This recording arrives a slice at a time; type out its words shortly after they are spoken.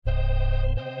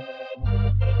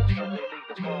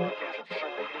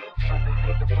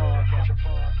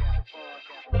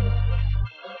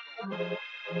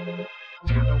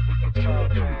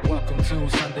Welcome to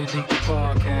Sunday League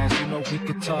Podcast. You know we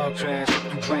can talk trash.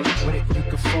 If you ain't with it, you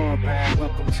can fall back.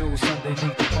 Welcome to Sunday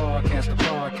League Podcast, the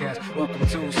podcast. Welcome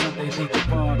to Sunday League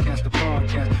Podcast, the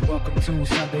podcast. Welcome to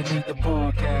Sunday League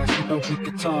Podcast. You know we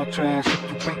can talk trash.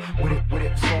 If you ain't with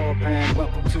it, fall back.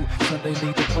 Welcome to Sunday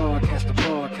League Podcast, the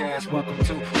podcast. Welcome to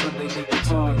Sunday League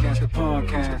Podcast, the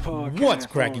podcast. What's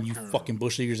cracking, you fucking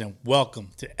bush leaguers, and welcome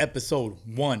to episode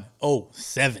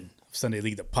 107 of Sunday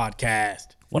League, the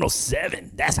podcast.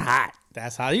 107. That's hot.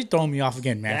 That's how you throwing me off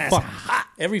again, man. That's hot.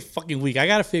 Every fucking week. I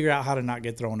got to figure out how to not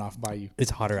get thrown off by you.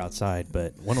 It's hotter outside,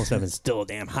 but 107 is still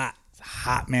damn hot. It's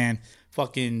hot, man.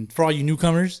 Fucking, for all you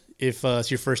newcomers, if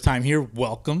it's your first time here,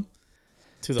 welcome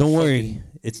to the Don't worry.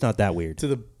 It's not that weird. to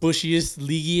the bushiest,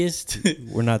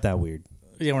 leaguiest. We're not that weird.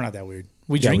 Yeah, we're not that weird.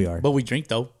 We Yeah, drink, we are. but we drink,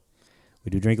 though. We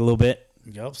do drink a little bit.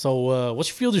 Yep. So, what's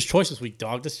your fielder's choice this week,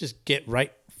 dog? Let's just get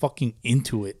right fucking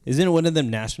into it. Isn't it one of them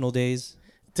national days?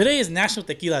 Today is National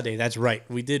Tequila Day. That's right.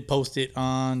 We did post it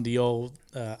on the old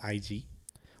IG.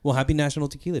 Well, happy National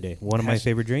Tequila Day. One of my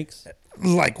favorite drinks.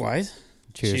 Likewise.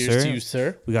 Cheers, sir. to you,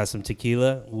 sir. We got some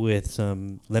tequila with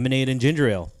some lemonade and ginger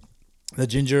ale. The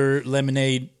ginger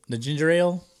lemonade, the ginger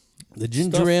ale. The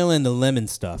ginger Stuff. ale and the lemon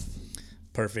stuff.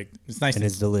 Perfect. It's nice. And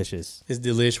it's delicious. It's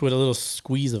delish with a little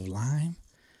squeeze of lime.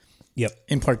 Yep.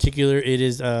 In particular, it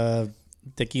is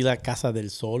Tequila Casa del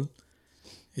Sol.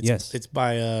 Yes. It's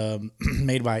by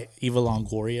made by Eva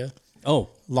Longoria. Oh,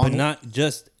 Long- but not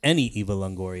just any Eva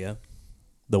Longoria.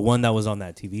 The one that was on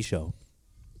that TV show.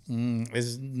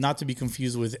 Is not to be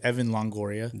confused with Evan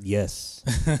Longoria. Yes.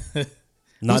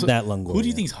 Not that Longoria. Who do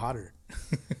you think's hotter?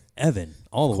 Evan,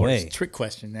 all Of the course, way. trick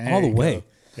question. There All the you go. way.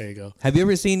 There you go. Have you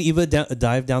ever seen Eva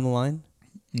dive down the line?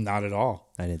 Not at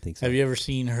all. I didn't think so. Have you ever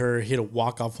seen her hit a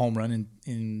walk-off home run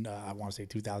in I want to say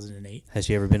 2008? Has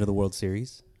she ever been to the World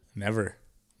Series? Never.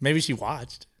 Maybe she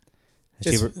watched.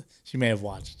 Has she ever? She may have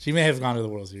watched. She may have gone to the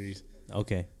World Series,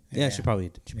 Okay. Yeah, she probably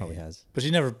has. but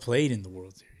she never played in the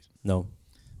World Series. No.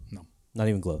 No. Not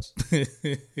even close.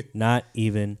 Not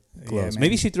even close. man.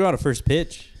 Maybe she threw out a first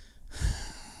pitch.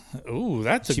 Ooh,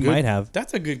 that's a She good, might have.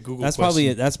 That's a good Google. That's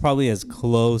question. probably as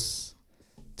close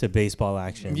to baseball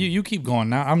action. You keep going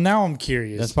now. I'm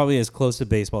curious. That's probably as close to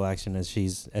baseball action as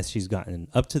she's gotten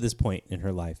up to this point in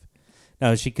her life.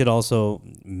 Now, she could also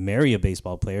marry a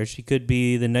baseball player. She could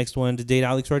be the next one to date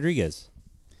Alex Rodriguez.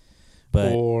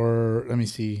 But or let me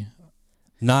see.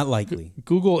 not likely.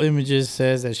 Google Images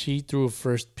says that she threw a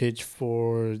first pitch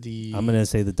for the I'm going to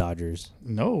say the Dodgers.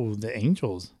 the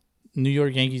Angels. New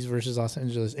York Yankees versus Los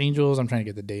Angeles Angels. I'm trying to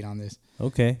get the date on this.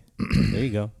 Okay. There you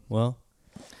go. Well,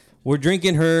 we're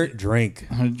drinking her drink.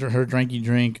 Her drinky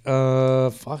drink.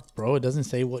 Fuck, bro. It doesn't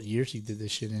say what year she did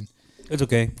this shit in. It's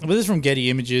okay. But this is from Getty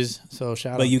Images, so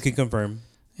shout out. But you can confirm.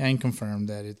 And confirm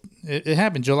that it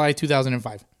happened July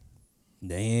 2005.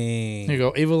 Dang. Here you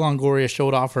go. Eva Longoria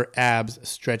showed off her abs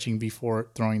stretching before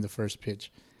throwing the first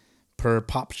pitch, per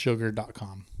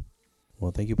popsugar.com.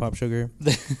 Well, thank you, Pop Sugar,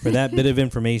 for that bit of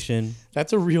information.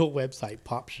 That's a real website,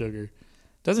 Pop Sugar.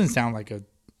 Doesn't sound like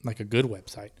a good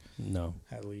website, No.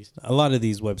 at least. A lot of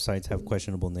these websites have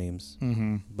questionable names,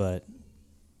 but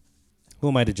who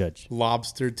am I to judge?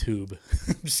 Lobster Tube.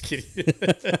 I'm just kidding.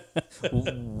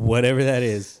 Whatever that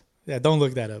is. Yeah, don't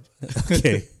look that up.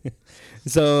 Okay.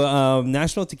 So,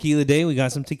 National Tequila Day, we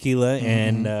got some tequila,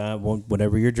 and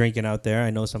whatever you're drinking out there, I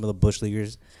know some of the Bush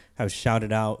Leaguers have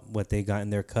shouted out what they got in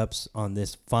their cups on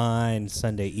this fine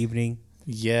Sunday evening.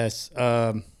 Yes.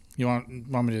 You want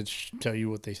me to tell you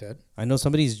what they said? I know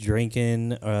somebody's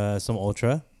drinking some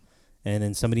Ultra, and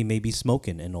then somebody may be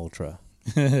smoking an Ultra.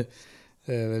 Let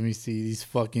me see. These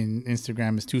fucking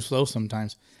Instagram is too slow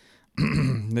sometimes.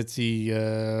 Let's see.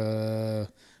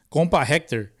 Compa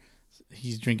Hector.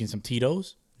 He's drinking some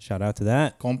Tito's. Shout out to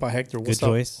that. Compa Hector. What's Good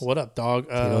choice. up? What up, dog?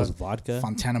 Tito's vodka.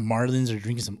 Fontana Marlins are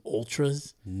drinking some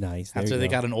Ultras. Nice. There After you they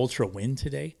go. got an Ultra win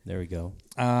today. There we go.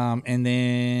 And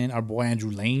then our boy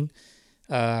Andrew Lane.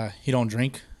 He don't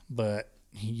drink, but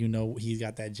he's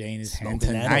got that J in his hand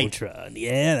Smoking that tonight. Ultra.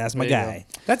 Yeah, that's my There you guy.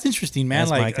 go. That's interesting, man.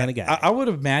 That's like my kinda guy. I would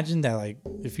imagine that like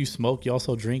if you smoke, you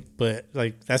also drink, but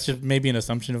like that's just maybe an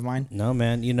assumption of mine. No,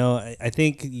 man. You know, I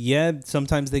think,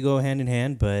 sometimes they go hand in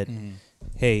hand, but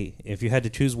hey, if you had to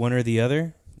choose one or the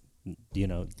other,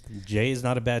 Jay is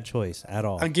not a bad choice at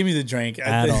all. Give me the drink.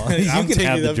 At all. You can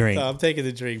have the drink. I'm taking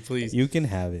the drink, please. You can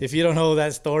have it. If you don't know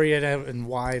that story and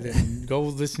why, then go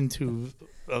listen to.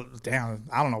 Damn,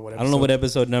 I don't know what. I don't know what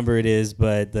episode number it is,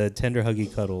 but the Tender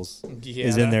Huggy Cuddles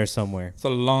is in there somewhere. It's a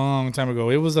long time ago.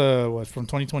 It was from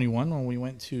 2021 when we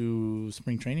went to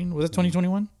spring training. Was it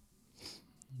 2021?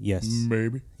 Yes.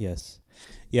 Maybe. Yes.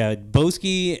 Yeah,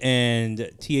 Boski and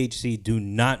THC do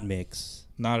not mix.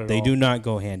 Not at all. They do not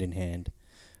go hand in hand.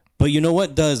 But you know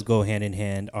what does go hand in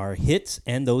hand are hits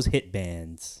and those hit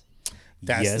bands.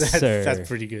 Sir. That's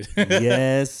pretty good.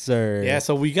 Yes, sir. Yeah,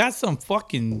 so we got some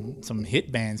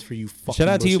hit bands for you. Fucking Shout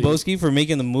out to you, Bush Boski, for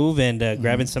making the move and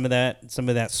grabbing some of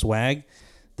that swag,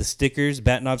 the stickers,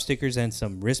 bat knob stickers, and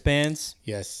some wristbands.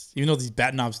 Yes, even though these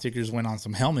bat knob stickers went on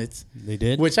some helmets, They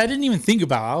did. which I didn't even think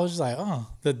about. I was just like, oh,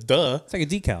 the duh. It's like a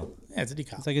decal. Yeah, it's a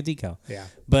decal. It's like a decal. Yeah.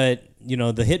 But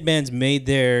the hit bands made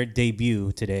their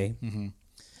debut today. Mm-hmm.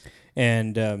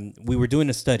 And we were doing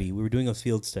a study. We were doing a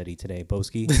field study today,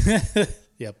 Boski.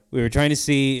 Yep. We were trying to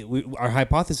see. Our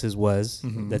hypothesis was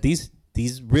that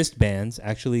these wristbands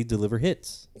actually deliver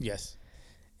hits. Yes.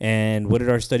 And what did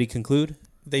our study conclude?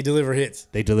 They deliver hits.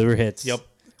 They deliver hits. Yep.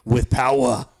 With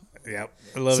power. Yep.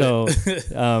 I love So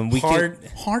it. we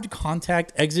hard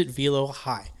contact, exit velo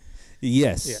high.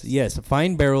 Yes.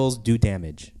 Fine barrels do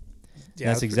damage. Yeah,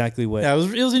 That's exactly what. Yeah,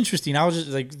 it was interesting. I was just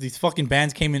like, these fucking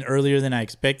bands came in earlier than I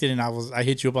expected, and I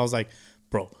hit you up. I was like,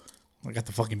 bro, I got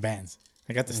the fucking bands.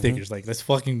 I got the stickers. Like, let's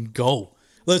fucking go.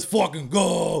 Let's fucking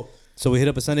go. So we hit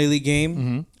up a Sunday League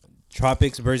game.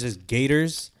 Tropics versus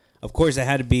Gators. Of course, it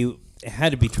had to be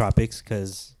Tropics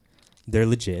because they're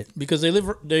legit. Because they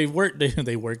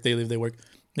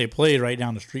played right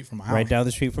down the street from my house. Right down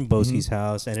the street from Boski's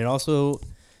house, and it also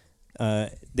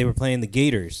they were playing the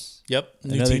Gators. Yep.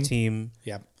 Another team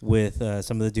Yep. with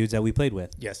some of the dudes that we played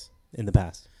with Yes. in the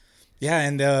past. Yeah,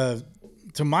 and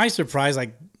to my surprise,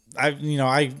 like I'm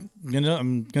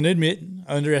gonna admit,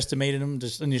 I underestimated them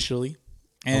just initially,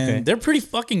 and Okay. they're pretty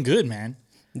fucking good, man.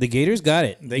 The Gators got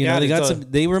it. They got some.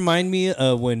 They remind me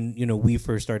of when we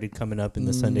first started coming up in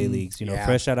the Sunday leagues. yeah.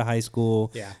 Fresh out of high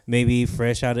school. Yeah. Maybe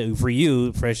fresh out of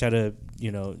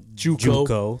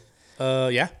JUCO.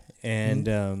 Yeah.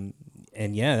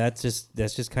 And yeah, that's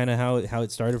just kind of how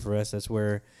it started for us. That's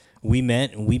where we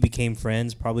met and we became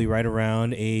friends. Probably right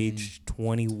around age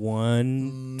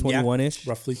 21-ish.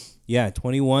 Roughly. Yeah,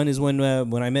 21 is when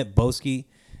I met Boski,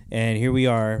 and here we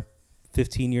are,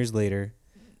 15 years later,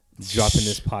 dropping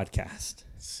this podcast.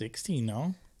 16,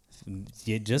 no?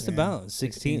 Yeah, just about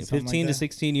 16, something 15 like to that.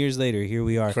 16 years later, here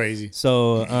we are. Crazy.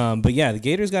 So, but yeah, the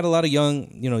Gators got a lot of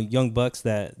young bucks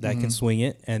that can swing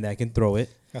it and that can throw it,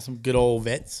 Got some good old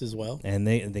vets as well. and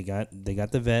they got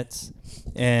the vets,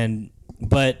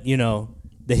 but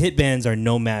the hit bands are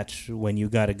no match when you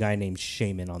got a guy named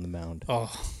Shaman on the mound. Oh,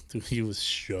 dude, he was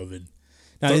shoving.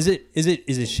 Now, is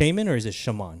it Shaman or is it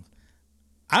Shaman?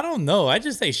 I don't know. I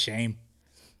just say shame.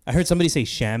 I heard somebody say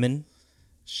Shaman.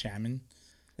 Shaman.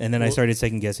 And then I started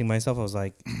second guessing myself. I was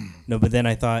like, no, but then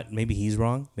I thought maybe he's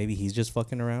wrong. Maybe he's just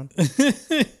fucking around.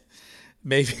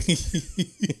 Maybe.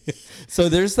 So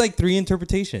there's like 3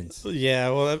 interpretations. Yeah,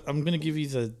 well, I'm going to give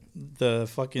you the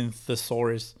fucking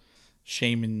thesaurus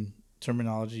shaman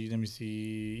terminology. Let me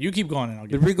see. You keep going and I'll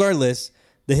But get regardless,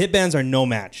 the hit bands are no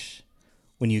match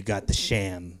when you got the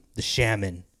Shaman, the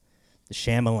Shamalam.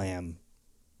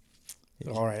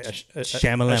 All right.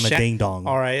 Shamalama ding dong.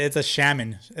 All right. It's a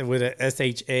shaman with a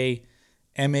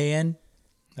SHAMAN.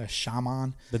 A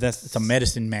shaman. But it's a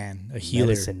medicine man, a healer.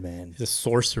 Medicine man. He's a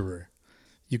sorcerer.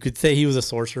 You could say he was a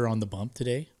sorcerer on the bump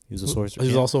today. He was a sorcerer. He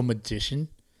was also a magician.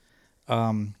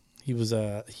 He was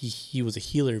a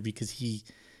healer because he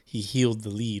healed the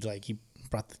lead. Like he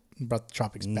brought the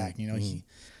tropics back. He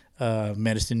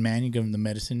medicine man. You give him the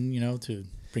medicine, to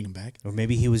bring him back. Or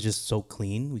maybe he was just so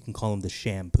clean. We can call him the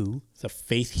shampoo. It's a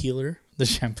faith healer. The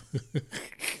shampoo.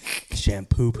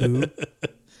 Shampoo poo.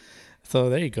 So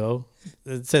there you go.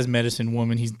 It says medicine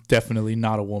woman. He's definitely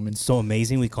not a woman. So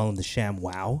amazing. We call him the Sham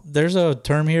Wow. There's a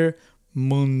term here,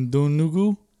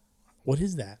 mundunugu. What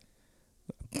is that?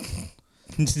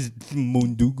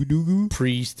 Mundugudugu.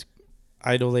 Priest,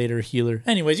 idolater, healer.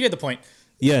 Anyways, you get the point.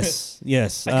 Yes.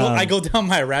 I go down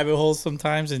my rabbit holes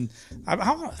sometimes, and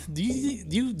do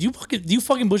you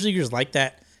fucking bush leaguers like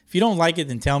that? If you don't like it,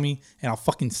 then tell me, and I'll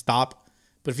fucking stop.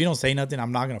 But if you don't say nothing,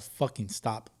 I'm not gonna fucking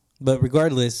stop. But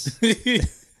regardless, the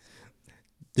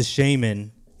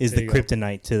Shaman is the There you go.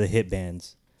 kryptonite to the hit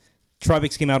bands.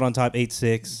 Tropics came out on top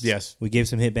 8-6. Yes. We gave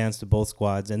some hit bands to both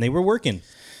squads, and they were working.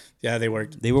 Yeah, they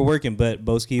worked. They were working, but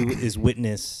Boski is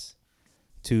witness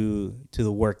to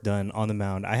the work done on the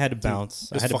mound. I had to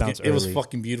bounce. I had to bounce early. It was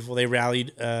fucking beautiful. They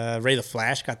rallied. Ray the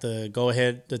Flash got the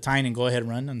tying and go ahead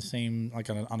run on the same,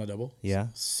 like on a double. Yeah.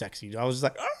 Sexy. I was just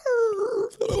like,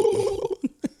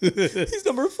 He's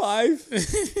number 5.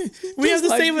 we have the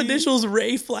like same me. initials,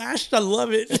 Ray Flash. I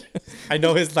love it. I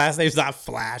know his last name's not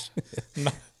Flash. You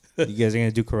guys are going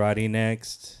to do karate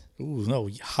next. Ooh, no,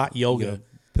 hot yoga.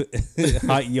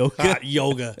 hot yoga. Hot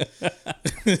yoga.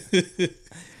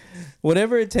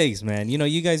 Whatever it takes, man. You know,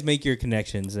 you guys make your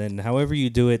connections, and however you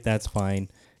do it, that's fine.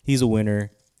 He's a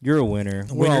winner. You're a winner.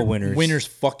 We're all winners. Winners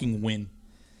fucking win.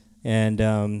 And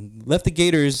left the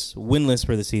Gators winless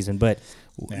for the season, but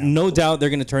no doubt they're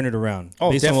going to turn it around.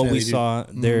 Oh, based on what we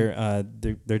definitely, dude. saw,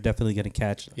 they're definitely going to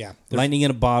catch Yeah. lightning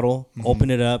in a bottle, open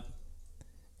it up,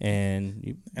 and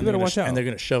you better watch out. And they're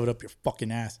gonna shove it up your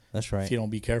fucking ass. That's right. If you don't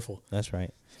be careful. That's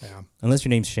right. Yeah. Unless your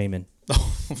name's Shaman.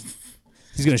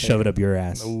 He's going to shove it up your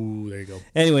ass. Oh, there you go.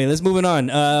 Anyway, let's moving on.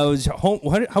 How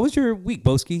was your week,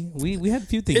 Boski? We had a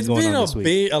few things going on this week.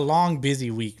 It's been a long,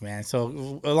 busy week, man.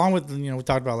 So along with we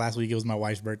talked about last week, it was my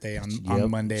wife's birthday on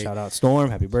Monday. Shout out Storm,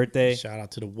 happy birthday! Shout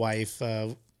out to the wife.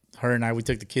 Her and I, we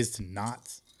took the kids to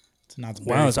Knott's.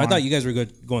 Wow, so I thought you guys were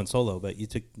going solo, but you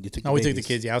took. No, we took the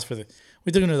kids. Yeah, I was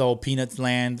we took them to the old Peanuts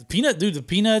land. The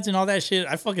Peanuts and all that shit.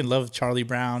 I fucking love Charlie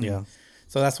Brown. Yeah.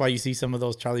 So that's why you see some of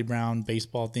those Charlie Brown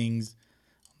baseball things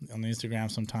on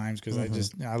Instagram sometimes because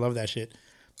I love that shit.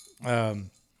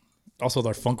 Also,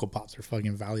 their Funko Pops are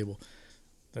fucking valuable.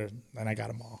 And I got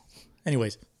them all.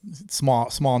 Anyways, small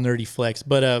nerdy flex,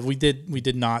 but we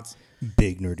did not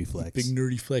Big nerdy flex. big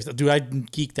nerdy flex. Dude, I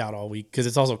geeked out all week because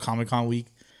it's also Comic-Con week.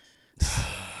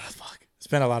 Fuck,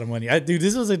 spent a lot of money. Dude,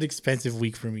 this was an expensive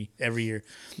week for me every year.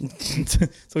 So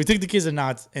we took the kids to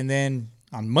Knott's, and then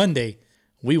on Monday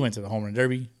we went to the Home Run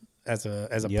Derby as a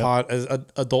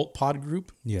adult pod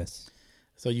group. Yes.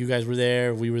 So you guys were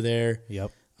there, we were there.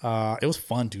 Yep. It was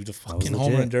fun, dude. The fucking legit.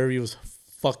 Home Run Derby was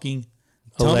fucking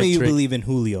Tell me you electric. believe in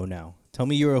Julio now. Tell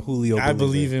me you're a Julio. I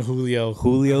believe in Julio.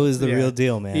 Julio is the Yeah. real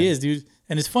deal, man. He is, dude.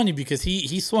 And it's funny because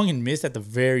he swung and missed at the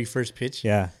very first pitch.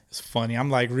 Yeah. It's funny. I'm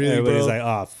like, really, Everybody's bro? like,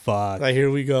 oh fuck. Like, here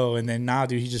we go. And then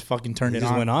dude, he just fucking turned He it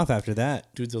just on. went off after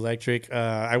that. Dude's electric.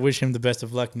 I wish him the best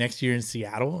of luck next year in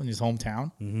Seattle, in his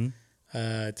hometown. Mm-hmm.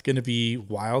 It's going to be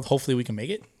wild. Hopefully we can make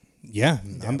it. Yeah.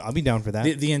 I'll be down for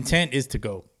that. The intent is to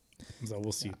go. So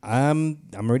we'll see. I'm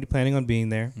already planning on being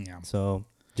there. Yeah. So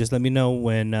just let me know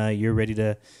when you're ready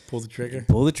to Pull the trigger.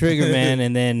 pull the trigger, man,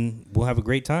 and then we'll have a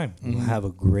great time. We'll have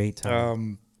a great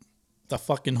time. The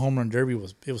fucking Home Run Derby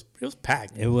was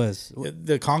packed. It was.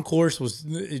 The concourse was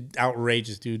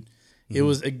outrageous, dude. It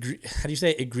was how do you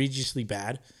say it? Egregiously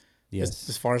bad. Yes.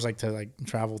 As far as to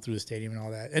travel through the stadium and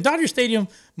all that. And Dodger Stadium,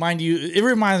 mind you, it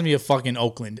reminds me of fucking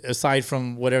Oakland. Aside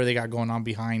from whatever they got going on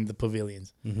behind the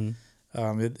pavilions,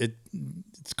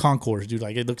 it's concourse, dude.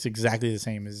 Like it looks exactly the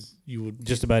same as you would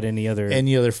Just about any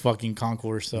other fucking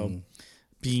concourse. So,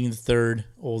 being the third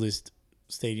oldest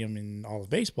stadium in all of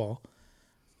baseball,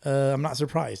 I'm not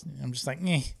surprised. I'm just like,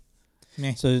 meh.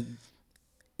 So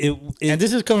And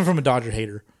this is coming from a Dodger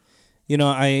hater.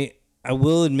 I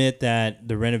will admit that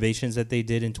the renovations that they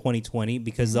did in 2020,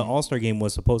 because the All-Star game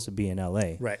was supposed to be in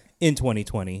LA Right. in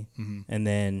 2020, and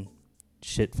then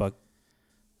shit fuck.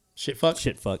 Shit That's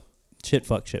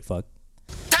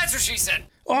what she said.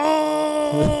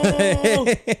 Oh,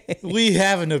 we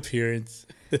have an appearance.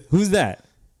 Who's that?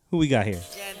 Who we got here?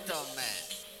 Gentlemen,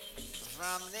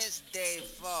 from this day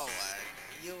forward,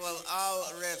 you will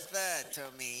all refer to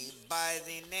me by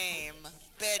the name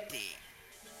Betty.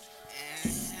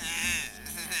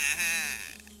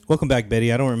 Welcome back,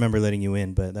 Betty. I don't remember letting you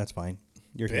in, but that's fine.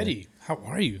 You're here. Betty, how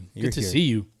are you? You're Good to here. see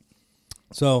you.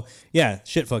 So, yeah,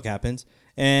 shit fuck happens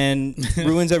and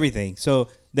ruins everything. So,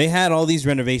 they had all these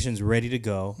renovations ready to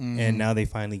go, and now they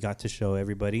finally got to show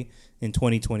everybody in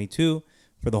 2022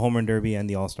 for the Home Run Derby and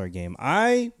the All-Star Game.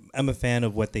 I am a fan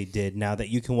of what they did now that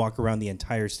you can walk around the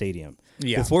entire stadium.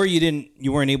 Yeah. Before you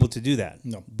weren't able to do that.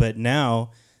 No. But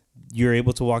now you're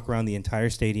able to walk around the entire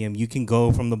stadium. You can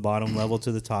go from the bottom level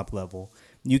to the top level.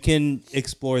 You can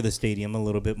explore the stadium a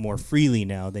little bit more freely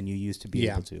now than you used to be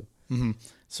able to.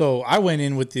 So I went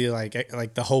in with the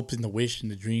like the hope and the wish and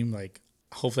the dream. Like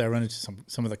hopefully I run into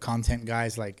some of the content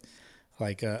guys like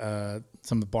some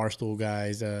of the Barstool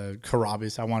guys,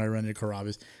 Carabas. I wanted to run into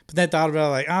Carabas, but then I thought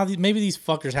about maybe these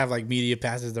fuckers have like media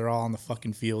passes. They're all on the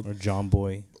fucking field. Or John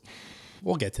Boy.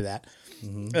 We'll get to that.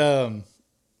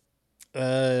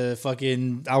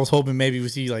 Fucking. I was hoping maybe we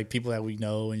see like people that we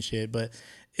know and shit, but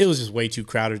it was just way too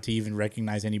crowded to even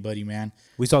recognize anybody, man.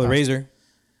 We saw the Razor.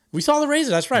 We saw the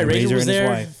Razor. That's right. The Razor Razor was and his there.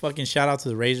 wife. Fucking shout out to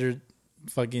the Razor.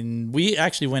 Fucking. We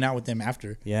actually went out with them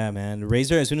after. Yeah, man. The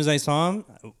Razor, as soon as I saw him,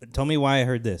 tell me why I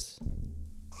heard this.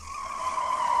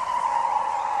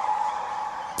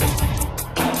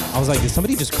 I was like, did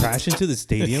somebody just crash into the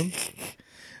stadium?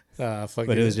 Fucking,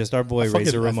 But it was just our boy,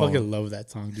 Razor Ramon. I fucking love that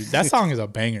song, dude. That song is a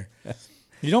banger.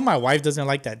 You know, my wife doesn't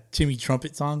like that Timmy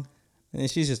Trumpet song. And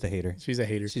she's just a hater. She's a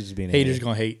hater. She's just being a Haters hater.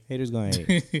 gonna hate. Haters going to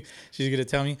hate. She's gonna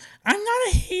tell me I'm not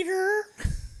a hater.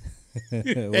 Way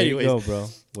Anyways, to go, bro. Way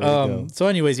to go. So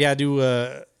anyways, yeah,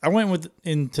 I went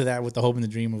into that with the hope and the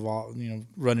dream of all,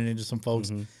 running into some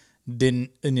folks.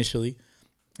 Didn't initially.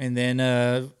 And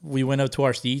then we went up to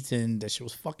our seats, and that shit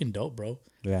was fucking dope, bro.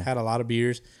 Yeah. Had a lot of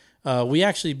beers. We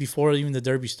actually, before even the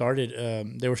Derby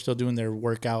started, they were still doing their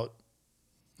workout.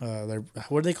 What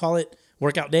do they call it?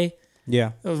 Workout day.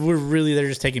 Yeah. They're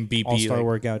just taking BP. All-Star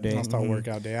workout day. All-Star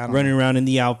workout day. I don't Running around in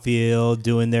the outfield,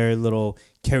 doing their little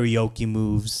karaoke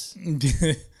moves,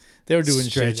 they were doing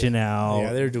stretching shit. out.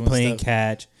 Yeah, they were doing playing stuff.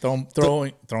 catch.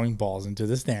 Throwing balls into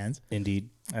the stands. Indeed.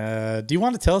 Do you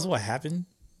want to tell us what happened?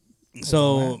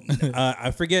 So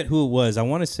I forget who it was. I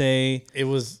want to say It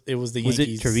was the was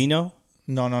Yankees. it Trevino?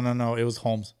 No. It was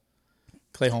Holmes.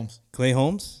 Clay Holmes. Clay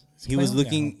Holmes. He Clay was Holmes?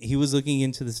 looking. He was looking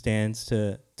into the stands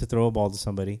to throw a ball to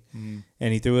somebody, Mm.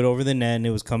 and he threw it over the net, and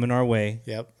it was coming our way.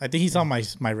 Yep. I think he saw my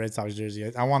Red Sox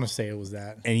jersey. I want to say it was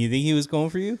that. And you think he was going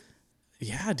for you?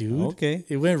 Yeah, dude. Okay.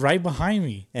 It went right behind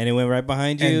me. And it went right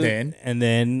behind you. And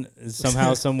then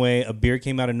somehow, some way, a beer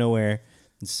came out of nowhere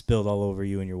and spilled all over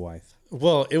you and your wife.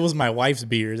 Well, it was my wife's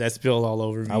beer that spilled all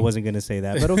over me. I wasn't gonna say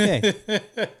that, but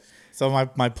okay. So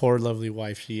my poor lovely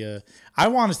wife, she I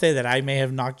want to say that I may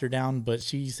have knocked her down, but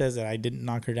she says that I didn't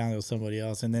knock her down. It was somebody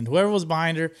else. And then whoever was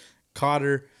behind her caught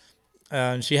her.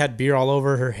 And she had beer all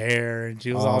over her hair, and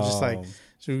she was all just like,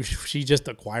 she just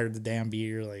acquired the damn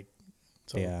beer, like.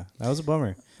 So Yeah, that was a bummer.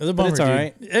 it was a But bummer, it's all dude.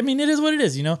 right. I mean, it is what it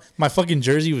is, My fucking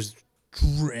jersey was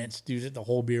drenched, dude. The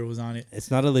whole beer was on it.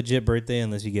 It's not a legit birthday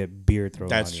unless you get beer thrown.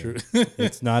 That's on true. You.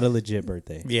 It's not a legit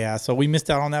birthday. Yeah, so we missed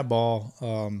out on that ball.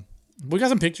 We got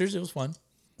some pictures. It was fun.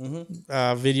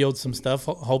 Videoed some stuff,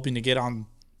 hoping to get on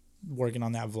working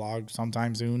on that vlog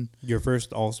sometime soon. Your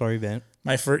first All-Star event.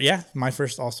 My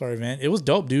first All-Star event. It was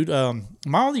dope, dude.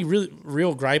 My only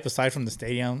real gripe, aside from the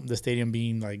stadium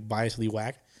being like biasly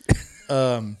whack,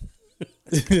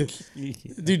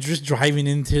 dude, just driving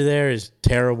into there is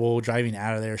terrible. Driving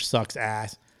out of there sucks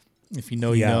ass. If you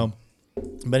know, you Yeah. know.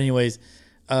 But anyways,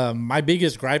 my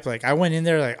biggest gripe, like I went in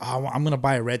there like, oh, I'm gonna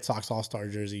buy a Red Sox All-Star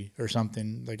jersey or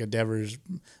something, like a Devers.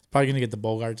 Probably gonna get the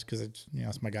Bogarts because it's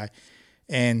it's my guy.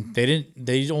 And they didn't.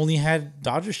 They only had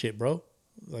Dodger shit, bro.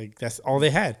 Like that's all they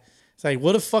had. It's like,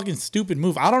 what a fucking stupid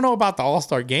move. I don't know about the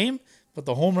All-Star game, but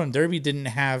the Home Run Derby didn't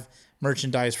have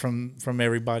merchandise from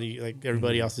everybody, like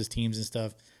everybody else's teams and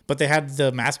stuff. But they had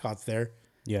the mascots there.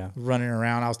 Yeah. Running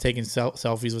around. I was taking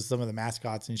selfies with some of the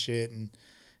mascots and shit, and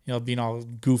being all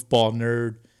goofball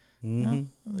nerd.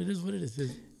 It is what it is.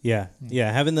 Yeah,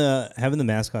 yeah. Having the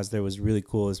mascots there was really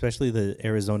cool, especially the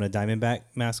Arizona Diamondback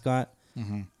mascot.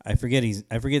 I forget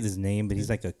his name, but he's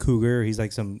like a cougar. He's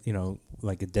like some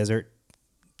like a desert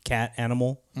cat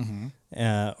animal,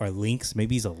 or lynx.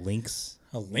 Maybe he's a lynx.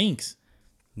 A lynx.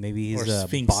 Maybe he's Or a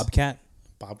sphinx. bobcat.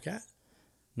 Bobcat.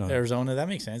 No, Arizona. That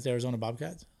makes sense. The Arizona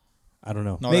Bobcats. I don't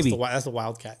know. No, Maybe that's the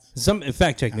Wildcats. some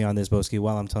fact check me on this, Boski,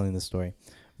 while I'm telling this story.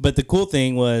 But the cool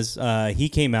thing was he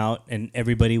came out and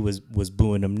everybody was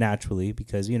booing him naturally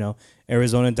because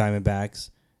Arizona Diamondbacks,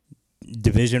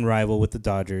 division rival with the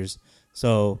Dodgers.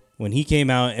 So when he came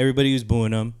out, everybody was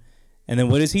booing him. And then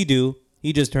what does he do?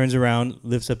 He just turns around,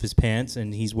 lifts up his pants,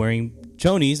 and he's wearing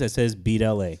chonies that says "Beat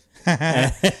LA."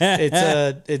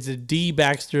 It's a D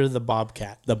Baxter the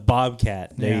Bobcat. The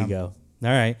Bobcat. There Yeah. you go. All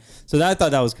right. So I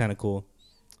thought that was kind of cool.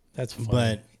 That's funny.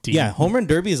 But D. yeah, Home Run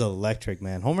Derby is electric,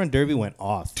 man. Home Run Derby went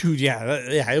off. Dude, yeah,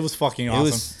 it was fucking awesome. It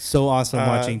was so awesome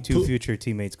watching two Pu- future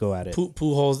teammates go at it.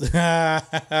 Pujols.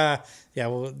 Yeah,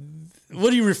 well,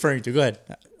 what are you referring to? Go ahead.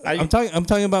 I'm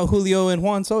talking about Julio and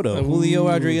Juan Soto. Julio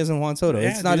Rodriguez and Juan Soto.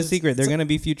 Yeah, It's not a dude, secret. They're going to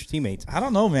be future teammates. I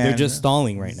don't know, man. They're just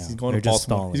stalling right now. He's going They're to just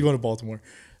Baltimore. stalling. He's going to Baltimore.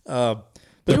 But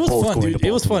They're it was both fun, going dude. to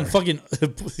It was fun. Baltimore.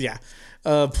 Fucking yeah.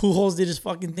 Pujols did his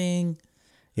fucking thing.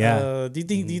 Yeah. Do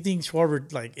you think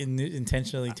Schwarber like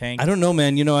intentionally tanked? I don't know,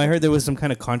 man. I heard there was some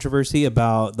kind of controversy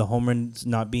about the home runs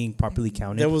not being properly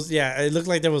counted. There was, it looked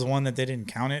like there was one that they didn't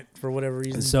count it for whatever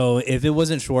reason. So if it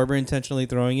wasn't Schwarber intentionally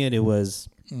throwing it, it was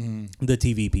the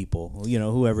TV people,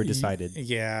 whoever decided.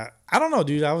 Yeah, I don't know,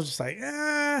 dude. I was just like,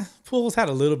 Pujols had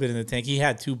a little bit in the tank. He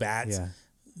had two bats.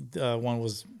 Yeah. One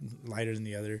was lighter than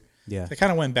the other. Yeah. I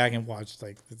kind of went back and watched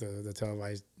like the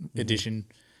televised edition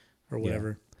or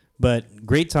whatever. But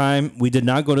great time. We did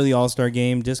not go to the All-Star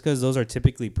game just because those are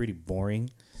typically pretty boring.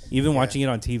 Even watching it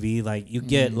on TV, like you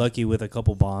get lucky with a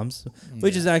couple bombs,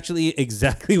 which is actually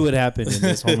exactly what happened in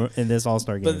this in this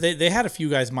All-Star game. But they had a few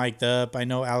guys mic'd up. I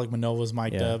know Alec Manoah was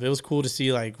mic'd Yeah. up. It was cool to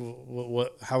see like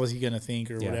how was he gonna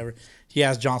think or whatever. He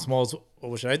asked John Smoltz,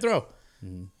 "What should I throw?"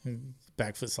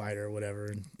 back foot slider or whatever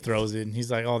and throws it. And he's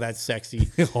like, "Oh, that's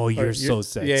sexy." Oh, you're so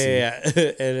sexy. Yeah.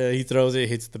 And he throws it,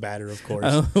 hits the batter, of course.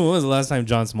 When was the last time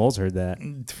John Smoltz heard that?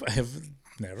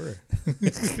 Never.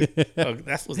 Oh,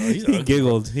 that's what he's He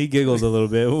giggled. He giggled a little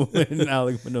bit when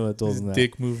Alec Manoah told him that.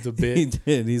 Dick moved a bit. He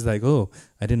did. He's like, "Oh,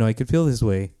 I didn't know I could feel this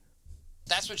way."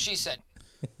 That's what she said.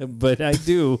 But I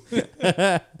do.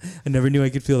 I never knew I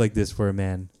could feel like this for a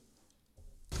man.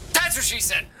 That's what she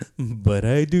said. But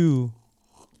I do.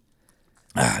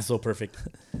 So perfect.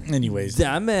 Anyways,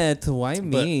 Damn it! Why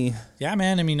me? yeah,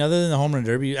 man. I mean, other than the home run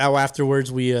derby,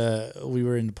 afterwards we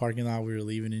were in the parking lot. We were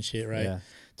leaving and shit, right? Yeah.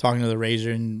 Talking to the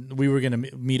Razor, and we were gonna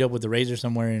meet up with the Razor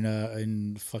somewhere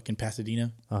in fucking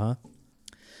Pasadena.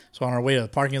 So on our way to the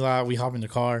parking lot, we hop in the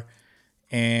car,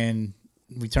 and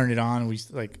we turned it on. We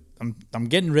like, I'm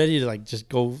getting ready to like just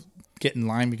go get in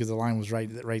line because the line was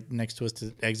right next to us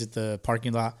to exit the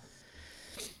parking lot,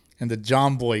 and the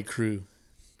John Boy crew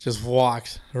just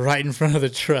walks right in front of the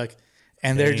truck,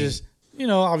 and they're just,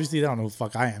 obviously they don't know who the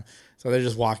fuck I am, so they're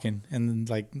just walking, and then,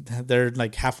 like they're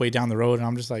like halfway down the road, and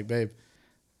I'm just like, babe,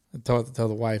 tell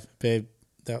the wife, babe,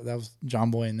 that was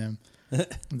John Boy and them.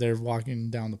 They're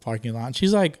walking down the parking lot, and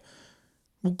she's like,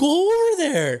 well, go over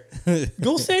there,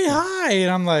 go say hi, and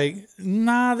I'm like,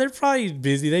 nah, they're probably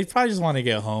busy, they probably just want to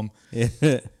get home.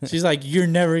 She's like, you're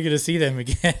never gonna see them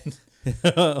again.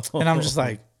 And I'm just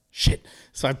like, shit.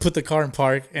 So I put the car in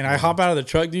park and I hop out of the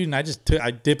truck, dude, and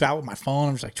I dip out with my phone.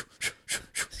 I'm just like,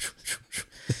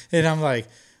 and I'm like,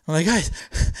 guys,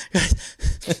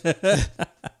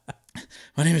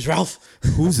 my name is Ralph.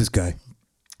 Who's this guy?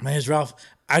 My name is Ralph.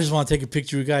 I just want to take a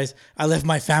picture of you guys. I left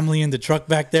my family in the truck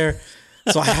back there,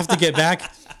 so I have to get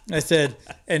back. I said,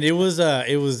 and it was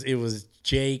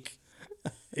Jake.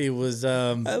 It was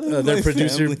their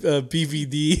producer,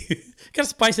 BVD. Gotta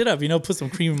spice it up, put some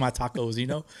cream in my tacos,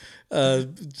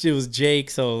 It was Jake,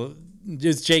 so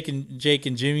it's Jake and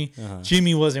Jimmy.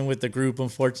 Jimmy wasn't with the group,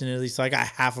 unfortunately, so I got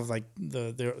half of like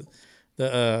the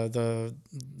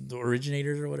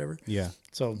originators or whatever. Yeah.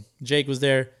 So Jake was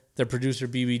there, their producer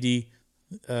BVD,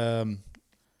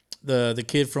 the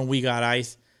kid from We Got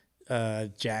Ice,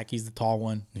 Jack, he's the tall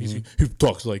one. He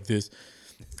talks like this.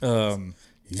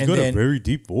 He's got a very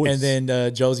deep voice. And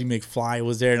then Josie McFly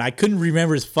was there, and I couldn't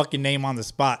remember his fucking name on the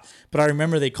spot, but I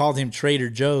remember they called him Trader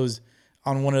Joe's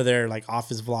on one of their like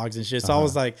office vlogs and shit. So I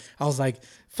was like,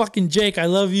 fucking Jake, I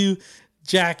love you,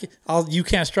 Jack. You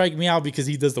can't strike me out because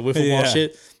he does the wiffle ball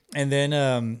shit. And then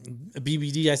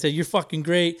BBD, I said, you're fucking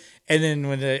great. And then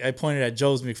when I pointed at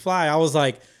Joe's McFly, I was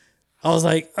like,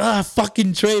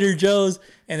 fucking Trader Joe's.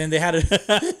 And then they had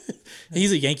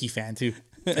he's a Yankee fan too.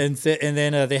 And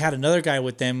then they had another guy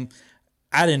with them.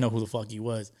 I didn't know who the fuck he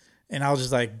was. And I was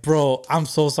just like, bro, I'm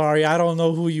so sorry. I don't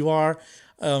know who you are.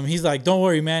 He's like, don't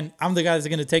worry, man. I'm the guy that's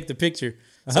going to take the picture.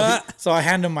 So I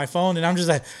hand him my phone, and I'm just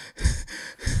like,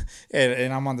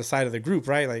 and I'm on the side of the group,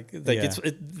 right? Like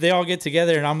they all get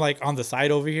together, and I'm like on the side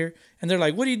over here. And they're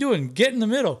like, what are you doing? Get in the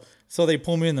middle. So they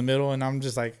pull me in the middle, and I'm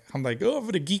like, oh, I'm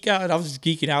going to geek out. And I was just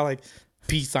geeking out, like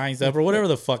peace signs up or whatever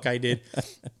the fuck I did.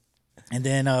 And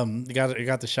then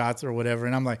got the shots or whatever.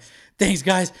 And I'm like, thanks,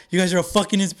 guys. You guys are a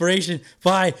fucking inspiration.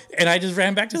 Bye. And I just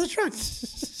ran back to the truck.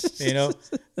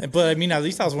 But I mean, at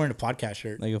least I was wearing a podcast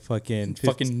shirt. Like a fucking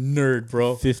nerd,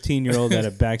 bro. 15-year-old at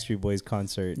a Backstreet Boys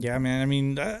concert. Yeah, man. I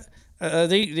mean,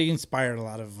 they inspired a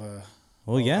lot of a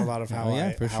lot of how I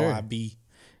be.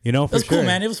 For it was sure. cool,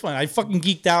 man. It was fun. I fucking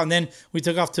geeked out. And then we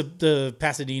took off to the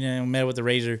Pasadena and met with the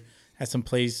Razor at some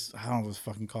place. I don't know what it was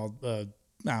fucking called.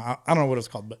 I don't know what it was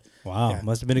called, but wow,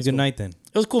 must have been a good night then.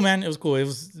 It was cool, man. It was cool. It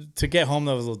was to get home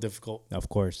that was a little difficult. Of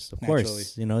course. Naturally.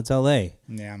 It's LA.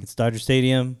 Yeah, it's Dodger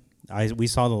Stadium. We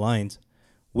saw the lines.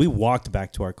 We walked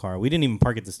back to our car. We didn't even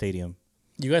park at the stadium.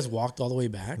 You guys walked all the way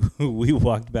back? We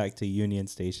walked back to Union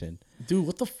Station. Dude,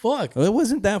 what the fuck? Well, it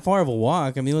wasn't that far of a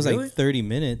walk. I mean, it was really? like 30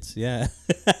 minutes. Yeah.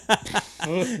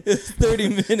 It was 30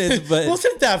 minutes, but... It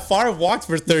wasn't that far. I walked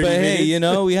for 30 minutes.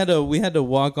 Hey, we had to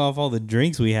walk off all the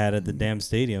drinks we had at the damn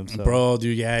stadium. So. Bro,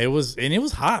 dude, yeah, it was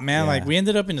hot, man. Yeah. Like, we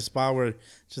ended up in a spot where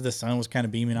just the sun was kind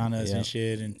of beaming on us and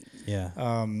shit. And yeah.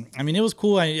 I mean, it was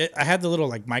cool. I had the little,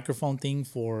 like, microphone thing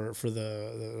for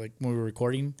the like, when we were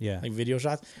recording, like, video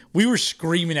shots. We were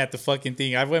screaming at the fucking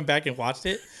thing. I went back and watched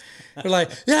it. We're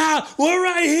like, yeah, we're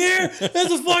right here.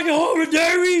 That's a fucking home run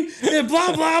derby and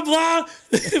blah, blah, blah.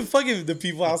 Fucking the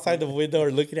people outside the window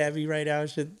are looking at me right now.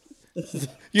 Shit.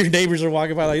 Your neighbors are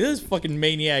walking by like, this fucking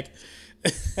maniac.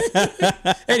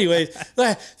 Anyways,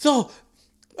 so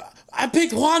I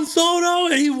picked Juan Soto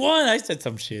and he won. I said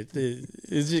some shit.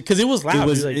 Because it was loud.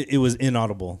 It was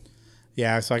inaudible.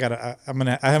 Yeah, so I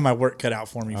have my work cut out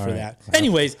for me All for right. that. Have-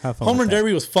 Anyways, have fun Home with Run that.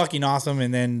 Derby was fucking awesome,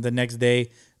 and then the next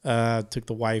day, took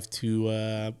the wife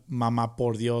to Mama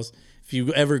Por Dios. If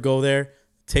you ever go there,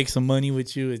 take some money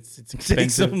with you. It's expensive. Take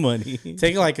some money.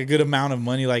 Take like a good amount of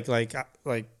money, like look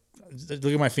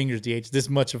at my fingers, DH. This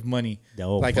much of money.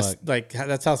 Oh, like fuck.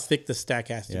 that's how thick the stack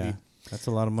has to Yeah, be. that's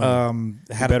a lot of money.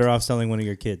 You're Had better off selling one of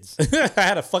your kids. I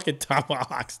had a fucking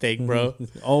tomahawk steak, bro.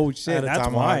 Oh I shit, had a that's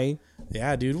tomahawk. why.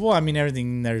 Yeah, dude. Well, I mean,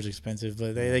 everything there's expensive,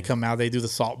 but they come out, they do the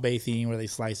salt bay thing where they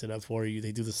slice it up for you.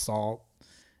 They do the salt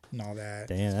and all that.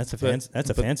 Damn, that's a But- fancy. That's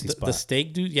a but fancy the, spot. The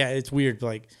steak, dude. Yeah, it's weird.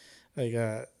 Like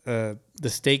the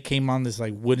steak came on this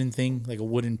like wooden thing, like a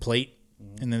wooden plate,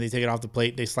 and then they take it off the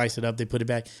plate, they slice it up, they put it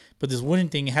back. But this wooden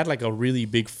thing had like a really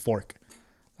big fork,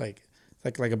 like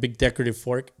a big decorative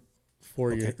fork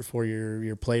for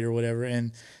your plate or whatever.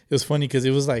 And it was funny because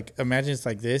it was like, imagine it's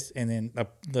like this, and then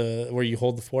the where you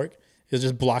hold the fork is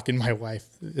just blocking my wife.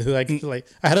 like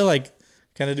I had to like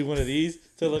kind of do one of these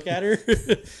to look at her.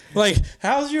 Like,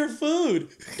 how's your food?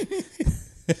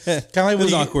 Kind of like It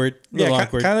was awkward. A little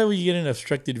awkward. Kind of when you get an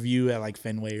obstructed view at like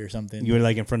Fenway or something. You were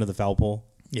like in front of the foul pole.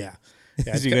 Yeah.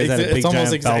 So you guys had a big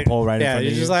giant foul pole right in yeah, front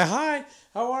of you're you. just like, hi,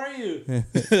 how are you?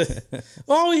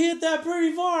 Oh, we hit that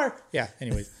pretty far. Yeah.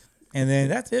 Anyways, and then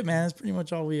that's it, man. That's pretty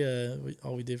much all we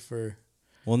did for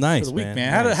Well, nice, the week, man.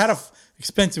 man. Nice. Had a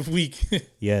expensive week.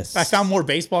 Yes. I found more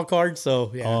baseball cards,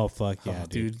 so yeah. Oh fuck yeah,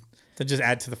 dude. dude. To just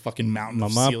add to the fucking mountain.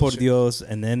 of Mama sealed por shit. Dios,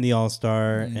 and then the All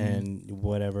Star, and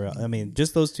whatever. I mean,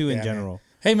 just those two in Yeah, general. man.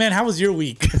 Hey man, how was your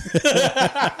week?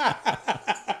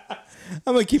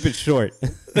 I'm gonna keep it short.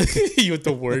 You went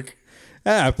to work.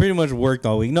 Yeah, I pretty much worked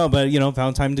all week. No, but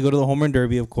found time to go to the Home Run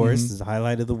Derby, of course. This is the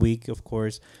highlight of the week, of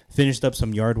course. Finished up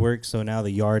some yard work, so now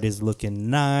the yard is looking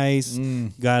nice.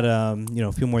 Got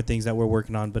a few more things that we're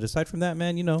working on, but aside from that,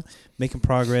 man, making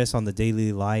progress on the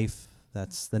daily life.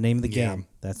 That's the name of the Yeah. game.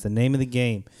 That's the name of the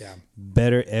game. Yeah.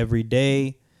 Better every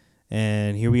day,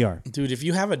 and here we are. Dude, if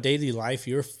you have a daily life,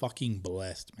 you're fucking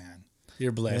blessed, man.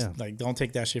 You're blessed. Yeah. Like, don't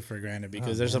take that shit for granted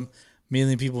because there's a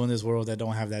million people in this world that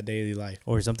don't have that daily life.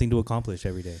 Or something to accomplish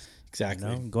every day.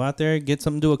 Exactly. Go out there, get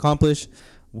something to accomplish,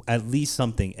 at least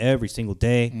something every single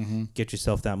day. Get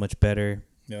yourself that much better.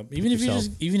 Yep. With Even if yourself.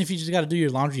 you just got to do your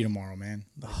laundry tomorrow, man.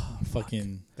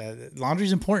 Fucking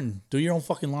laundry's important. Do your own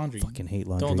fucking laundry. Fucking hate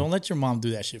laundry. Don't let your mom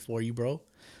do that shit for you, bro.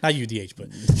 Not you, DH, but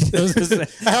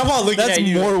How how about looking That's at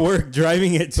you? more work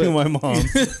driving it to my mom.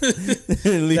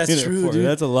 That's true, dude.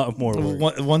 That's a lot more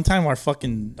work. One time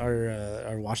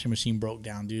our washing machine broke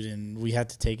down, dude, and we had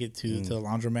to take it to the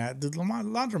laundromat. The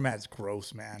laundromat's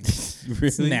gross, man. It's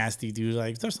Really? nasty, dude.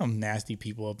 Like, there's some nasty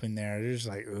people up in there. They're just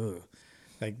like, ugh.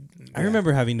 Like, I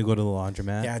remember having to go to the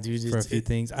laundromat. Yeah, dude, for a few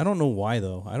things. I don't know why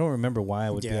though. I don't remember why I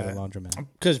would be at a laundromat.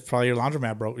 because probably your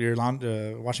laundromat broke. Your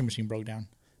washing machine broke down.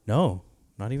 No,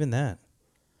 not even that.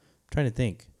 I'm trying to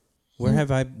think. Why have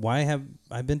I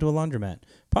been to a laundromat?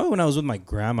 Probably when I was with my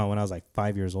grandma when I was like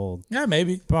 5 years old. Yeah,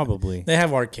 maybe. Probably. They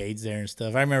have arcades there and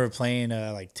stuff. I remember playing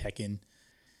like Tekken.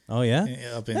 Oh yeah,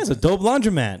 Up in that's a dope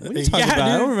laundromat. What are you talking Yeah, about?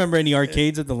 I dude. don't remember any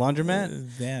arcades at the laundromat.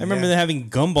 Yeah, I remember them having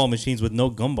gumball machines with no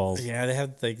gumballs. Yeah, they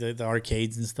had like the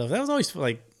arcades and stuff. That was always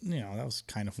like, that was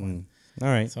kind of fun. All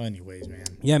right. So, anyways, man.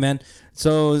 Yeah, man.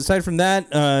 So aside from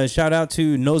that, shout out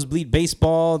to Nosebleed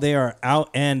Baseball. They are out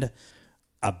and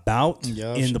about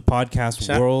Yeah, in the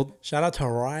podcast world. Shout out to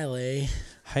Riley.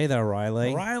 Hey there,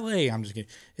 Riley. Riley. I'm just kidding.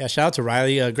 Yeah, shout out to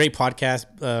Riley. Great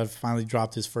podcast. Finally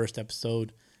dropped his first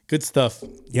episode. Good stuff.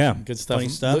 Yeah, Good stuff. funny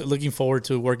stuff. Looking forward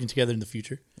to working together in the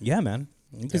future. Yeah, man.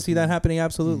 You can see that happening.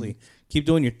 Absolutely. Keep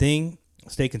doing your thing.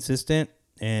 Stay consistent,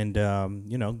 and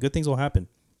good things will happen.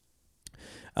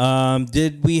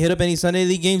 Did we hit up any Sunday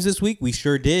League games this week? We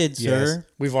sure did, sir.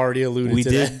 We've already alluded We to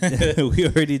did. that. We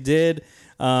already did.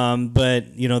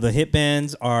 But the hit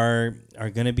bands are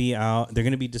going to be out. They're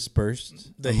going to be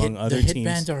dispersed among other the hit teams.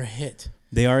 bands are a hit.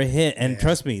 They are a hit, and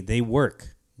trust me, they work.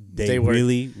 They work.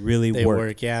 really, really They work.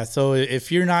 work, yeah. So if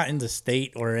you're not in the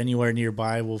state or anywhere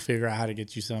nearby, we'll figure out how to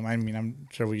get you some. I mean, I'm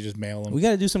sure we can just mail them. We got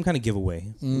to do some kind of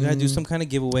giveaway. We got to do some kind of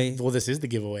giveaway. Well, this is the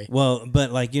giveaway. Well,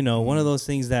 but one of those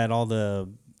things that all the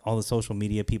social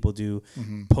media people do: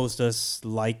 post us,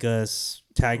 like us,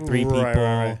 tag 3 people,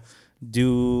 Right.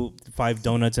 do 5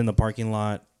 donuts in the parking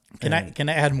lot. Can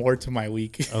I add more to my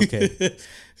week? Okay.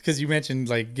 Because you mentioned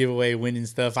like giveaway winning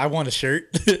stuff. I want a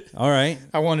shirt. All right.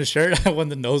 I want a shirt. I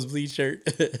want the nosebleed shirt.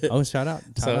 Oh, shout out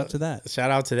to that. Shout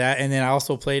out to that. And then I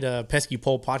also played a Pesky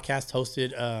Pole podcast,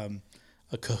 hosted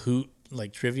a Kahoot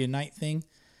like trivia night thing.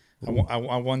 I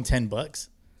won $10. $10.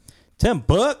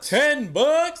 $10.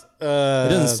 It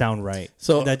doesn't sound right.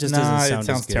 so that just nah, doesn't sound. It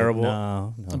sounds as good. terrible.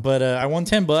 No. But I won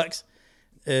 $10.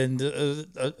 and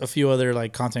a few other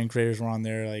like content creators were on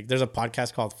there. Like, there's a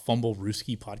podcast called Fumble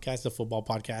Rooski Podcast, a football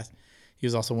podcast. He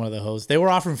was also one of the hosts. They were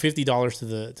offering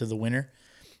 $50 to the winner,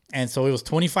 and so it was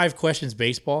 25 questions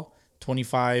baseball,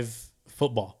 25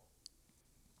 football.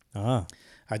 Ah,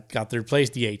 I got third place,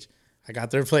 DH. I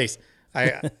got third place.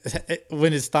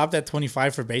 When it stopped at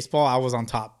 25 for baseball, I was on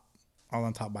top. I was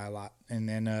on top by a lot, and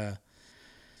then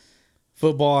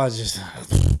football, I was just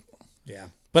yeah.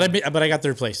 But I got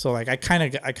third place, so like I kind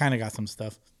of got some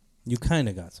stuff. you kind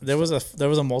of got some. There was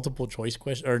a multiple choice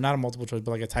question, or not a multiple choice,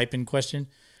 but like a type in question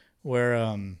where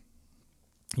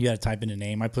you had to type in a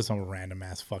name. I put some random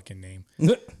ass fucking name.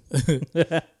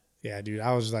 Yeah, dude.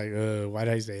 I was like, why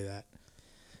did I say that?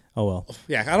 Oh well.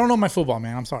 Yeah, I don't know my football,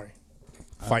 man. I'm sorry.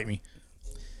 Fight me.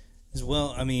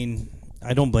 Well, I mean,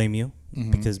 I don't blame you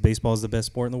because baseball is the best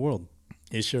sport in the world.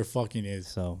 It sure fucking is.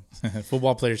 So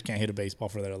Football players can't hit a baseball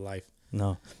for their life.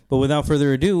 no. But without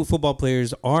further ado, football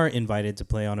players are invited to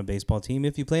play on a baseball team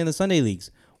if you play in the Sunday leagues.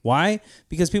 Why?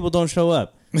 Because people don't show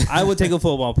up. I would take a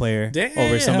football player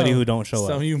over somebody who don't show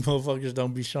Some up. of you motherfuckers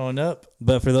don't be showing up.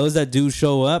 But for those that do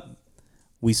show up,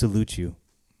 we salute you.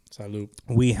 Salute.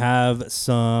 We have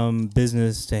some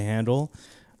business to handle.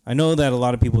 I know that a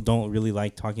lot of people don't really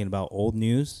like talking about old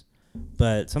news,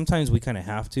 but sometimes we kind of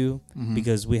have to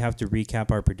because we have to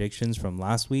recap our predictions from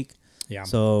last week. Yeah.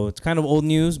 So it's kind of old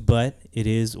news, but it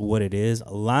is what it is.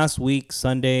 Last week,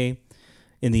 Sunday,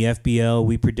 in the FBL,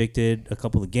 we predicted a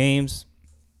couple of games.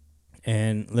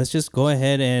 And let's just go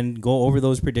ahead and go over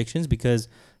those predictions because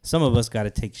some of us got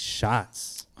to take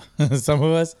shots. Some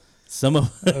of us. Some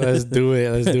of Let's do it.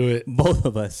 Let's do it. both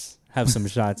of us have some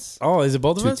shots Oh, is it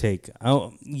both of to us? take.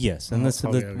 Oh, yes, and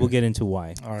Okay. we'll get into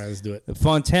why. All right, let's do it. The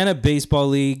Fontana Baseball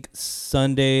League,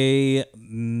 Sunday,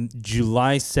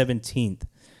 July 17th.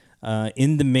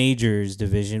 In the Majors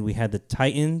division, we had the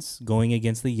Titans going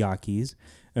against the Yankees,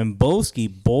 and Boski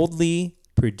boldly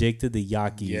predicted the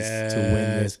Yankees to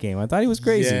win this game. I thought he was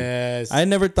crazy. Yes. I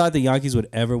never thought the Yankees would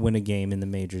ever win a game in the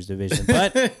Majors division,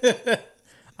 but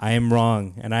I am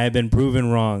wrong, and I have been proven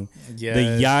wrong. Yes.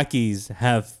 The Yankees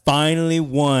have finally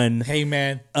won Hey,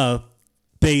 man. a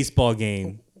baseball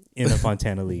game in the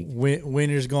Fontana League.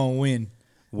 Winner's going to win.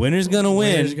 Winner's gonna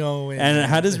win. Winner's gonna win. And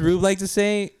how does Rube like to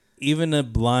say? Even a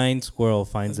blind squirrel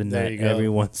finds a There nut you go. every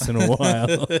once in a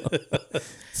while.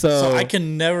 So I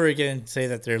can never again say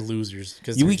that they're losers.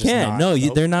 Because we can't. No,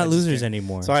 they're not I just losers can't.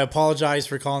 anymore. So I apologize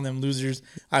for calling them losers.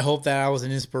 I hope that I was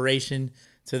an inspiration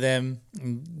to them.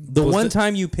 The one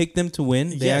time you picked them to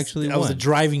win, they actually I was a won.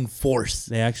 driving force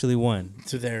They actually won.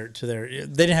 to their. They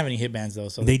didn't have any hit bands though,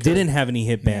 so They didn't have any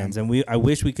hit bands, and I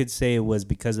wish we could say it was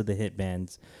because of the hit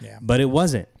bands, Yeah. but it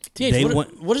wasn't. TH, They what, won.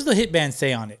 what does the hit band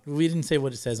say on it? We didn't say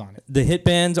what it says on it. The hit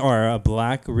bands are a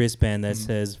black wristband that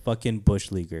says "fucking Bush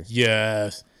Leaguer."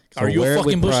 Yes. So Are you wear a it with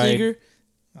fucking bush pride. leaguer?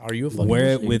 Are you a fucking Wear bush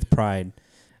it leaguer? with pride.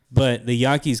 But the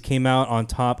Yankees came out on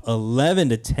top,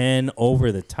 11-10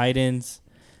 over the Titans.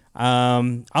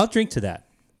 I'll drink to that.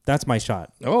 That's my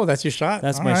shot. Oh, that's your shot.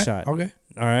 That's All my right. shot. Okay.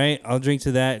 All right, I'll drink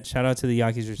to that. Shout out to the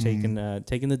Yankees for taking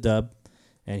the dub,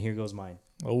 and here goes mine.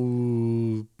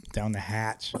 Oh, down the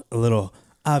hatch. A little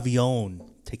Avion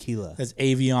tequila. That's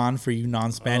Avion for you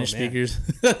non-Spanish Oh, man. speakers.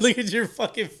 Look at your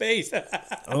fucking face.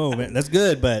 Oh man, that's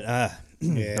good, but that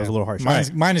was a little harsh. All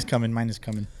right. Mine is coming. Mine is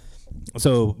coming.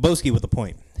 So Boski with the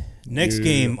point. Next Yeah.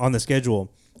 game on the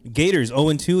schedule: Gators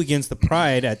 0-2 against the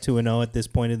Pride at 2-0 at this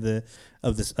point of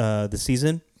the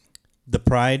season. The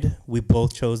Pride, we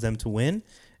both chose them to win,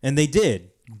 and they did,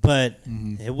 but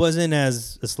it wasn't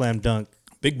as a slam dunk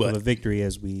Big butt. of a victory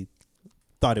as we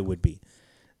thought it would be.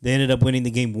 They ended up winning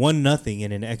the game 1-0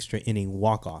 in an extra inning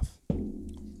walk off.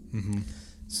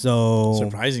 So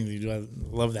Surprisingly, dude, I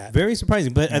love that. very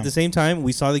surprising, but Yeah. at the same time,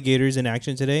 we saw the Gators in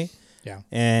action today. Yeah.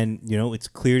 And, it's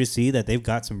clear to see that they've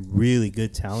got some really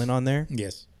good talent on there.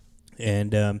 Yes.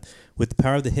 And with the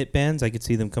power of the hit bands, I could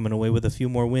see them coming away with a few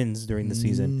more wins during the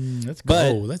season. Let's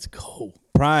But- go. Let's go.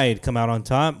 Pride come out on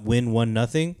top, win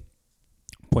 1-0.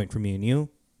 Point for me and you.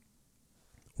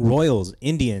 Royals,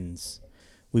 Indians.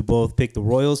 We both picked the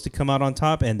Royals to come out on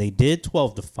top, and they did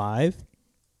 12-5.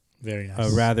 Very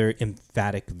nice. A rather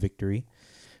emphatic victory.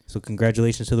 So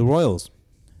congratulations to the Royals.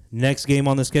 Next game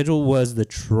on the schedule was the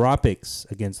Tropics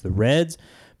against the Reds.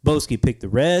 Boski picked the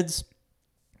Reds.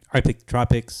 I picked the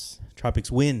Tropics.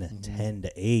 Tropics win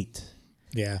 10-8.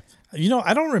 Yeah.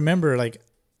 I don't remember.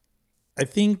 I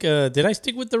think did I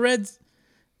stick with the Reds?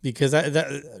 Because I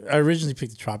originally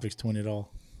picked the Tropics to win it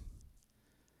all.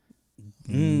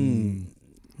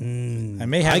 I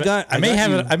may have I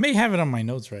may have it on my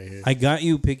notes right here. I got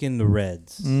you picking the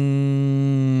Reds.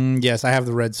 Yes, I have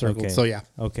the red circle. Okay. So yeah.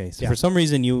 Okay. So Yeah. for some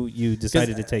reason you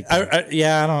decided to take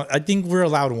that. I think we're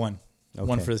allowed one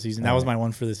Okay. for the season. That was my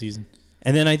one for the season.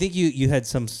 And then I think you had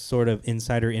some sort of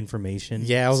insider information.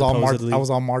 Yeah, I was supposedly.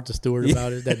 all Martha Stewart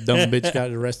about it. That dumb bitch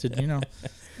got arrested. You know.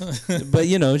 But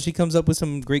she comes up with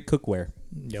some great cookware.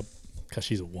 Yep. Because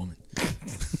she's a woman.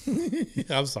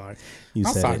 I'm sorry. You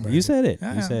I'm said sorry, it. Brandon. You said it.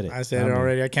 Yeah, You said it. I said it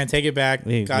already. I can't take it back.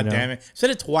 Hey, God damn it. Said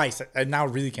it twice. I now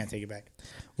really can't take it back.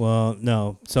 Well,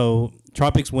 no. So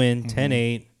Tropics win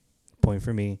 10-8. Point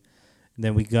for me. And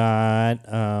then we got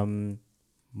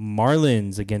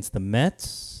Marlins against the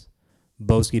Mets.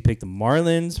 Boski picked the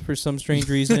Marlins for some strange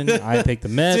reason. I picked the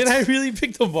Mets. Did I really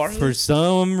pick the Marlins? For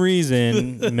some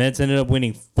reason, the Mets ended up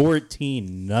winning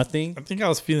 14-0. I think I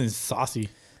was feeling saucy.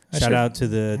 Shout out to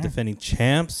the defending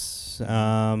champs.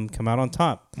 Come out on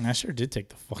top. I sure did take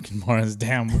the fucking Marlins.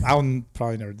 Damn. I'll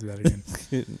probably never do that again.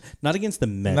 Not against the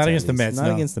Mets. Not against at the least. Mets. Not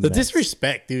no. against the The Mets.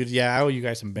 disrespect, dude. Yeah, I owe you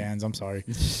guys some bands. I'm sorry.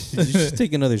 You should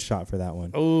take another shot for that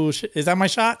one. Oh, shit. Is that my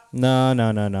shot? No.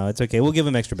 It's okay. We'll give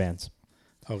him extra bands.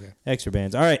 Okay. Extra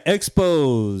bands. All right.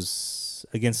 Expos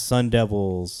against Sun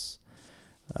Devils.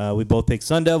 We both picked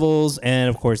Sun Devils, and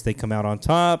of course they come out on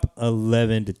top,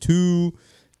 11-2.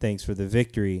 Thanks for the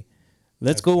victory.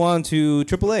 Let's go on to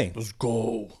AAA. Let's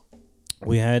go.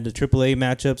 We had the AAA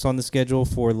matchups on the schedule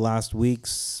for last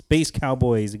week's Space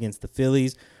Cowboys against the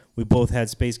Phillies. We both had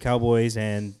Space Cowboys,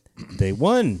 and they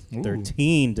won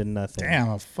 13-0. Damn,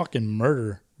 a fucking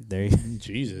murder. There,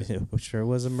 Jesus. it sure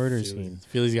was a murder scene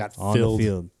Phillies got on filled. the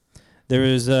field. There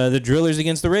was the Drillers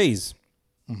against the Rays.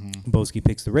 Boski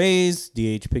picks the Rays.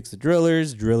 DH picks the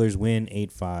Drillers. Drillers win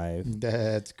 8-5.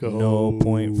 Let's go. No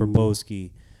point for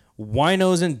Boski.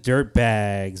 Winos and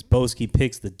Dirtbags. Boski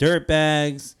picks the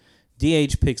Dirtbags.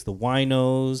 DH picks the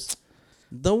Winos.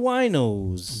 The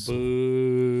Winos.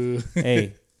 Boo.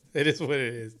 Hey, It is what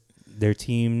it is. their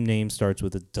team name starts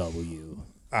with a W.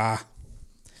 Ah.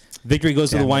 Victory goes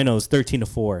to the Damn it. Winos,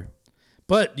 13-4.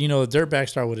 But, the Dirtbag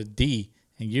start with a D,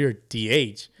 and you're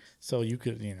DH. So you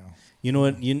could, You know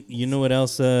what? You know what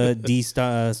else D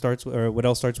starts with, or what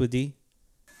else starts with D?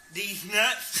 These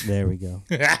nuts. There we go.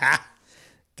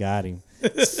 Got him.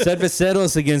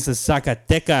 Cerveceros against the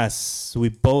Zacatecas. We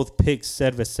both picked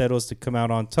Cerveceros to come out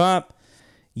on top.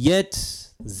 Yet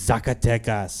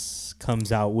Zacatecas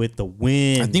comes out with the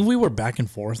win. I think we were back and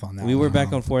forth on that we one. were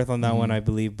back and forth on that one, I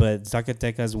believe. But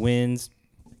Zacatecas wins.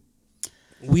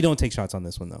 We don't take shots on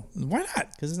this one, though, Why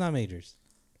not? because it's not majors.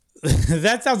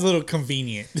 That sounds a little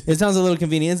convenient. It sounds a little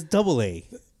convenient. It's double A.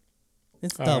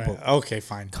 It's All double. right. Okay,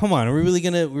 fine. Come on, we're really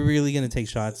gonna take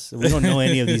shots. We don't know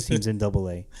any of these teams in double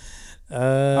A. All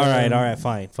right,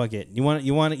 fine. Fuck it. You want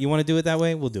to do it that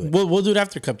way? We'll do it. We'll do it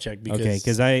after cup check because Okay,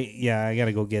 because I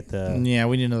gotta go get the. yeah,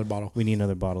 we need another bottle. We need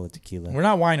another bottle of tequila. We're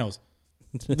not winos.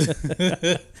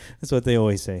 That's what they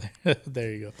always say.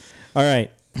 There you go. All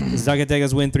right,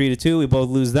 Zacatecas win 3-2. We both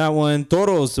lose that one.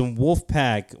 Toros and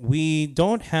Wolfpack. We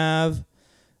don't have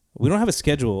a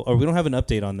schedule, or we don't have an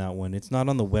update on that one. It's not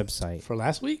on the website For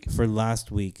last week? for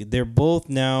last week. They're both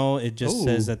now. It just Ooh.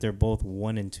 says that they're both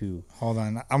 1-2. Hold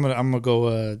on. I'm gonna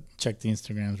go check the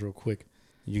Instagrams real quick.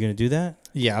 You're gonna do that?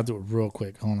 Yeah, I'll do it real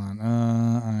quick. Hold on.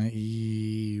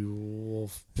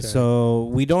 Wolf. So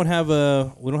we don't have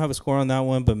a score on that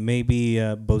one, but maybe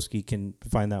Boski can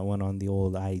find that one on the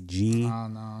old IG. Oh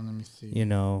no, let me see. You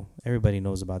know, everybody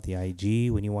knows about the IG.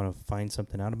 When you want to find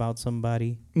something out about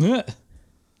somebody,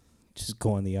 just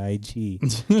go on the IG.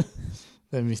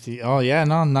 Let me see. Oh yeah,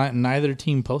 no, neither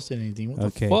team posted anything. What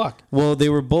Okay. the fuck? Well, they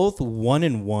were both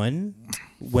 1-1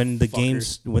 when the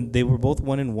games Fuckers. when they were both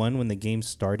 1-1 when the game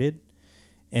started,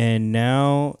 and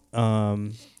now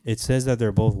it says that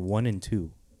they're both 1-2.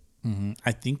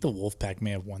 I think the Wolfpack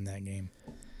may have won that game.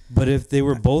 But if they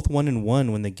were both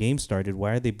 1-1 when the game started,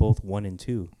 why are they both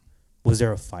 1-2? Was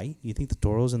there a fight? You think the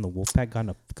Toros and the Wolfpack got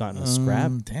in a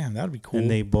scrap Damn, that'd be cool.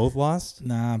 and they both lost?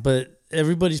 Nah, but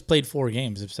everybody's played 4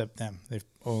 games except them. They've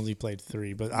only played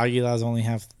 3. But Aguilas only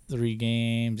have 3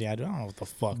 games. Yeah, I don't know what the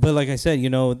fuck. But like I said,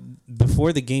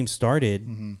 before the game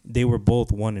started, they were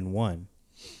both 1-1.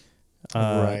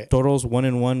 Right. Toros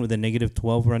 1-1 with a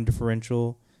 -12 run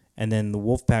differential, and then the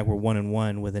Wolfpack were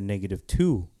 1-1 with a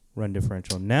 -2 run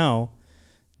differential. Now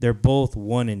they're both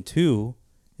 1-2,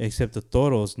 except the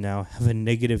Toros now have a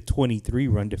 -23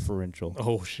 run differential.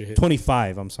 Oh shit.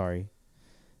 25, I'm sorry.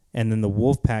 And then the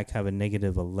Wolfpack have a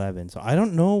 -11. So I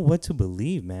don't know what to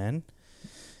believe, man.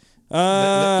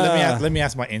 Let me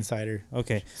ask my insider.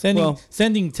 Okay.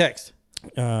 Sending text.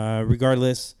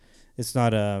 Regardless, it's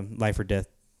not a life or death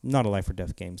not a life or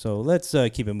death game. So let's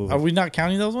keep it moving. Are we not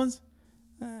counting those ones?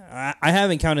 I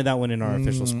haven't counted that one in our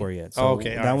official score yet. So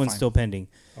okay, all that right, one's fine. still pending.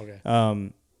 Okay.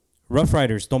 Rough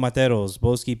Riders, Tomateros.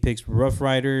 Boski picks Rough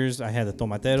Riders. I had the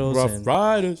Tomateros. Rough and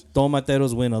Riders.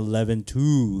 Tomateros win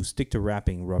 11-2. Stick to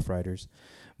rapping, Rough Riders.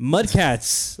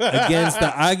 Mudcats against the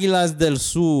Águilas del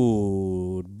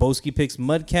Sur. Boski picks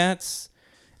Mudcats,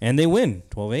 and they win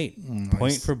 12-8.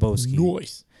 Point for Boski.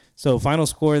 Nice. So final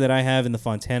score that I have in the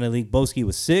Fontana League, Boski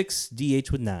was 6,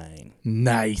 DH with 9.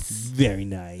 Nice. Very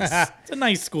nice. It's a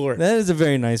nice score. That is a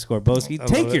very nice score, Boski. I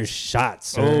Take love your it. shot,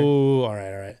 sir. Oh, all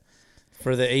right.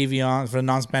 For the Avion, for the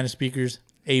non-Spanish speakers,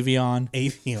 Avion.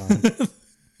 Avion.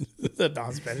 The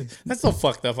non-Spanish. That's so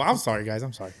fucked up. I'm sorry, guys.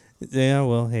 I'm sorry. Yeah,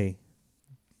 well, hey.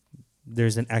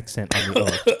 There's an accent on the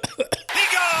O.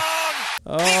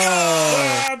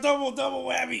 Oh, Double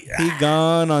whammy. he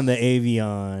gone on the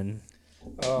Avion.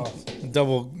 Oh,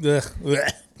 double. Ugh.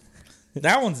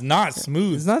 That one's not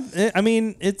smooth. It's not. I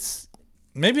mean, it's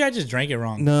Maybe I just drank it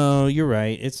wrong. no. You're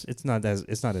right. It's not as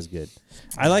good.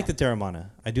 I like the Terramana.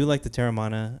 I do like the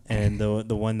Terramana and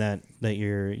the one that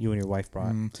you and your wife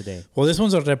brought today. Well, this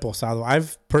one's a reposado.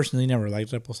 I've personally never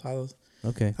liked reposados.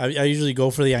 Okay. I usually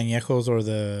go for the añejos or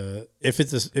the if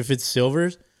it's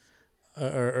silvers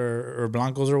or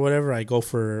blancos or whatever. I go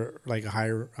for like a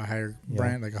higher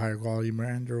brand, like a higher quality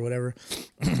brand or whatever.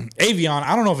 Avion.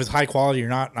 I don't know if it's high quality or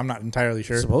not. I'm not entirely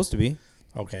sure. It's supposed to be.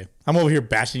 Okay, I'm over here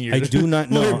bashing your. I do not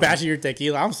I'm over know. here bashing your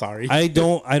tequila. I'm sorry. I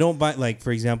don't buy, like,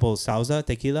 for example, Sauza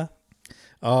tequila.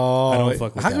 Oh, I don't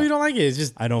fuck with how come that. you don't like it? It's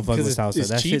just I don't fuck with because Sauza. it's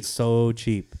That cheap? shit's so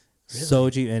cheap. So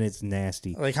cheap, and it's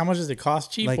nasty. Like, how much does it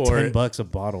cost? Cheap Like or $10 a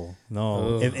bottle.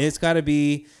 No, Ugh. it's got to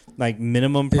be like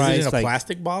minimum is price. it in a like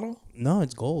plastic bottle? no,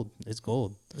 it's gold. It's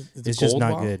gold. It's It's just gold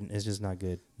not bottle? good. It's just not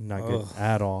good. Not good Ugh.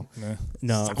 at all. Nah.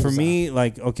 No, Sauza. for me,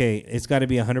 like, okay, it's got to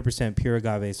be 100% pure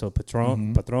agave. So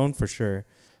Patron for sure.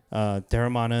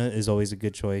 Terramana is always a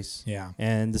good choice. Yeah.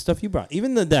 And the stuff you brought,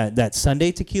 even that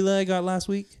Sunday tequila I got last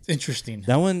week, It's interesting.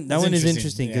 that one It's is interesting,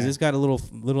 interesting because yeah. it's got a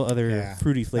little other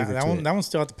fruity flavor That to one, it. that one's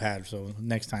still at the pad. So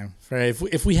next time,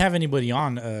 if we have anybody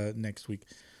on next week,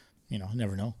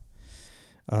 never know.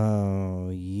 Oh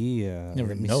yeah, Never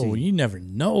Let me know. see. You never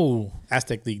know.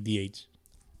 Aztec League DH.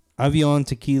 Avion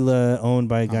Tequila, owned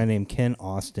by a guy named Ken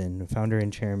Austin, founder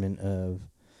and chairman of.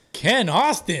 Ken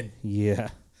Austin. Yeah.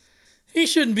 He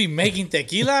shouldn't be making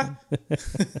tequila.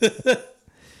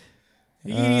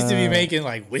 He needs to be making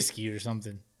like whiskey or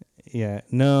something. Yeah.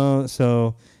 No.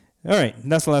 So, all right.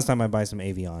 That's the last time I buy some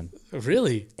Avion.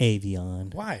 Really?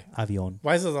 Avion. Why? Avion.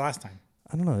 Why is it the last time?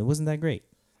 I don't know. It wasn't that great.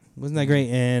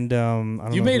 And I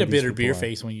don't You know made who a these bitter people beer are.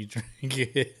 face when you drink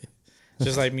it.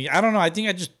 Just like me. I don't know. I think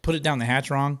I just put it down the hatch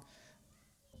wrong.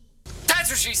 That's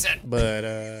what she said. But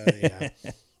yeah.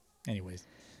 Anyways.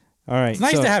 All right. It's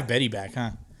nice so- to have Betty back,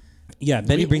 huh? Yeah,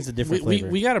 Betty brings a different flavor.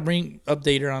 We got to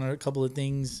update her on a couple of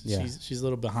things. Yeah. She's a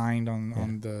little behind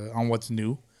on what's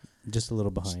new. just a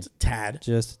little behind. Tad.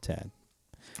 Just a tad.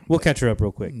 We'll catch her up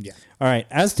real quick. Yeah. All right.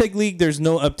 Aztec League, there's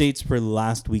no updates for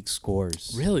last week's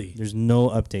scores. Really? There's no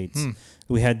updates.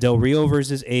 We had Del Rio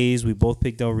versus A's. We both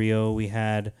picked Del Rio. We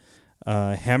had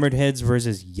Hammered Heads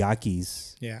versus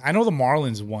Yaquis. Yeah. I know the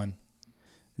Marlins won.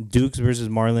 Dukes versus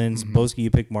Marlins. Boski,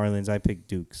 you picked Marlins. I picked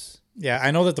Dukes. Yeah,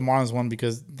 I know that the Marlins won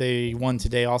because they won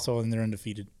today also and they're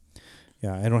undefeated.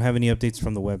 Yeah, I don't have any updates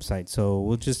from the website, so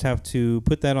we'll just have to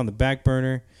put that on the back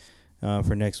burner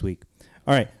for next week.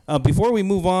 All right, before we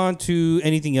move on to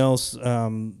anything else,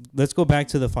 let's go back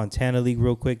to the Fontana League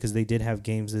real quick because they did have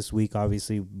games this week.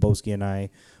 Obviously, Boski and I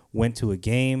went to a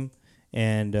game,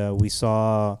 and we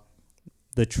saw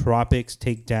the Tropics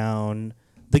take down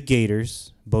the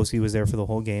Gators. Boski was there for the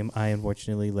whole game. I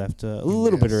unfortunately left a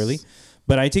little bit early,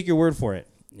 but I take your word for it.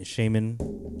 Shaman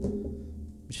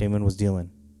was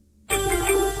dealing.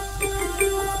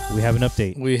 We have an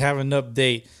update. We have an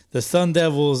update. The Sun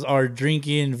Devils are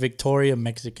drinking Victoria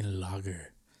Mexican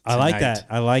Lager. I like tonight. that.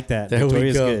 I like that. There we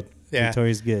Victoria's go. good. Yeah.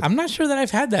 Victoria's good. I'm not sure that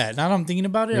I've had that. Now that I'm thinking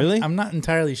about it, Really? I'm not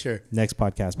entirely sure. Next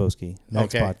podcast, Boski.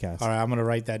 Next Okay. podcast. All right, I'm gonna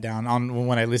write that down. On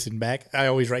when I listen back, I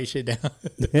always write shit down.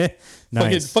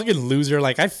 Nice. fucking loser.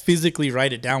 Like I physically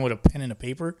write it down with a pen and a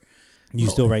paper. You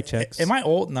still write checks? Am I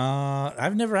old? Nah,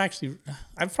 I've never actually.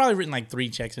 I've probably written like 3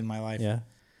 checks in my life. Yeah.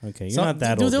 Okay. You're not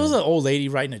that dude, old. there was then. an old lady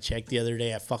writing a check the other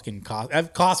day at fucking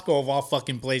at Costco of all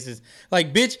fucking places.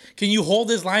 Like, bitch, can you hold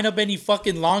this line up any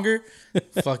fucking longer?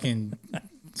 Fucking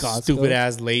Costco? stupid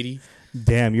ass lady.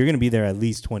 Damn, you're going to be there at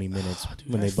least 20 minutes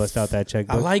when they bust out that I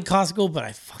checkbook. like Costco, but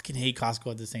I fucking hate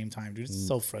Costco at the same time, dude. It's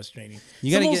so frustrating.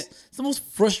 You gotta It's the most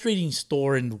frustrating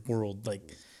store in the world. Like,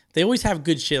 they always have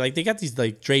good shit. Like, they got these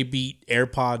like Dre Beat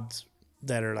AirPods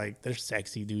that are like they're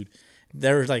sexy, dude.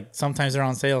 they're like sometimes they're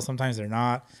on sale, sometimes they're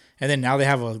not. And then now they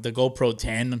have the GoPro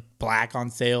 10 Black on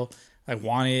sale. I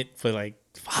want it for like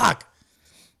fuck.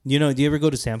 You know, do you ever go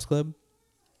to Sam's Club?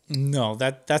 No,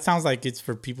 that sounds like it's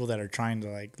for people that are trying to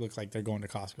like look like they're going to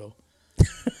Costco.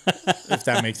 If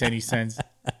that makes any sense.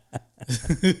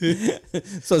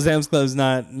 So Sam's Club's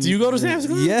not. Do you go to Sam's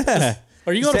Club? Yeah.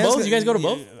 Or you go to Sam's both? Club- You guys go to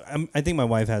both? I think my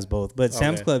wife has both, but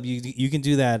Sam's Okay. Club you can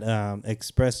do that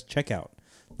express checkout.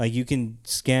 Like you can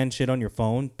scan shit on your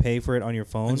phone, pay for it on your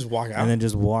phone, And just walk out? and then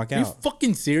just walk Are you out.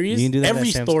 fucking serious? You can do that Every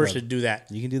at Sam's store Club. should do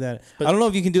that. You can do that. But- I don't know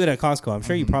if you can do it at Costco. I'm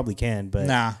sure you probably can, but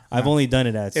Nah, I've only done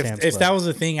it at Sam's If Club. that was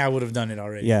a thing, I would have done it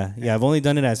already. yeah, I've only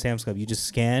done it at Sam's Club. You just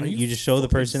scan, Are you you just show the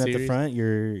fucking person at the serious? front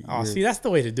your Oh, see, that's the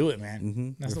way to do it, man.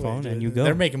 Mhm, That's your the way phone to do and it. you go.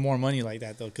 They're making more money like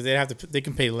that though, because they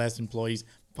can pay less employees.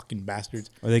 Fucking bastards.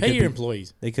 Or they Pay could your be-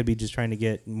 employees. They could be just trying to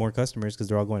get more customers because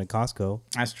they're all going to Costco.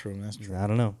 That's true. That's true. I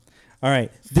don't know. All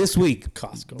right, this week,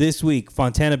 Costco. This week,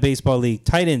 Fontana Baseball League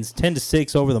Titans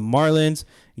 10-6 over the Marlins.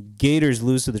 Gators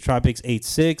lose to the Tropics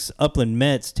 8-6. Upland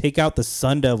Mets take out the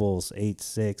Sun Devils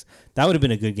 8-6. That would have been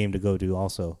a good game to go to.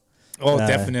 Also, Oh,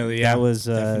 definitely. Yeah, that was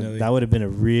definitely. that would have been a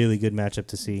really good matchup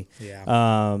to see. Yeah.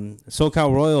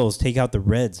 SoCal Royals take out the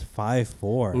Reds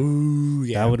 5-4. Ooh,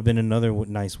 yeah. That would have been another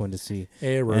nice one to see.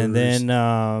 Errors. And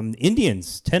then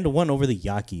Indians 10-1 over the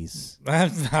Yankees.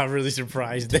 I'm not really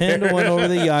surprised there. 10-1 over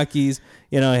the Yankees.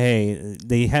 You know, hey,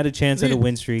 they had a chance at a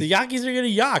win streak. The Yankees are gonna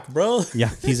yak, bro.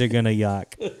 Yankees are gonna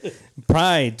yak.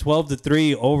 Pride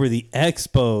 12-3 over the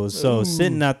Expos. So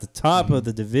sitting at the top of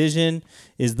the division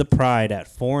is the Pride at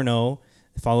 4-0,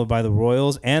 followed by the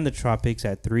Royals and the Tropics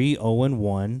at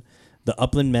 3-0-1. The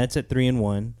Upland Mets at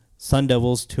 3-1. Sun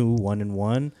Devils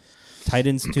 2-1-1.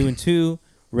 Titans 2-2.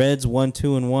 Reds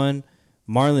 1-2-1.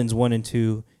 Marlins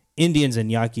 1-2. Indians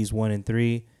and Yankees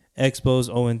 1-3. Expos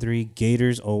 0-3.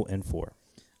 Gators 0-4.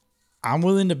 I'm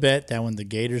willing to bet that when the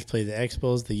Gators play the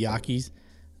Expos, the Yankees,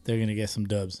 they're gonna get some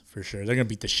dubs for sure. They're gonna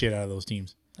beat the shit out of those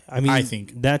teams. I mean, I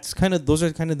think. those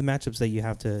are kind of the matchups that you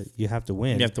have to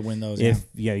win. You have to win those. If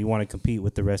you want to compete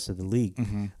with the rest of the league.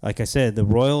 Mm-hmm. Like I said, the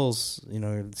Royals,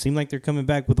 it seem like they're coming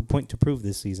back with a point to prove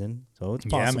this season. So it's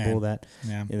Yeah, possible man. that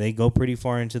Yeah. they go pretty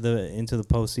far into the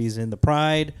postseason. The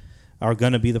Pride are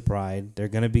gonna be the Pride. They're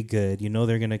gonna be good.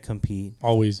 They're gonna compete.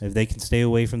 Always. If they can stay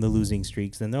away from the losing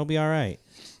streaks, then they'll be all right.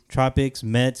 Tropics,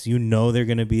 Mets, they're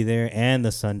going to be there, and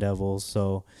the Sun Devils.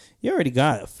 So you already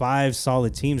got 5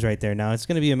 solid teams right there. Now it's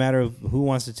going to be a matter of who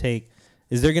wants to take.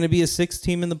 Is there going to be a 6th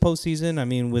team in the postseason? I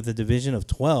mean, with a division of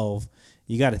 12,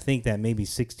 you got to think that maybe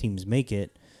 6 teams make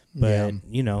it. But,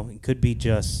 it could be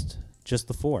just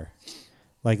the 4.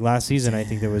 Like last season, I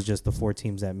think there was just the 4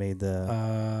 teams that made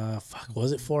the...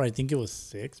 Was it 4? I think it was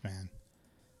 6, man.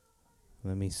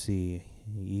 Let me see.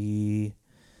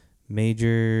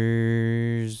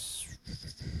 Majors.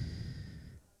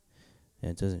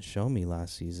 It doesn't show me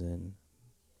last season.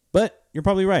 But you're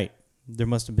probably right. There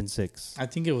must have been 6. I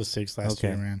think it was 6 last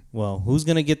year, man. Well, who's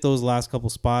going to get those last couple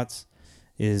spots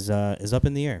is up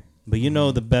in the air. But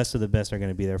the best of the best are going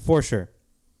to be there for sure.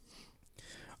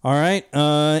 All right.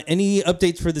 Any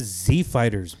updates for the Z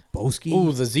Fighters, Boski?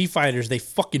 Ooh, the Z Fighters, they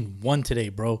fucking won today,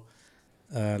 bro.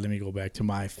 Let me go back to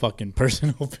my fucking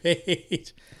personal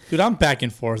page. Dude, I'm back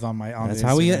and forth on That's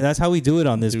Instagram. how we do it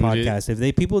on this Dude, podcast.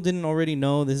 If people didn't already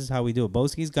know, this is how we do it.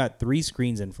 Boski's got 3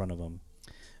 screens in front of him.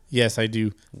 Yes, I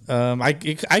do.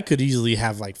 I could easily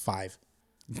have like 5.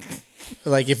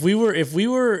 Like if we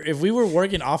were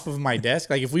working off of my desk,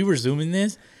 like if we were zooming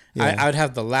this, Yeah. I would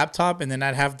have the laptop and then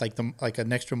I'd have like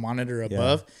an extra monitor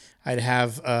above. I'd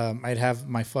have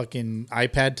my fucking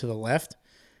iPad to the left,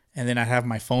 and then I'd have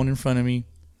my phone in front of me,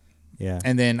 Yeah.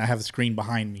 and then I have a screen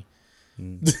behind me,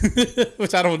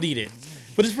 which I don't need it,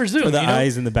 but it's for Zoom. For the you know?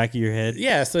 eyes in the back of your head.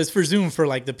 Yeah, so it's for Zoom for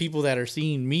like the people that are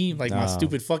seeing me, like my Oh.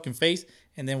 stupid fucking face,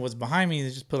 and then what's behind me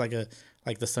is just put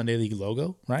like the Sunday League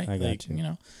logo, right? I got like,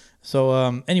 you.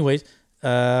 So anyways,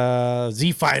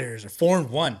 Z Fighters are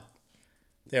 4-1.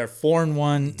 They are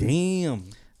 4-1.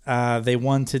 Damn. They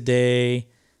won today.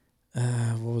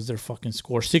 What was their fucking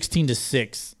score?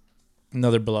 16-6.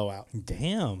 Another blowout.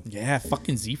 Damn. Yeah,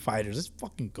 fucking Z Fighters. Let's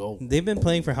fucking go. They've been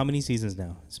playing for how many seasons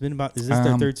now? It's been about. Is this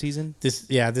their 3rd season? This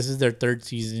is their 3rd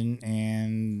season,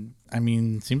 and I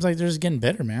mean, seems like they're just getting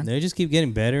better, man. They just keep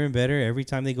getting better and better every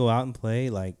time they go out and play.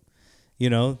 Like, they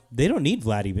don't need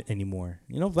Vladdy anymore.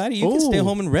 Vladdy, you can stay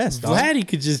home and rest. dog. Vladdy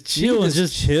could just chill You and can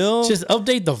just chill. Just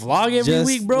update the vlog every Just,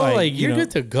 week, bro. like, Like, you you're know, good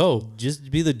to go.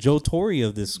 Just be the Joe Torre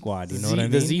of this squad. You know what I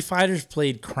mean? The Z Fighters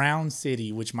played Crown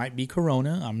City, which might be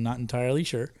Corona. I'm not entirely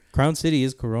sure. Crown City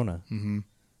is Corona. Mm-hmm.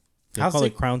 They How's call it-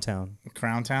 it Crown Town.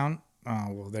 Crown Town. Oh,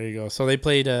 well, there you go. So they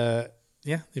played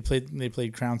Yeah, they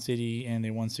played Crown City and they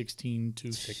won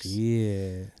 16-6.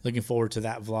 Yeah. Looking forward to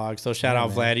that vlog. So shout out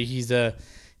Vladdy.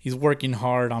 He's working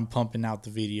hard on pumping out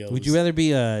the videos. Would you rather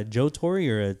be a Joe Torre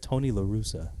or a Tony La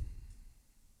Russa?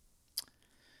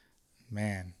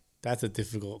 Man, that's a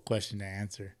difficult question to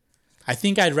answer. I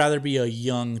think I'd rather be a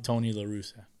young Tony La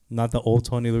Russa. Not the old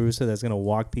Tony La Russa that's gonna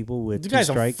walk people with You 2 guy's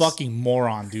strikes. a fucking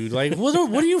moron, dude. Like, what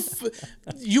do you?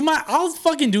 You might. I'll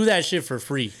fucking do that shit for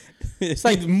free. It's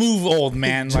like move old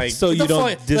man. Like so get you the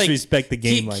don't disrespect the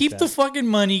game like keep that. the fucking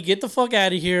money. Get the fuck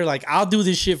out of here. Like I'll do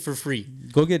this shit for free.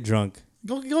 Go get drunk.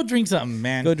 Go drink something,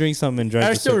 man. Go drink something and drive.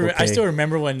 I to Circle I K. still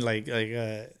remember when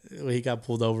when he got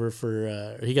pulled over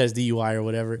for he got his DUI or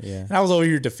whatever. Yeah. And I was over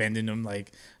here defending him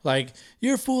like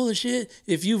you're full of shit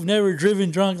if you've never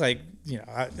driven drunk. Like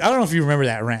I don't know if you remember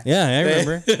that rant. Yeah, I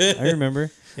remember. I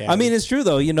remember. Yeah. I mean, it's true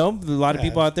though. A lot of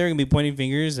people out there can be pointing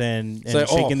fingers and It's like,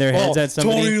 shaking their heads at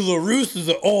somebody. Tony La Russa's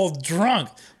all drunk.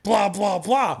 Blah blah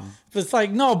blah. But it's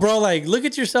like, no, bro. Like, look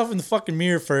at yourself in the fucking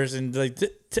mirror first, and like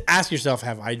to ask yourself,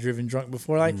 have I driven drunk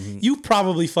before? Like, you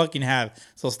probably fucking have.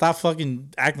 So stop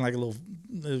fucking acting like a little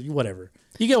whatever.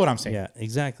 You get what I'm saying? Yeah,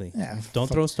 exactly. Yeah, Don't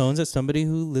throw stones at somebody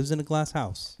who lives in a glass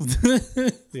house.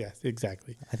 Yeah,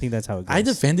 exactly. I think that's how it goes. I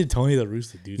defended Tony La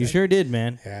Russa, dude. You sure did,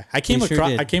 man. Yeah, I came sure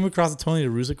across did. I came across the Tony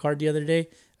La Russa card the other day,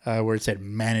 where it said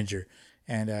manager,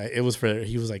 and it was for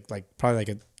he was like probably like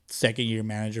a second year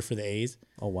manager for the A's.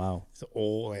 Oh wow. It's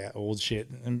old shit.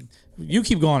 And you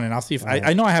keep going, and I'll see if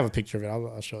I know I have a picture of it.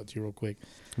 I'll show it to you real quick.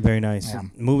 Very nice. Yeah.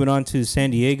 Moving on to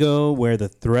San Diego, where the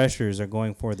Threshers are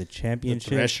going for the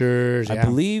championship. Threshers, I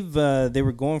believe they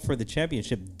were going for the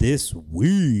championship this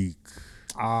week.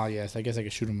 Ah, yes. I guess I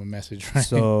could shoot them a message. Right?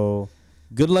 So,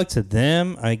 good luck to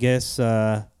them. I guess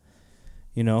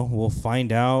we'll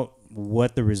find out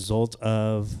what the result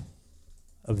of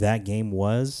that game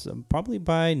was probably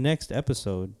by next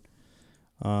episode.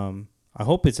 I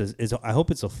hope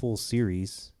it's a full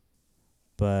series,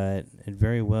 but it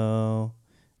very well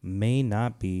may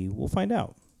not be. We'll find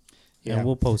out. Yeah, and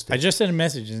we'll post it. I just sent a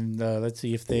message, and let's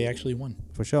see if they actually won.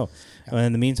 For sure. Yeah.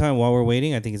 In the meantime, while we're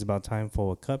waiting, I think it's about time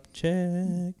for a cup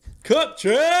check. Cup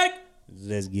check.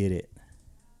 Let's get it.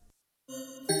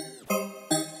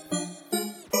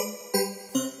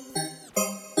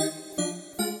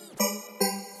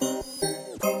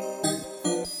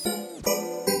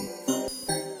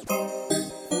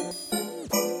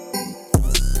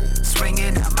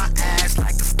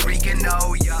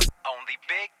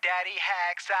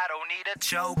 I don't need a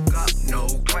choke up, no.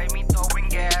 Play me throwing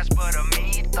gas, but a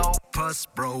me throw pus,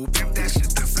 bro. Pimp that shit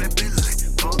to flip it like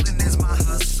ballin' is my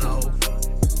hustle.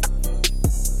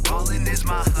 Ballin' is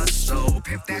my hustle.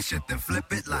 Pimp that shit to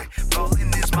flip it like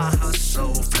ballin' is my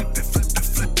hustle. Flip it, flip it,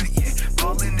 flip it, yeah.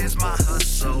 Ballin' is my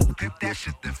hustle. Pimp that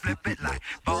shit to flip it like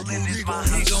ballin' is my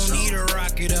hustle. He gon' need a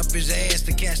rocket up his ass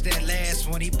to catch that last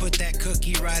one. He put that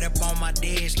cookie right up on my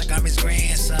dish like I'm his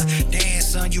grandson. Damn,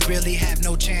 son, you really have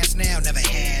no chance now. Never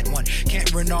had one.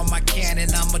 Can't run on my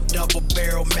cannon. I'm a double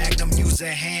barrel magnum. Use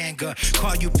a handgun.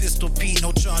 Call you Pistol Pete.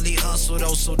 No Charlie Hustle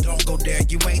though, so don't go there.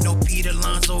 You ain't no Pete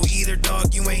Alonso either,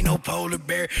 dog. You ain't no polar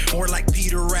bear. Or like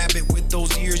Peter Rabbit with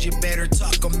those ears. You better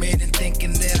tuck 'em in and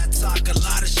thinking that I talk a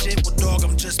lot of shit. Well, dog,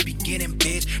 I'm just beginning,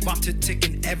 bitch. Bomb to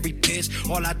ticking every pitch.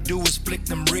 All I do is flick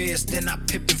them wrists. Then I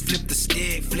pip and flip the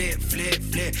stick. Flip, flip,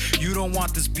 flip. You don't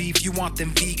want this beef. You want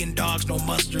them vegan dogs. No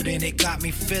mustard in it. Got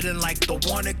me feeling like the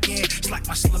one again. It's like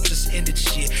my slump just ended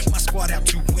shit. My squad out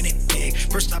to win it big.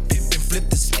 First I pip and flip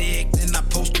the stick. Then I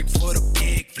post quick for the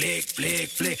pig. Flick, flick,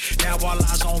 flick. Now all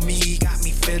eyes on me. Got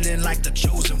me feeling like the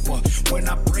chosen one. When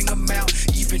I bring them out,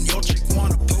 even your chick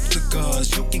wanna poke the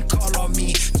guns. You can call on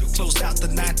me to close out the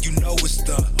night. You know it's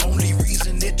the only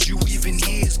reason that you even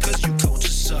here is cause you coach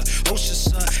your son. Ocean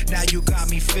son. Now you got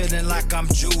me feeling like I'm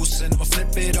juicing. I'ma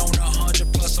flip it on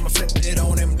 100 plus. I'ma flip it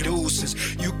on them deuces.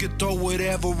 You can throw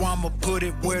whatever, I'ma put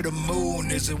it where the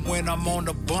moon is. And when I'm on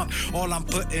the bump, all I'm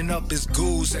putting up is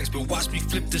goose eggs. But watch me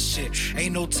flip the shit.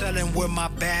 Ain't no telling where my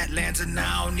bat lands. And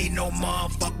I don't need no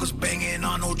motherfuckers banging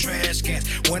on no trash cans.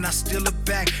 When I steal it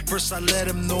back, first I let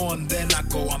them know and then I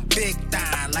go. I'm big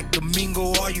time like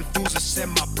Domingo. All you fools are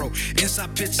semi-pro.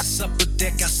 Inside pitches up a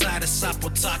deck, outside a Sapo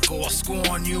Taco. I'll score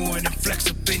on you and then flex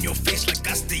up in your face like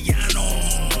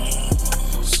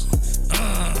Castellanos.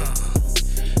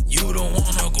 You don't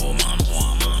wanna go mano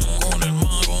a mano con el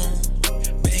mago.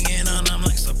 Banging on them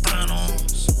like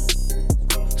Sopranos.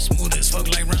 Smooth as fuck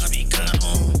like Robbie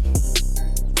Cano.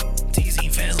 Teasing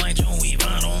fans like Joey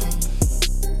Votto.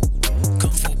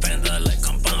 Kung Fu Panda like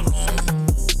Campano.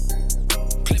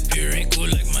 Clip your ankle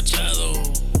like Machado.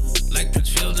 Like Prince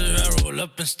Fielder, I roll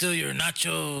up and steal your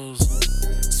nachos.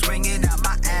 Swinging out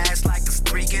my ass like a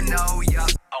streaking, oh, yup.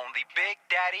 Only Big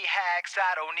Daddy hacks,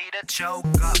 I don't need a choke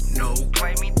up, no.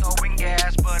 Play me throwing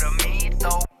gas, but a me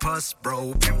throw puss,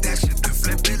 bro. Pimp that shit to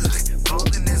flip it like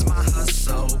ballin' is my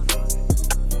hustle.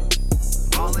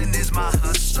 Ballin' is my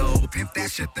hustle. Pimp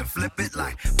that shit then flip it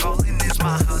like ballin' is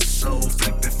my hustle.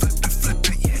 Flip it, flip it, flip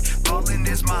it, yeah. Ballin'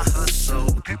 is my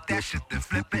hustle. Pimp that shit then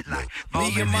flip it like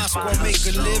ballin' Me and my is my squad make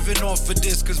a hustle. living off of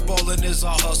this, cause ballin' is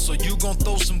our hustle. You gon'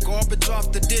 throw some garbage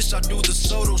off the dish, I do the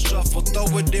Soto shuffle.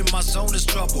 Throw it in my zone is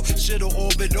trouble. Shit'll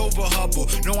orbit over Hubble.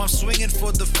 No, I'm swinging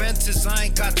for the fences. I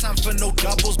ain't got time for no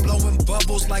doubles. Blowing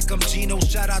bubbles like I'm Gino.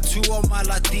 Shout out to all my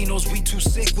Latinos. We too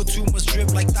sick with too much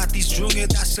drip like Tatis Jr.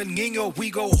 That's El Nino. We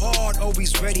go hard,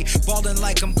 always ready. Ballin'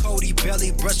 like I'm Cody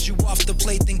Belly. Brush you off the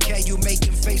plate, then you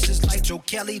making faces like Joe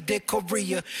Kelly did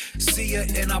Korea. See ya,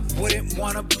 and I wouldn't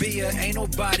wanna be ya. Ain't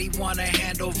nobody wanna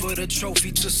hand over the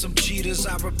trophy to some cheaters.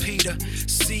 I repeat her.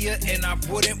 See ya, and I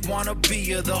wouldn't wanna be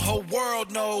ya. The whole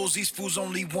world knows these fools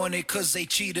only want it cause they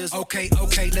cheaters. Okay,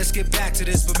 let's get back to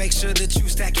this, but make sure that you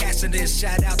stack cash in this.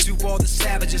 Shout out to all the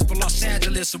savages for Los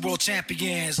Angeles, the world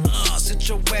champions. Sit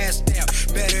your ass down.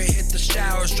 Better hit the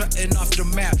shower, strutting off the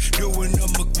map. Doing a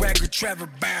McGregor, Trevor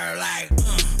Bauer like.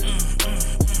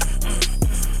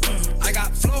 I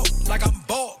got flow like I'm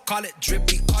bold. Call it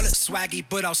drippy, call it swaggy,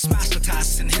 but I'll smash the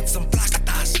toss and hit some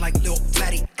placatas like Lil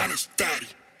Flatty and his daddy.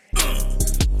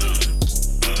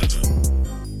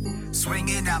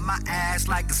 Swinging out my ass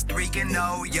like a streaking,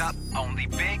 oh, yup. Only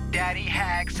Big Daddy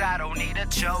hacks, I don't need a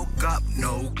choke up,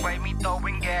 no. Play me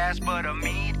throwing gas, but a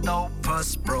me throw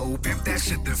puss, bro. Pimp that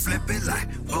shit then flip it like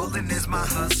ballin' is my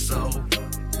hustle.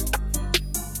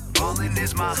 Ballin'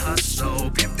 is my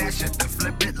hustle. Pimp that shit then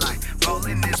flip it like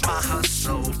ballin' is my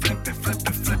hustle. Flip it, flip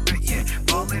it, flip it, yeah.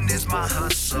 Ballin' is my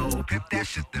hustle. Pimp that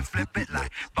shit then flip it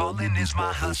like ballin' is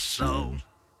my hustle.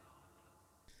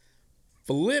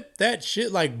 Flip that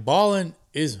shit like ballin'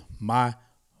 is my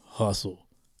hustle.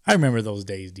 I remember those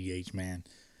days, DH, man.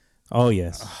 Oh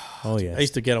yes, oh yes. I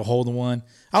used to get a hold of one.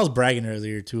 I was bragging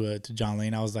earlier to John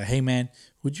Lane. I was like, "Hey, man,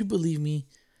 would you believe me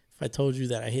if I told you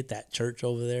that I hit that church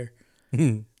over there?"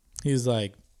 He was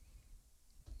like,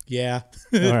 "Yeah."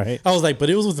 All right. I was like, "But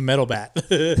it was with a metal bat."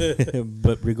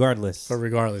 But regardless, But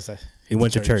regardless, I you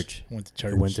went to church. Went to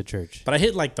church. You went to church. But I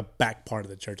hit like the back part of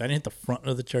the church. I didn't hit the front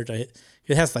of the church.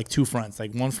 It has like two fronts.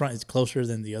 Like one front is closer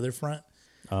than the other front.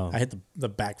 Oh. I hit the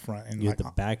back front and You like hit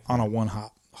the back on a one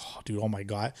hop. Oh, dude, oh my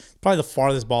god, probably the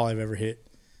farthest ball I've ever hit.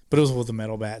 But it was with a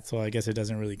metal bat, so I guess it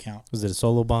doesn't really count. Was it a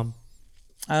solo bomb?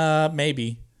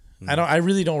 Maybe. I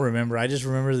really don't remember. I just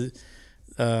remember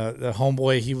the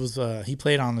homeboy. He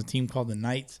played on a team called the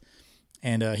Knights,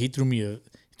 and he threw me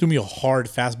a hard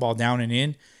fastball down and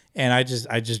in, and I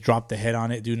just dropped the head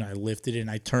on it, dude, and I lifted it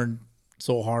and I turned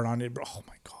so hard on it, bro. Oh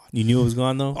my god. You knew it was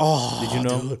gone though. Oh, did you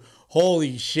know? Dude,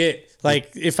 holy shit!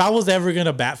 Like if I was ever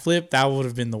gonna bat flip, that would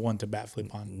have been the one to bat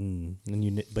flip on. And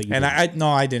you didn't.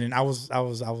 I didn't. I was.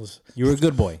 You were a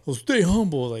good boy. Well, stay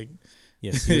humble, like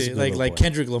Yes, he was a good little like boy.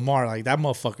 Kendrick Lamar, like that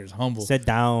motherfucker's humble. Sit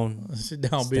down. Sit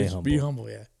down, stay bitch. humble. Be humble,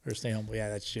 yeah, or stay humble, yeah.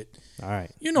 That shit. All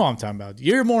right. You know what I'm talking about.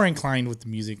 You're more inclined with the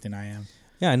music than I am.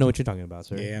 Yeah, I know what you're talking about,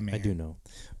 sir. Yeah, man. I do know.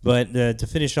 But to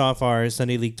finish off our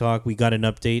Sunday League talk, we got an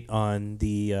update on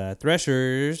the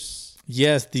Threshers.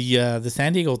 Yes, the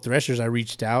San Diego Threshers. I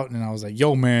reached out and I was like,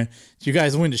 "Yo, man, did you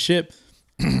guys win the ship?"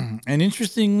 And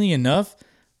interestingly enough,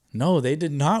 no, they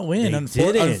did not win.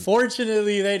 They didn't.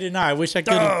 Unfortunately, they did not. I wish I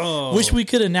could. Wish we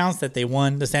could announce that they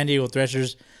won. The San Diego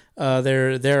Threshers.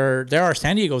 They're our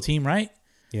San Diego team, right?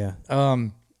 Yeah.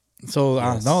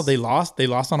 So no, they lost. They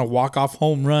lost on a walk-off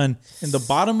home run in the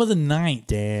bottom of the ninth.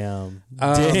 Damn.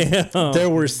 Damn. There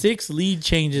were 6 lead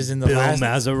changes in the Bill last.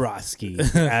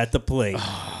 Mazeroski at the plate.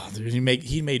 Dude,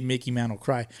 he made Mickey Mantle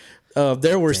cry.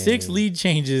 There were 6 lead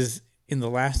changes in the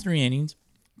last 3 innings.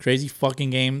 Crazy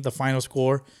fucking game. The final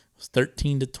score was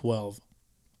 13-12.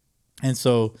 And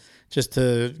so, just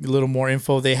a little more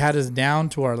info. They had us down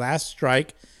to our last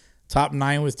strike, top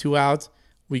 9 with 2 outs.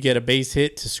 We get a base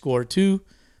hit to score 2.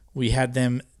 We had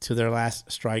them to their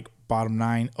last strike, bottom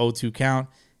 9, 0-2 count,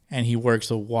 and he works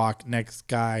a walk. Next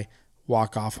guy,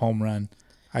 walk-off home run.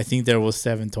 I think there was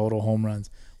 7 total home runs.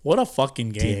 What a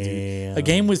fucking game, dude. A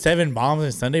game with 7 bombs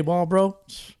and Sunday ball, bro.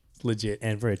 Legit.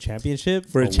 And for a championship?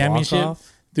 For a championship?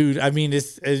 walk-off? Dude, I mean,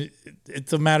 it's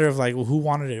a matter of, like, who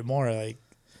wanted it more. Like,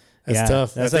 that's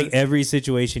tough. That's like every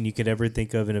situation you could ever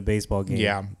think of in a baseball game.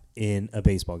 Yeah. In a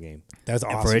baseball game. That's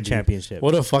And awesome, for a dude. championship.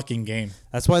 What a fucking game.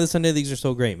 That's why the Sunday Leagues are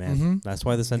so great, man. That's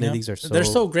why the Sunday Yeah. Leagues are so They're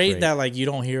so great that, like, you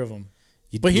don't hear of them.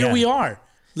 You- But here yeah. we are,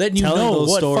 letting you Telling know those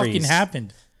what stories. fucking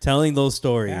happened. Telling those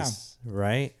stories,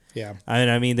 right? Yeah. And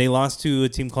I mean, they lost to a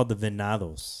team called the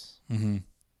Venados.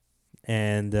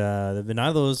 And the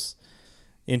Venados,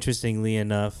 interestingly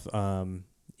enough, in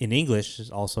English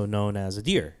is also known as a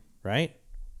deer, right?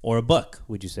 Or a buck,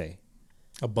 would you say?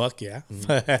 A buck, yeah.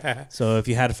 So if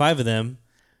you had 5 of them,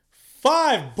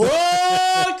 $5.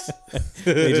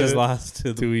 they just lost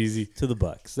to Too easy. the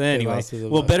Bucks. Anyway, lost to the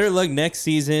well, Bucks. better luck next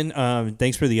season.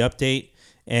 Thanks for the update.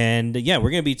 And yeah, we're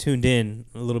going to be tuned in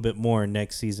a little bit more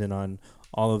next season on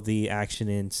all of the action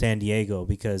in San Diego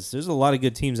because there's a lot of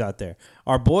good teams out there.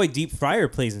 Our boy Deep Fryer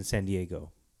plays in San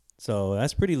Diego. So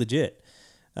that's pretty legit.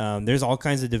 There's all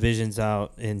kinds of divisions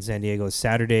out in San Diego.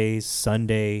 Saturday,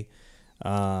 Sunday.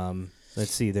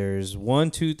 Let's see. There's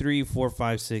 1, 2, 3, 4,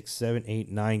 5, 6, 7, 8,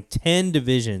 9, 10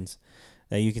 divisions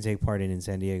that you can take part in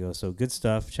San Diego. So good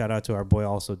stuff. Shout out to our boy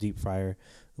also Deep Fryer,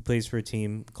 who plays for a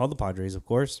team called the Padres, of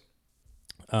course.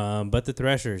 But the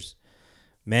Threshers,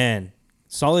 man,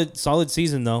 solid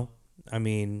season though. I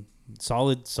mean,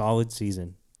 solid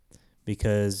season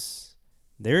because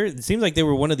it seems like they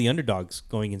were one of the underdogs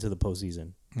going into the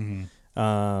postseason.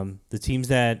 The teams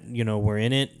that were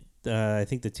in it. I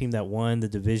think the team that won the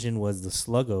division was the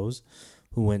Sluggos,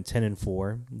 who went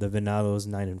 10-4. The Venados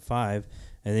 9-5,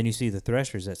 and then you see the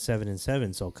Threshers at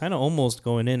 7-7. So kind of almost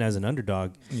going in as an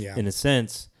underdog, in a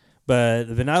sense. But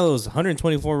the Venados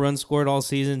 124 runs scored all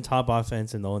season, top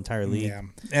offense in the whole entire league.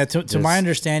 Yeah. To my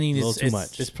understanding, too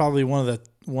much. It's probably one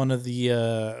of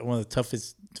the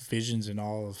toughest divisions in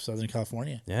all of Southern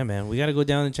California. Yeah, man, we got to go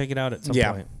down and check it out at some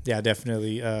point. Yeah,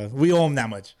 definitely. We owe them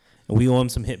that much. And we owe them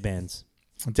some hit bands.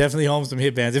 Definitely home some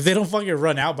hit bands if they don't fucking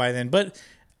run out by then. But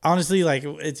honestly, like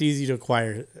it's easy to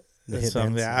acquire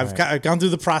some. Yeah, I've gone through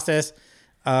the process.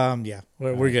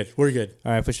 We're good. We're good.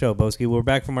 All right, for sure, Boski. We're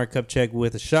back from our cup check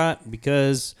with a shot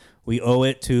because we owe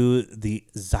it to the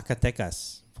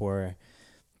Zacatecas for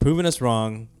proving us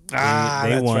wrong.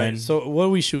 They won. Right. So what are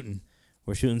we shooting?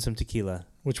 We're shooting some tequila.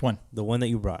 Which one? The one that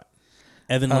you brought,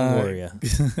 Evan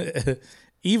Longoria.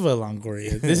 Eva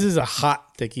Longoria. This is a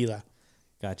hot tequila.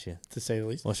 Gotcha. To say the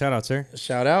least. Well, shout out, sir.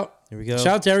 Shout out. Here we go. Shout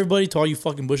out to everybody, to all you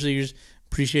fucking bush leaguers.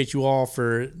 Appreciate you all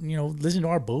for listening to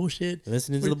our bullshit.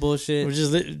 Listening to the bullshit. We're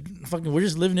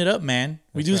just living it up, man.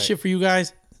 We do this shit for you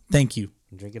guys. Thank you.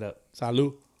 Drink it up.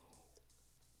 Salud.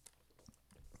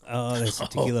 Oh, there's some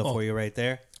tequila for you right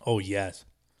there. Oh yes.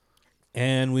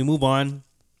 And we move on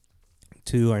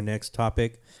to our next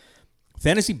topic,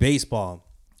 fantasy baseball.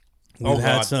 We've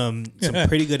had some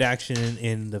pretty good action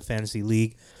in the fantasy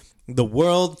league. The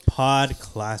World Pod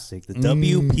Classic, the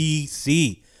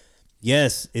WPC.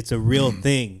 Yes, it's a real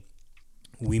thing.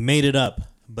 We made it up,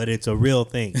 but it's a real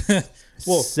thing.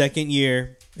 Well, second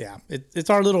year. Yeah, it's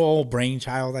our little old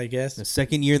brainchild, I guess. The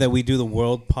second year that we do the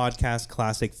World Podcast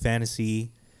Classic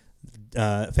Fantasy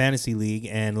League,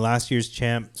 and last year's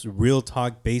champs, Real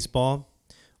Talk Baseball,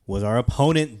 was our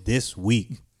opponent this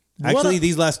week. Actually,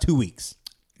 these last 2 weeks.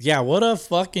 Yeah, what a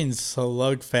fucking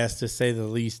slugfest, to say the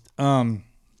least.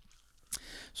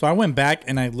 So I went back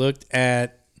and I looked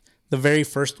at the very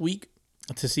first week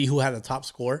to see who had the top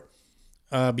score,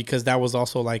 because that was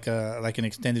also like an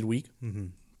extended week. Mm-hmm.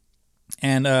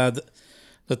 And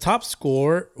the top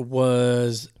score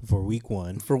was for week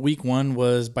one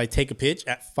was by Take a Pitch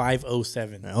at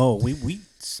 507. Oh, we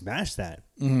smashed that.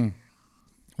 Mm-hmm.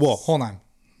 Well, hold on.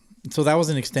 So that was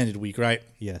an extended week, right?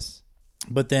 Yes.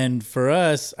 But then for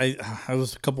us, I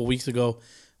was a couple weeks ago.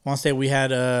 I want to say we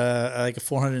had like a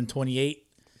 428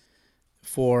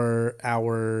 for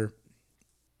our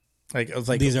like it was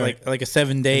like these are like a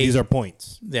 7 day. These are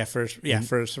points. Yeah, for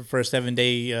a 7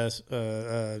 day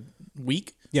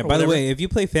week. Yeah. By the way, if you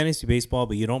play fantasy baseball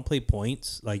but you don't play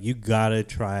points, like you gotta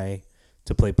try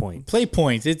to play points. Play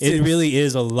points. It really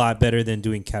is a lot better than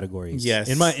doing categories. Yes.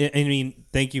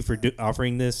 Thank you for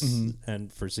offering this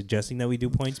and for suggesting that we do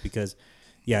points because,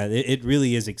 yeah, it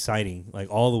really is exciting.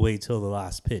 Like all the way till the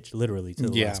last pitch, literally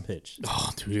till the last pitch. Oh,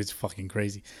 dude, it's fucking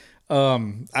crazy.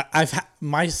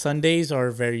 My Sundays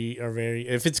are very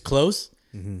if it's close,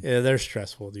 they're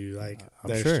stressful, dude. Like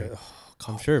I'm sure.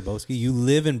 I'm sure, Boski. You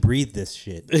live and breathe this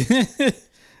shit.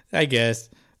 I guess.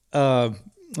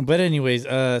 But anyways,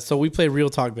 so we played Real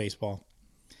Talk Baseball,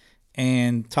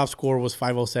 and top score was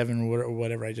 507 or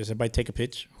whatever I just said by Take a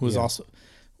Pitch, who was also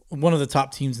one of the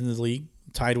top teams in the league,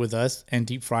 tied with us and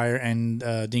Deep Fryer and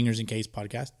Dingers and K's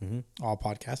podcast, all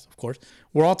podcasts, of course.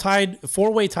 We're all tied,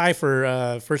 4-way tie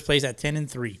for first place at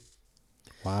 10-3.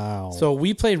 Wow! So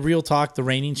we played Real Talk, the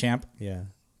reigning champ. Yeah,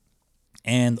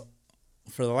 and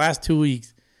for the last 2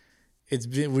 weeks,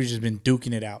 we've just been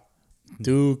duking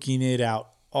it out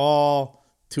all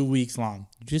 2 weeks long.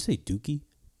 Did you say dookie?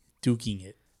 Duking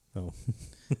it. Oh.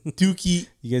 Dookie.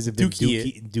 You guys have been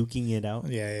duking it out?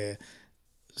 Yeah.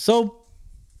 So,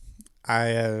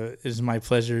 it is my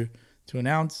pleasure to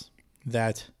announce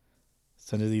that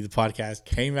Sunday League, the podcast,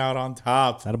 came out on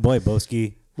top Not a boy,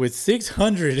 Boski. with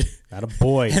 631 Not a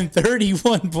boy.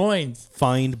 points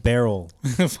Find barrel.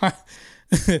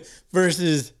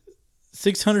 versus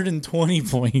 620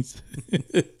 points.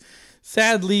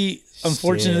 Sadly,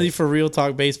 unfortunately Shit. for Real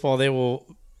Talk Baseball, they will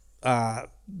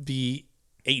be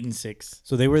 8-6.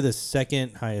 So they were the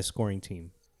second highest scoring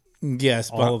team Yes,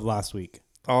 all of last week.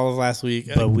 all of last week.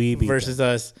 But we beat versus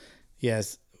us.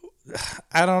 Yes.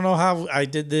 I don't know how I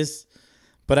did this,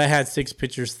 but I had 6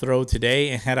 pitchers throw today,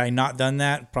 and had I not done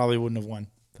that, probably wouldn't have won.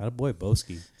 Not a boy,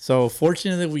 Boski. So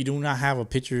fortunately, we do not have a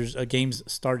games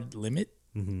started limit.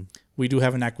 Mm-hmm. We do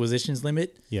have an acquisitions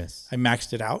limit. Yes. I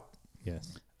maxed it out.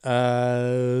 Yes.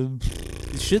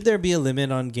 Should there be a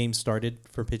limit on games started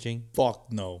for pitching?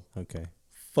 Fuck no. Okay.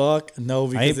 Fuck no.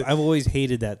 Because I've always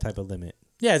hated that type of limit.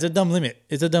 yeah, it's a dumb limit.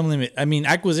 It's a dumb limit. I mean,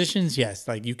 acquisitions, yes.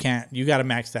 Like you got to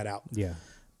max that out. Yeah.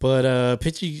 But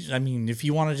pitching, I mean, if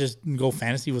you want to just go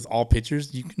fantasy with all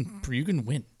pitchers, you can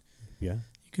win. Yeah.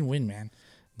 You can win, man.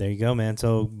 There you go, man.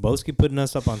 So Boski putting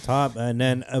us up on top, and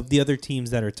then of the other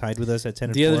teams that are tied with us at 10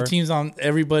 and 4. The other teams on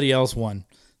everybody else won.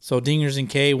 So Dingers and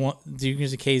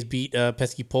K's beat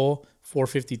Pesky Pole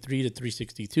 453 to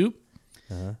 362.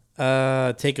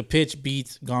 Take a Pitch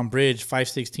beats Gone Bridge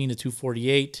 516 to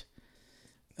 248.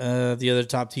 The other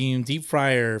top team, Deep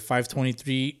Fryer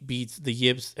 523 beats the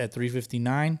Yips at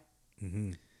 359.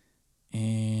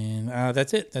 And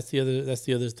that's it. That's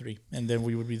the other 3. And then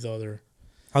we would be the other.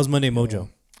 How's Monday Mojo?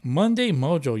 Monday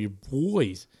Mojo, your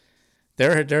boys.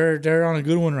 They're on a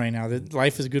good one right now.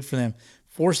 Life is good for them.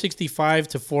 465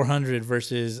 to 400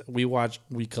 versus We Watch,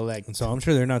 We Collect. And so I'm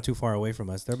sure they're not too far away from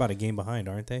us. They're about a game behind,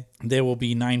 aren't they? They will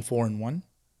be 9-4-1.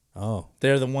 Oh.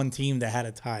 They're the one team that had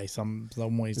a tie some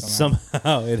way somehow.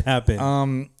 Somehow it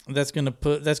happened. That's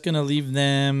gonna leave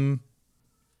them.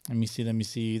 Let me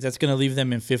see. That's gonna leave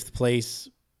them in 5th place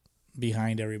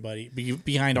behind everybody,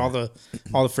 behind all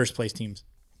the first place teams.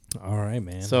 All right,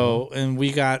 man. So, and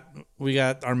we got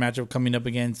our matchup coming up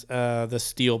against the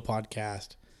Steel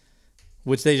Podcast,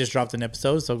 which they just dropped an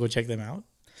episode. So go check them out.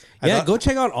 Go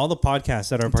check out all the podcasts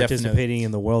that are participating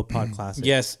in the World Pod Classic.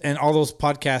 Yes, and all those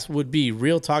podcasts would be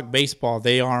Real Talk Baseball.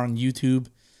 They are on YouTube.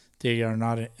 They are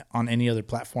not on any other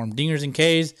platform. Dingers and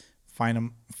K's, find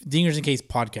them. Dingers and K's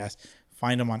podcast.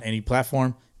 Find them on any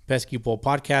platform. Pesky Pole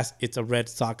Podcast. It's a Red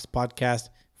Sox podcast.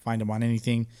 Find them on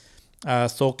anything.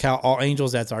 SoCal All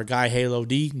Angels. That's our guy Halo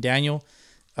D Daniel.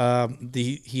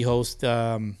 He hosts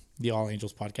the All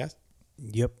Angels podcast.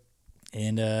 Yep.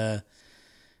 And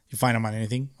you find them on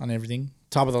everything.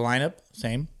 Top of the lineup,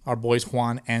 same. Our boys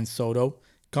Juan and Soto.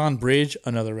 Gone Bridge,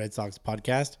 another Red Sox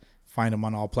podcast. Find them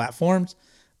on all platforms.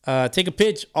 Take a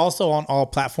Pitch, also on all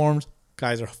platforms.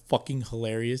 Guys are fucking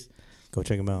hilarious. Go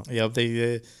check them out. Yep,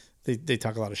 they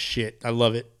talk a lot of shit. I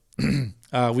love it.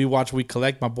 We Watch, We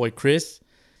Collect. My boy Chris.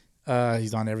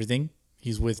 He's on everything.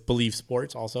 He's with Believe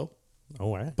Sports also.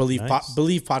 Oh, right. Believe Nice.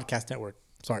 Believe Podcast Network.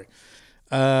 Sorry.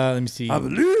 Let me see. I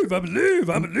believe.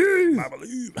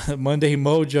 Monday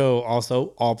Mojo,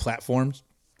 also all platforms.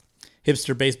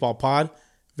 Hipster Baseball Pod,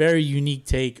 very unique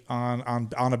take on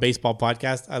a baseball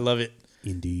podcast. I love it.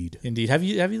 Indeed. Have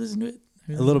you listened to it?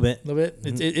 A little bit. A little bit.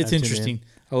 It's I've tuned interesting.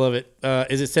 I love it.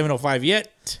 Is it 7:05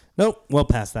 yet? Nope. Well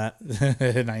past that.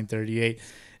 9:38.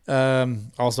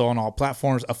 Also on all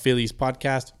platforms. A Phillies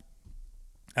podcast.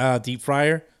 Deep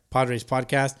Fryer Padres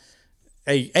podcast.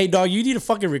 Hey, dog, you need to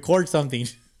fucking record something.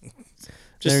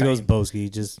 There goes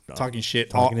Boski, just talking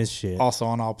shit. Talking his shit. Also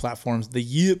on all platforms. The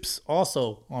Yips,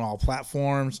 also on all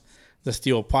platforms. The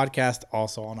Steel Podcast,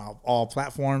 also on all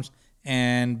platforms.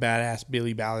 And Badass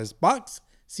Billy Ballas Box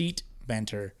Seat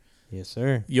Banter. Yes,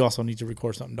 sir. You also need to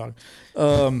record something, dog.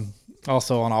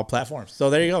 Also on all platforms.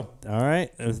 So there you go. All right.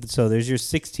 So there's your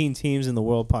 16 teams in the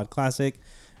World Pod Classic.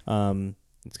 It's going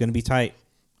to be tight.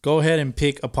 Go ahead and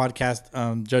pick a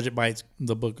podcast. Judge it by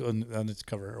the book on its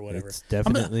cover or whatever. It's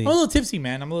definitely. I'm a little tipsy,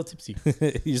 man. I'm a little tipsy.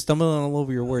 You're stumbling all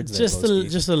over your words. There, just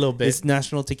Boski. a little bit. It's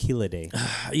National Tequila Day.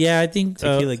 Yeah, I think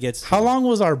Tequila gets. How long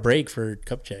was our break for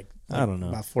Cup Check? I don't know.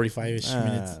 About 45-ish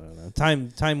minutes. I don't know.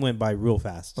 Time went by real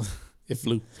fast. It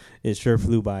flew. It sure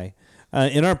flew by.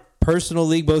 In our personal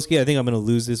league, Boski, I think I'm going to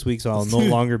lose this week, so I'll no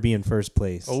longer be in first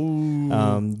place.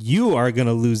 Oh. You are going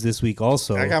to lose this week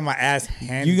also. I got my ass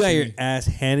handed. You got to your me. ass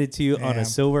handed to you on Yeah. a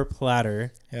silver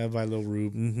platter. Yeah, by Lil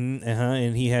Rube.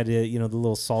 And he had the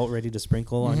little salt ready to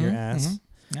sprinkle on your ass.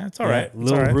 Yeah, it's all right. It's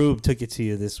Lil all right. Rube took it to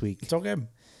you this week. It's okay.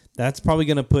 That's probably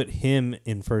going to put him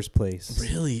in first place.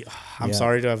 Really? I'm Yeah.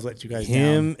 sorry to have let you guys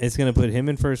down. It's going to put him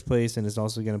in first place, and it's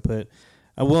also going to put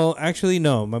Well, actually,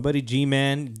 no. My buddy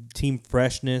G-Man, Team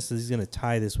Freshness, he's going to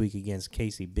tie this week against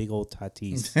Casey. Big old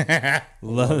Tatis.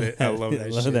 Love it. I love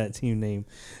that Love shit. that team name.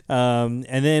 And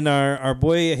then our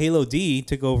boy Halo D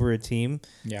took over a team.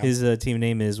 Yeah. His team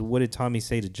name is, what did Tommy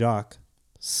say to Jock?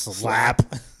 Slap.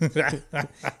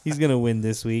 He's going to win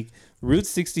this week. Route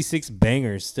 66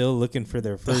 Bangers still looking for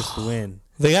their first win.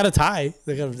 They got a tie.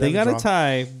 They got a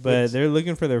tie, but they're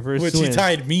looking for their first Which win. he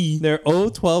tied me. They're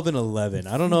 0-12 and 11.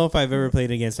 I don't know if I've ever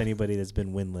played against anybody that's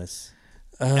been winless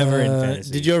ever in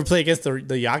fantasy. Did you ever play against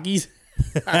the Yankees?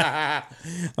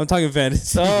 I'm talking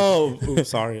fantasy. Oh, oops,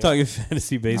 sorry. I'm talking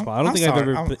fantasy baseball. I don't think I've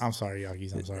ever. I'm sorry,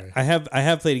 Yankees. I'm sorry. I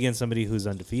have played against somebody who's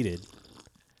undefeated.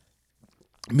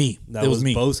 Me. That it was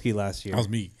me. Boski last year. That was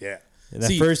me. Yeah.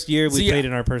 That first year we played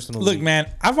in our personal Look, league. man,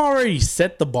 I've already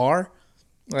set the bar.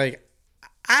 Like,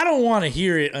 I don't want to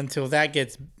hear it until that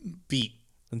gets beat.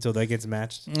 Until that gets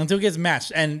matched. Until it gets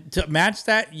matched. And to match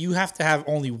that, you have to have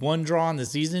only one draw in the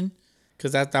season.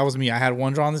 Because that was me. I had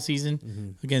one draw in the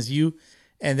season against you.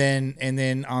 And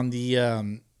then on the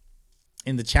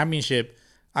in the championship,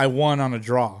 I won on a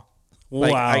draw.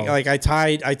 Like, Wow. I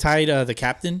tied the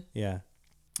captain. Yeah.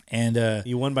 And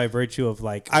You won by virtue of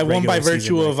like. I won by regular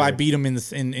virtue season of I record. beat him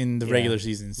in the regular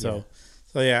season. So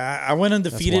yeah, I went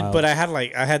undefeated, wild. but I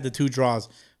had the two draws.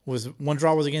 One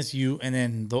draw was against you, and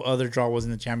then the other draw was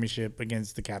in the championship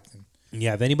against the captain.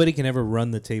 Yeah, if anybody can ever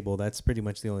run the table, that's pretty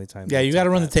much the only time. Yeah, you got to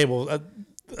run the table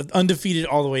undefeated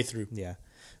all the way through. Yeah.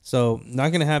 So not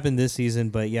going to happen this season,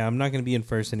 but yeah, I'm not going to be in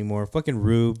first anymore. Fucking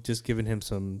Rube, just giving him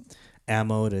some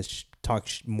ammo to talk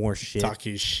more shit. Talk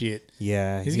his shit.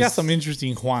 Yeah. He's got some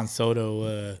interesting Juan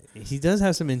Soto. He does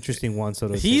have some interesting Juan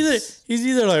Soto. He's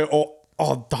either like,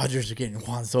 oh, Dodgers are getting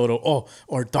Juan Soto.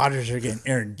 Or Dodgers are getting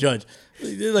Aaron Judge.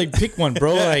 Like, pick one,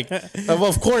 bro. Like,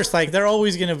 of course, like, they're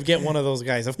always going to get one of those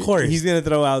guys. Of course. He's going to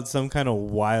throw out some kind of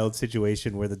wild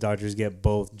situation where the Dodgers get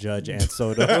both Judge and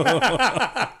Soto.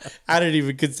 I didn't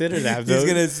even consider that. He's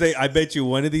going to say, I bet you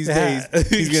one of these days,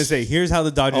 he's going to say, here's how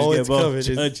the Dodgers get both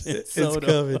Judge and Soto. It's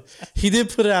covered. He did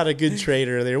put out a good trade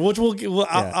earlier, which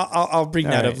I'll bring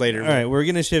that up later. All right, we're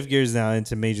going to shift gears now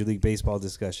into Major League Baseball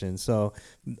discussion. So,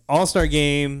 All-Star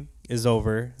Game is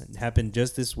over. It happened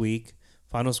just this week.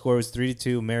 Final score was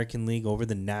 3-2, American League over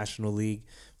the National League.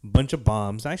 Bunch of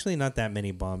bombs. Actually, not that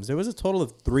many bombs. There was a total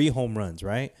of 3 home runs,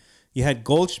 right? You had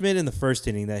Goldschmidt in the first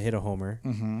inning that hit a homer.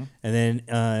 Mm-hmm. And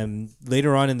then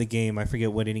later on in the game, I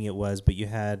forget what inning it was, but you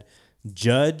had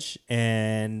Judge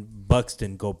and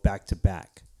Buxton go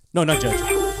back-to-back. No, not Judge.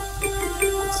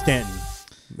 Stanton.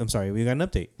 I'm sorry, we got an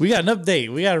update. We got an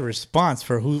update. We got a response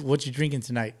for what you drinking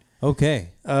tonight. Okay.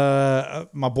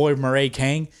 My boy Murray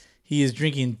Kang, he is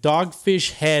drinking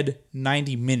Dogfish Head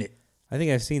 90 Minute. I think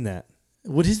I've seen that.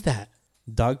 What is that?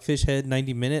 Dogfish Head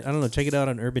 90 Minute? I don't know. Check it out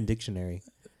on Urban Dictionary.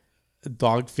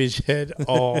 Dogfish Head?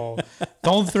 Oh,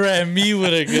 don't threaten me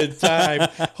with a good time.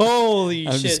 Holy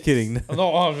shit. I'm just kidding.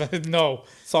 No.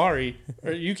 Sorry.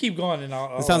 You keep going and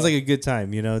I'll... It sounds like a good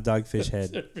time, Dogfish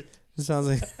Head. It sounds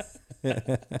like...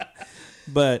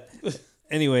 But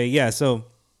anyway, yeah, so...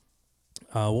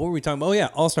 what were we talking about? Oh, yeah,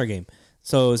 All-Star Game.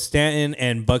 So Stanton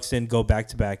and Buxton go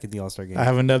back-to-back in the All-Star Game. I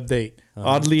have an update.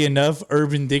 Oddly enough,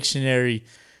 Urban Dictionary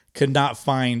could not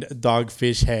find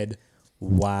Dogfish Head.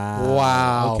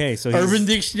 Wow. Okay, so Urban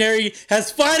Dictionary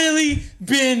has finally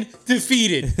been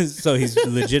defeated. So he's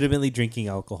legitimately drinking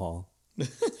alcohol.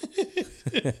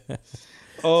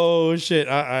 Oh, shit.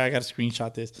 I got to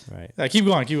screenshot this. Right. Keep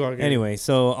going. Anyway,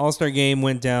 so All-Star Game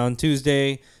went down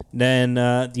Tuesday. Then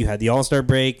you had the All-Star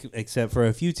break, except for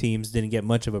a few teams didn't get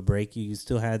much of a break. You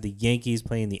still had the Yankees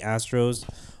playing the Astros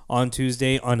on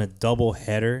Tuesday on a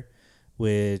doubleheader,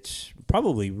 which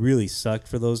probably really sucked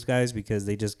for those guys because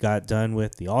they just got done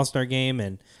with the All-Star Game.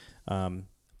 And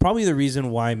probably the reason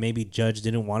why maybe Judge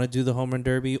didn't want to do the Home Run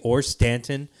Derby, or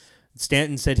Stanton.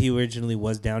 Stanton said he originally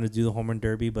was down to do the Home Run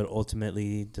Derby, but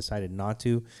ultimately decided not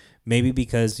to. Maybe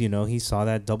because, he saw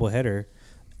that doubleheader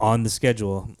on the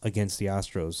schedule against the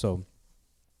Astros. So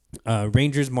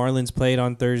Rangers Marlins played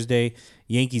on Thursday.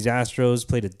 Yankees Astros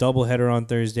played a doubleheader on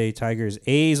Thursday. Tigers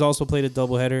A's also played a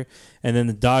doubleheader. And then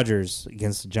the Dodgers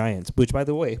against the Giants, which, by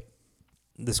the way,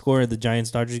 the score of the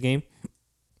Giants-Dodgers game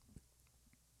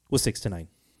was 6-9.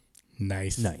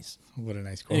 Nice. What a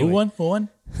nice score. Anyway. Who won?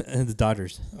 The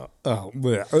Dodgers. Oh,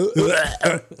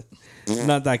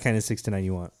 Not that kind of 6-9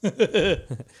 you want.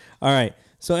 All right.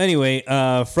 So anyway,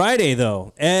 Friday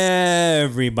though,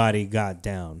 everybody got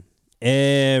down.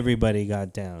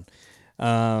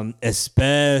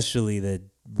 Especially the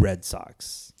Red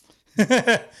Sox.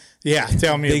 Yeah,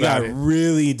 tell me They about got it.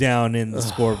 really down in the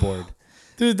scoreboard.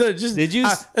 Dude, Did you?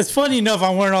 It's funny enough.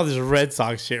 I'm wearing all this Red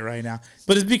Sox shit right now,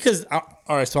 but it's because all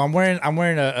right. So I'm wearing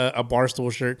a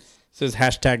Barstool shirt. It says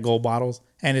hashtag Gold Bottles,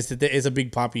 and it's a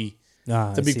Big Poppy.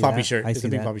 It's a Big Poppy shirt. It's a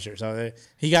Big Poppy shirt. So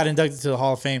he got inducted to the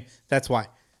Hall of Fame. That's why.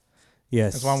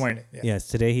 Yes, that's why I'm wearing it. Yeah. Yes,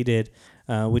 today he did,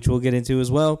 which we'll get into as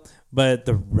well. But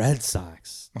the Red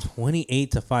Sox,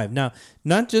 28-5. Now,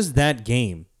 not just that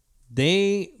game.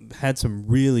 They had some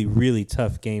really, really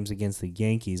tough games against the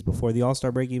Yankees before the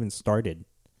All-Star break even started.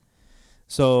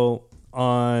 So,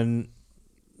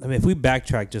 if we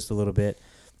backtrack just a little bit,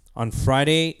 on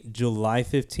Friday, July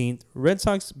 15th, Red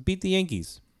Sox beat the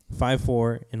Yankees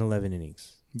 5-4 in 11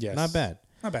 innings. Yes. Not bad.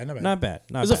 Not bad.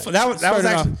 That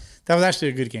was actually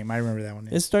a good game. I remember that one.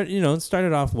 It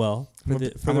started off well for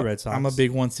the Red Sox. I'm a big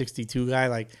 162 guy.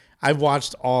 Like, I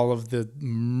watched all of the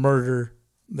murder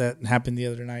that happened the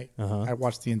other night. I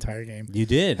watched the entire game. You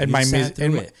did. And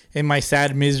in my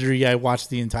sad misery, I watched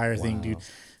the entire thing, dude.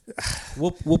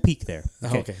 We'll peek there.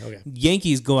 Okay.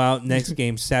 Yankees go out next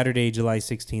game Saturday, July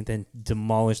 16th, and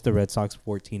demolish the Red Sox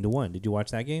 14-1. Did you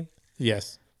watch that game?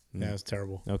 Yes. Yeah, it was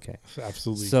terrible. Okay.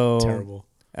 Absolutely terrible.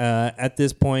 At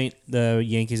this point, the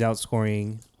Yankees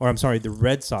the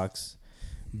Red Sox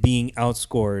being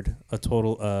outscored a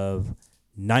total of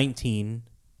 19-7.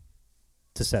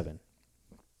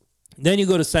 Then you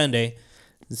go to Sunday.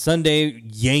 Sunday,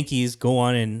 Yankees go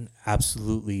on and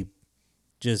absolutely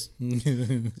just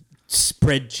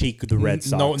spread cheek the Red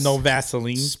Sox. No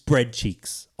Vaseline. Spread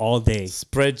cheeks all day.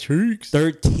 Spread cheeks.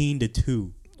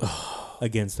 13-2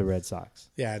 against the Red Sox.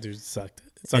 Yeah, dude, it sucked.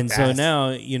 And so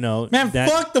now,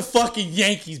 fuck the fucking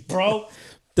Yankees, bro.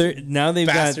 Now they've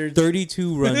Bastards. got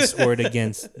 32 runs scored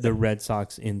against the Red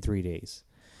Sox in 3 days.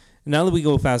 Now that we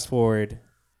go fast forward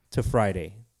to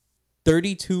Friday,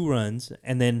 32 runs,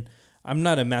 and then I'm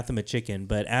not a mathematician,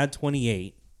 but add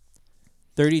 28.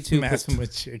 32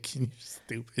 Mathematician, you're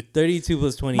stupid. 32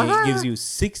 plus 28 gives you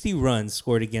 60 runs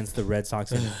scored against the Red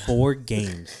Sox in 4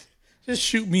 games. Just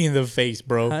shoot me in the face,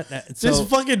 bro. So-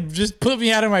 just put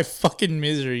me out of my fucking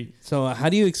misery. So how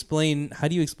do you explain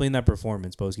that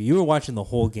performance, Boski? You were watching the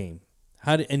whole game.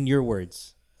 In your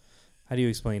words, how do you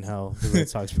explain how the Red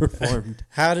Sox performed?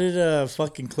 How did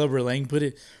fucking Clubber Lang put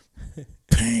it?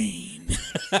 Pain.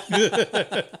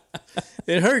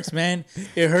 It hurts, man.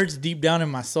 It hurts deep down in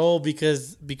my soul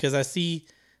because I see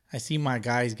my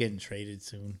guys getting traded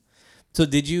soon. So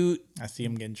I see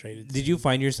him getting traded. Did you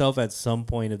find yourself at some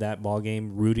point of that ball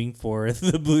game rooting for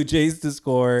the Blue Jays to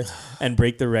score and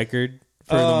break the record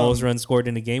for the most runs scored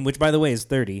in a game, which by the way is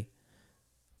 30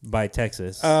 by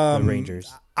Texas, the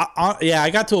Rangers? I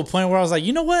got to a point where I was like,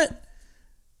 you know what?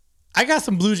 I got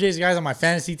some Blue Jays guys on my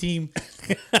fantasy team.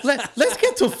 Let's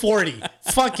get to 40.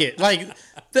 Fuck it. Like,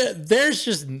 there's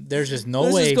just no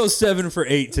way. Let's just go 7 for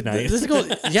 8 tonight. Let's go.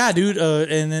 Yeah, dude.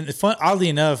 And then oddly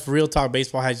enough, Real Talk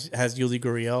Baseball has Yuli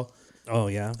Gurriel. Oh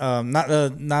yeah. Not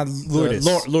Lourdes.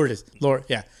 Lourdes.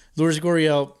 Lourdes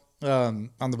Gurriel on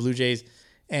the Blue Jays.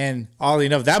 And oddly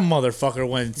enough, that motherfucker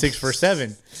went 6 for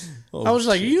 7. I was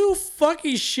like, you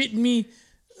fucking shitting me.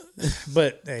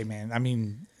 But hey, man, I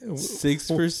mean, 6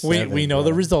 for 7. We know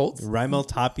the results. Raimel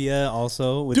Tapia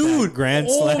also with Dude, that grand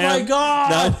slam. Oh my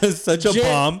god, that was such a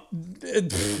bomb.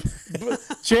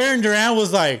 Jaron Duran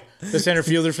was like the center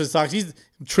fielder for the Sox. He's a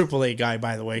AAA guy,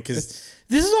 by the way, because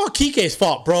this is all Kike's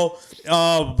fault, bro.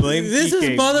 Oh, blame this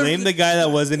Kike. Is blame the guy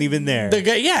that wasn't even there. The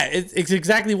guy, yeah, it's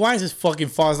exactly why it's his fucking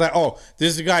fault. It's like, oh,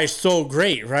 this guy is so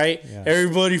great, right? Yeah.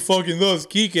 Everybody fucking loves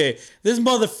Kike. This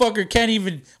motherfucker can't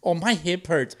even. Oh, my hip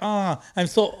hurts. I'm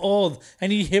so old. I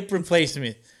need hip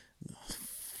replacement.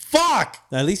 Fuck.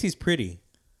 At least he's pretty.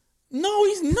 No,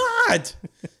 he's not.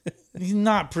 He's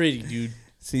not pretty, dude.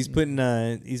 So he's putting.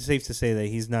 He's safe to say that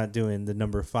he's not doing the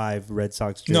number 5 Red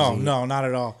Sox jersey. No, not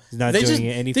at all. He's not doing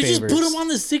any favors. They just put him on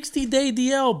the 60-day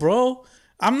DL, bro.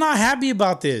 I'm not happy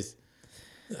about this.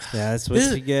 Yeah, that's what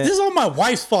you get. This is all my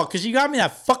wife's fault because she got me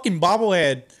that fucking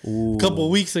bobblehead a couple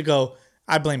of weeks ago.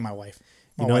 I blame my wife.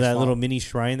 You know that little mini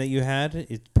shrine that you had?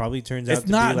 It probably turns out to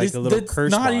be like a little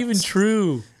curse box. It's not even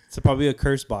true. It's probably a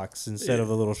curse box instead of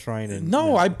a little shrine.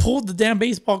 No, I pulled the damn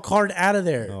baseball card out of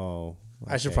there. Oh.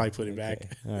 Okay. I should probably put it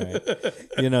back. All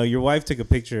right. Your wife took a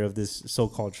picture of this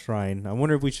so-called shrine. I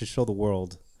wonder if we should show the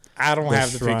world. I don't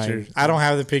have the picture. I don't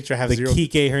have the picture. I have the zero.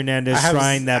 Kike Hernandez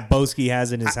shrine that Boski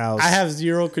has in his house. I have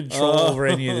zero control over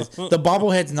any of this. The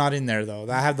bobblehead's not in there, though.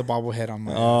 I have the bobblehead on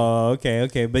my... Oh,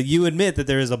 okay. But you admit that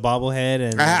there is a bobblehead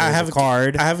and I have a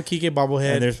card. I have a Kike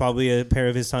bobblehead. And there's probably a pair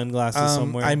of his sunglasses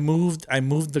somewhere. I moved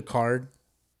the card.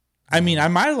 I mean, I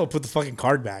might as well put the fucking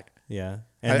card back. Yeah.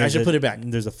 And I should put it back.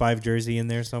 There's a 5 jersey in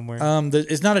there somewhere.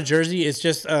 It's not a jersey. It's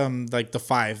just like the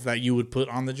 5 that you would put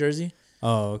on the jersey.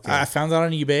 Oh, okay. I found that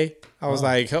on eBay. I was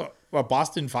like, oh, well,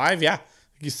 Boston 5? Yeah.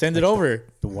 You send it over.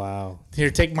 Wow. Here,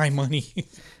 take my money.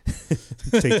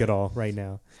 Take it all right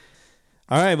now.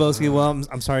 All right, Boski. Well,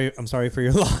 I'm sorry. I'm sorry for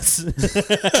your loss.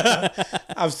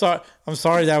 I'm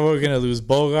sorry that we're gonna lose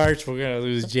Bogarts. We're gonna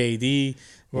lose JD.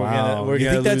 We're you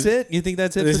gonna think that's lose- it? You think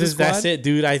that's it? This for the is squad? that's it,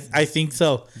 dude. I think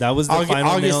so. That was the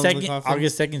final nail in the coffin?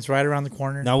 August 2nd's right around the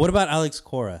corner. Now, what about Alex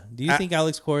Cora? Do you think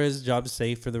Alex Cora's job is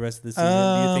safe for the rest of the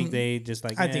season? Do you think they just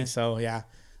like? I think so. Yeah,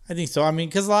 I think so. I mean,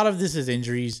 because a lot of this is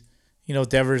injuries. You know,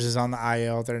 Devers is on the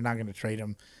IL. They're not going to trade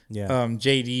him. Yeah.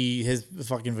 JD, his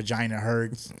fucking vagina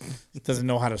hurts. Doesn't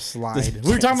know how to slide.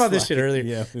 We were talking about this shit earlier.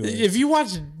 Yeah, we were. If you watch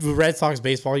Red Sox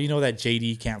baseball, you know that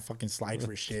JD can't fucking slide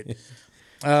for shit.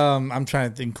 I'm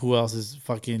trying to think who else is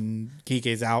fucking.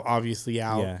 Kike's out, obviously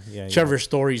out. Yeah. Trevor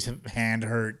Story's hand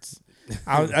hurts.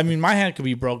 I mean, my hand could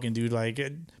be broken, dude. Like,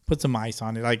 put some ice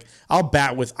on it. Like, I'll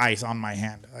bat with ice on my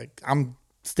hand. Like, I'm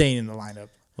staying in the lineup.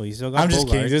 Well, you still got. I'm just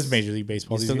kidding. Bogarts. This is Major League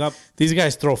Baseball. You still got- These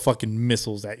guys throw fucking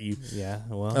missiles at you. Yeah.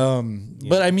 Well.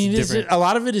 But I mean, it's a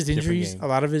lot of it is different injuries. game. A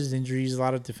lot of it is injuries. A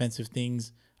lot of defensive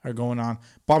things are going on.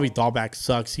 Bobby Dahlback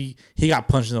sucks. He got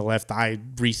punched in the left eye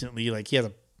recently. Like, he has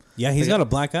a. Yeah, he's got a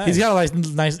black eye. He's got a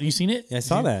nice. You seen it? Yeah, I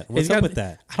saw that. He's What's up got- with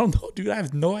that? I don't know, dude. I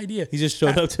have no idea. He just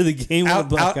showed up to the game with a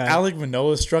black eye. Alec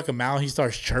Manoah struck him out. He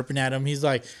starts chirping at him. He's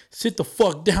like, "Sit the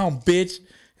fuck down, bitch!"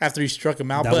 After he struck him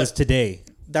out. That but was today.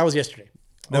 that was yesterday.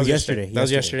 That was yesterday. That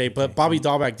was yesterday. But Bobby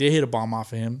Dahlback did hit a bomb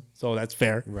off of him, so that's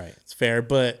fair. Right. It's fair.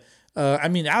 But I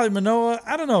mean, Alec Manoah,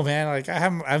 I don't know, man. Like, I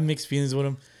have mixed feelings with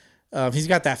him. He's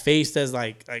got that face that's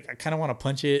like I kind of want to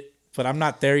punch it, but I'm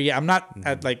not there yet. I'm not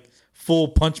at like full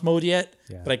punch mode yet.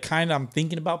 Yeah. But I'm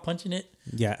thinking about punching it.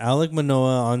 Yeah, Alec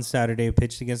Manoah on Saturday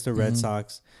pitched against the Red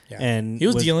Sox, Yeah. and He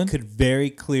was dealing. Could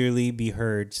very clearly be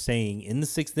heard saying in the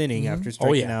sixth inning after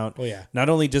striking out. Oh, yeah. Not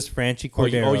only just Franchi Oh,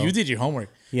 Cordero. you did your homework.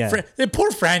 Yeah. Poor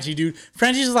Franchi, dude.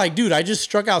 Franchi's like, dude, I just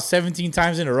struck out 17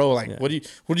 times in a row. Like, what are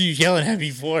you yelling at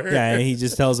me for? Yeah, and he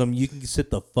just tells him, "You can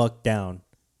sit the fuck down,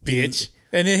 bitch.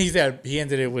 And then he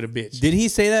ended it with a bitch. Did he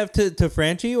say that to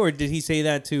Franchi, or did he say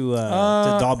that to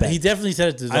Dahlbeck? He definitely said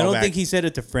it to Dahlbeck. I don't think he said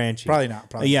it to Franchi. Probably not.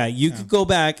 Probably yeah, not. you could go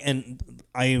back, and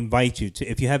I invite you to,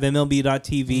 if you have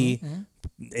MLB.TV,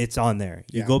 it's on there.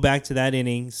 You Yeah. go back to that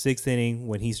inning, sixth inning,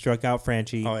 when he struck out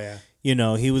Franchi. Oh, yeah. You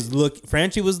know,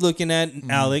 Franchi was looking at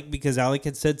Alec because Alec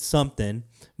had said something,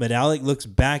 but Alec looks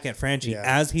back at Franchi Yeah.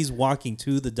 as he's walking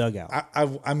to the dugout.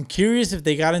 I'm curious if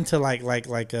they got into like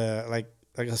a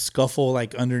scuffle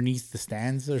like underneath the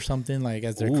stands or something, like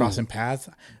as they're Ooh. crossing paths.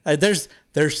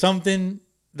 There's something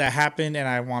that happened, and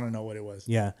I want to know what it was.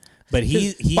 Yeah, but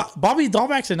he Bobby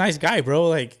Dahlback's a nice guy, bro.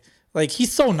 Like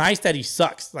he's so nice that he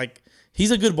sucks. Like, he's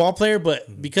a good ball player,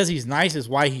 but because he's nice is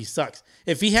why he sucks.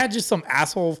 If he had just some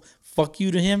asshole fuck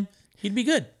you to him, he'd be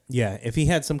good. yeah, if he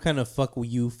had some kind of fuck with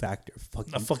you factor, fuck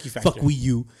you factor. fuck with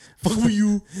you, fuck with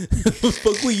you,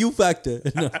 fuck with you factor.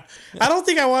 No. I don't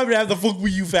think I want him to have the fuck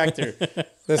with you factor.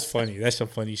 That's funny. That's some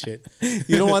funny shit.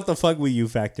 You don't want the fuck with you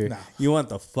factor. No. You want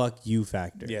the fuck you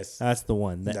factor. Yes. That's the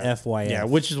one. The FYF. Yeah,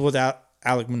 which is what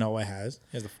Alec Manoah has.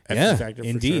 He has the FY Yeah, factor for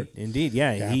indeed. sure. Indeed.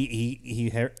 Yeah. Yeah.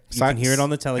 You can hear it on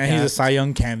the telecast. And he's a Cy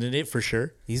Young candidate for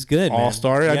sure. He's good. All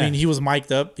star. Yeah. I mean, he was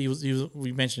mic'd up. He was.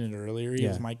 We mentioned it earlier. He Yeah.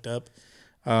 was mic'd up.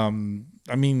 I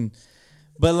mean,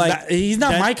 But like he's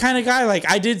not that- my kind of guy. Like,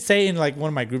 I did say in like one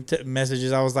of my group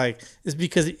messages, I was like, it's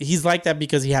because he's like that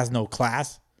because he has no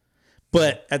class.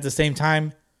 But at the same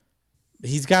time,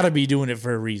 he's got to be doing it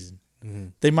for a reason. Mm-hmm.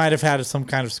 They might have had some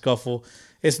kind of scuffle.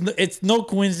 It's no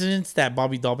coincidence that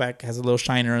Bobby Dahlback has a little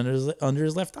shiner under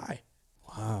his left eye.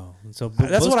 Wow. So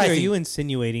That's what I Are think. you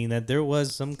insinuating that there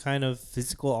was some kind of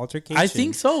physical altercation? I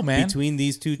think so, man. Between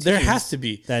these two teams, There has to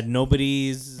be. that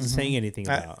nobody's saying anything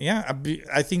about.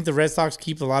 I think the Red Sox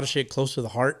keep a lot of shit close to the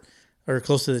heart or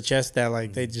close to the chest that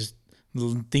like they just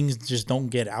things just don't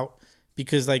get out.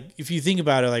 Because like if you think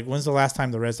about it, like when's the last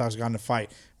time the Red Sox got in a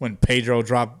fight? When Pedro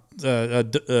dropped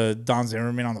Don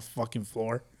Zimmerman on the fucking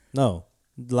floor. No,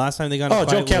 the last time they got in a Oh,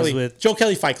 fight Joe Kelly. was with. Joe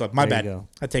Kelly Fight Club. My There you bad. go.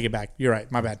 I take it back. You're right.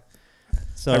 My bad.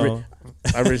 So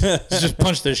I just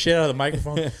punched the shit out of the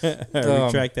microphone.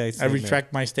 retract that I statement.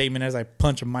 retract my statement as I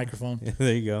punch a microphone.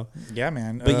 there you go. Yeah,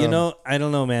 man. But you know, I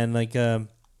don't know, man. Like,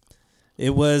 it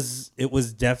was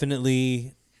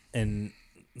definitely an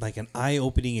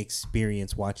eye-opening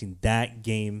experience watching that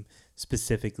game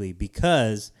specifically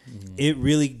because it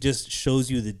really just shows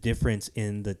you the difference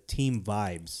in the team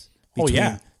vibes Oh, between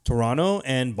yeah. Toronto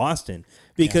and Boston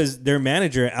because their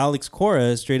manager Alex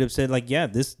Cora straight up said like, yeah,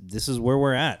 this is where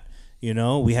we're at. You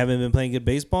know, we haven't been playing good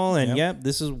baseball, and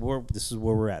this is where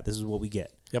we're at. This is what we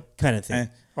get. Yep. Kind of thing. And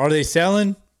are they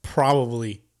selling?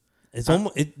 Probably. It's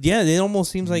almost it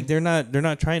almost seems like they're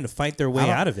not trying to fight their way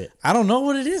out of it. I don't know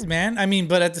what it is, man. I mean,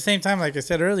 but at the same time, like I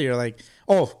said earlier, like,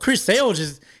 Chris Sale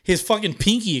his fucking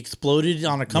pinky exploded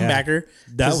on a comebacker.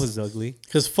 That was ugly.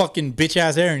 Because fucking bitch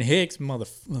ass Aaron Hicks,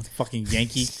 motherfucking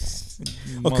Yankee.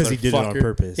 Because he did it on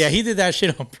purpose. Yeah, he did that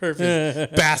shit on purpose.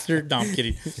 Bastard. No, I'm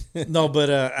kidding. No, but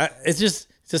it's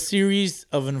a series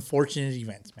of unfortunate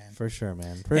events, man. For sure,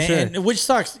 man. For sure. And which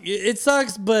sucks. It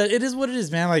sucks, but it is what it is,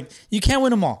 man. Like, you can't win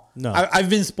them all. No. I've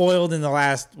been spoiled in the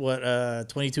last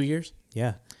 22 years.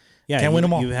 Yeah. Can't win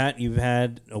them all. You've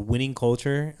had a winning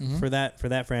culture for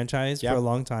that franchise for a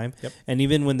long time. Yep. And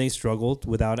even when they struggled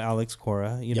without Alex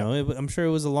Cora, I'm sure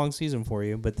it was a long season for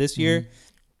you. But this year,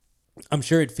 I'm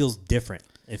sure it feels different.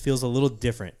 It feels a little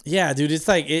different. Yeah, dude. It's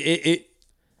like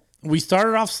we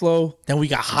started off slow, then we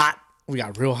got hot. We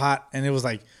got real hot, and it was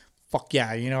like, fuck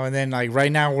yeah, and then like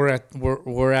right now we're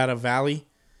at a valley.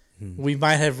 We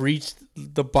might have reached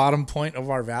the bottom point of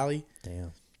our valley.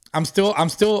 Damn. I'm still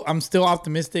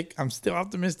optimistic. I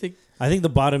think the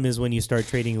bottom is when you start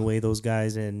trading away those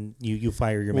guys and you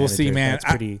fire your manager. We'll see, man. That's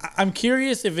pretty. I'm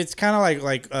curious if it's kind of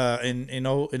like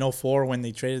in 04 when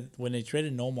they traded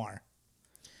Nomar.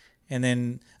 And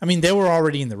then, I mean, they were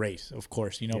already in the race, of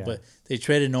course, but they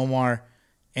traded Nomar,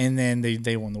 and then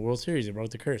they won the World Series. They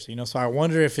broke the curse, So I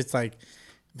wonder if it's like,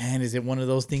 man, is it one of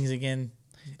those things again?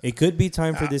 It could be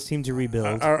time for this team to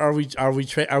rebuild. Are we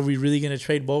really going to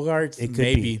trade Bogarts? It could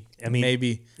maybe. be. I mean,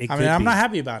 maybe. I'm not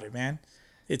happy about it, man.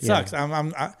 It sucks.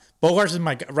 Bogarts is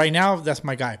my guy. Right now, that's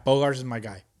my guy. Bogarts is my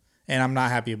guy, and I'm not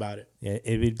happy about it. Yeah,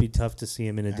 it would be tough to see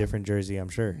him in a different jersey, I'm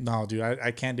sure. No, dude,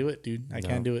 I can't do it, dude. I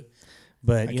can't do it.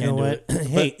 But you know what?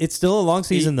 Hey, it's still a long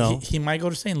season though. He might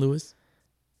go to St. Louis.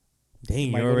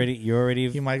 Dang, you're already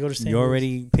He might go to St. You're Louis.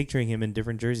 already picturing him in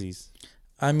different jerseys.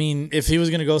 I mean, if he was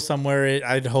gonna go somewhere,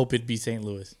 I'd hope it'd be St.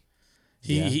 Louis.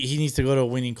 He needs to go to a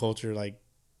winning culture. Like,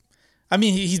 I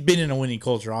mean, he's been in a winning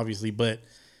culture, obviously, but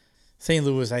St.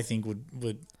 Louis, I think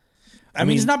would. I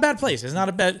mean, it's not a bad place. It's not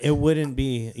a bad. It wouldn't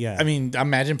be. Yeah. I mean,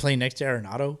 imagine playing next to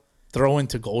Arenado, throwing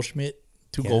to Goldschmidt,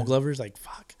 two Gold Glovers. Like,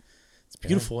 fuck, it's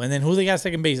beautiful. And then who they got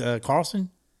second base?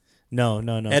 Carlson. No.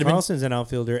 Edmund? Carlson's an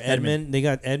outfielder. Edmund. They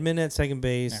got Edmund at second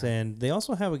base, and they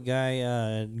also have a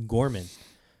guy, Gorman.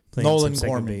 Nolan some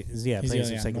Gorman. Second base. Yeah, playing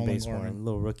some second Nolan base for him. Gorman. A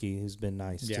little rookie who's been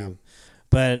nice too.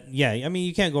 But yeah, I mean,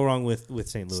 you can't go wrong with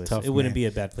St. Louis. Tough, it wouldn't man. be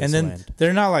a bad place and to then land.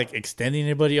 they're not like extending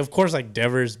anybody. Of course, like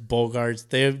Devers, Bogarts,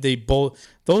 they both,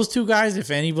 those two guys, if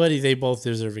anybody, they both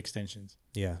deserve extensions.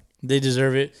 Yeah. They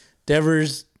deserve it.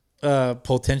 Devers,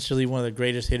 potentially one of the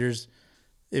greatest hitters.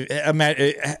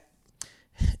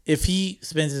 If he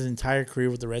spends his entire career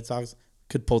with the Red Sox,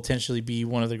 could potentially be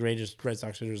one of the greatest Red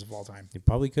Sox hitters of all time. He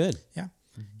probably could. Yeah.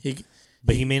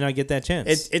 But he may not get that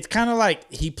chance. It's kind of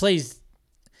like he plays.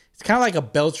 It's kind of like a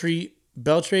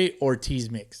Beltre Ortiz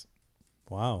mix.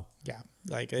 Wow. Yeah,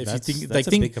 like if That's- you think, that's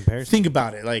like a big comparison. think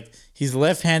about it. Like he's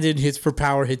left-handed, hits for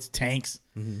power, hits tanks,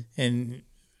 and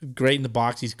great in the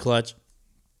box. He's clutch,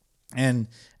 and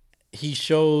he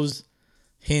shows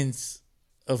hints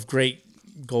of great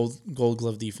Gold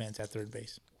Glove defense at third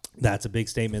base. That's a big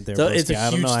statement there. So Broski. it's a I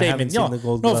don't huge know. I haven't statement. seen the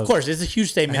Gold No, Glove. of course, it's a huge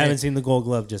I statement. haven't seen the Gold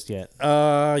Glove just yet.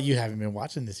 You haven't been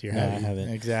watching this year, No, have I you? haven't.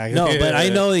 Exactly. No, but I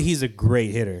know that he's a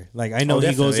great hitter. Like I know he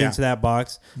goes definitely, yeah. into that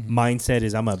box. Mindset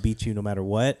is I'm gonna beat you no matter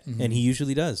what, and he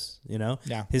usually does.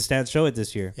 Yeah. His stats show it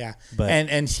this year. Yeah, but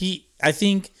and he, I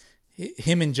think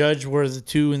him and Judge were the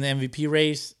two in the MVP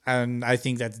race, and I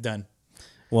think that's done.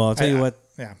 well, I'll tell you what.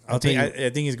 Yeah, I'll I think tell you- I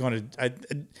think he's going to.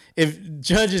 If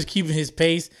Judge is keeping his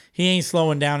pace, he ain't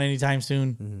slowing down anytime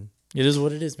soon. It is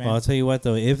what it is, man. Well, I'll tell you what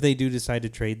though. If they do decide to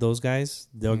trade those guys,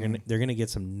 they're gonna get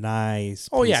some nice.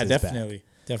 Oh yeah, pieces back. definitely.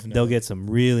 They'll get some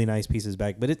really nice pieces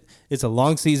back. But it's a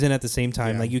long season at the same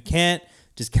time. Yeah. Like you can't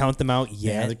just count them out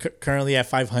yet. Yeah, they're currently at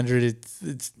 500.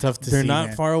 It's tough to see. They're not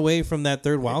man. far away from that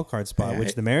third wild card spot, Yeah.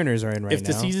 which the Mariners are in right now. If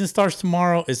the season starts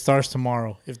tomorrow, it starts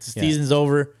tomorrow. If the Yeah. season's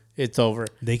over, it's over.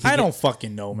 They could I get- don't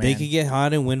fucking know, man. They could get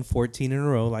hot and win 14 in a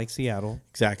row like Seattle,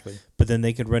 exactly. but then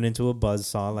they could run into a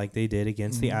buzzsaw like they did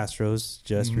against the Astros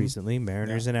just recently.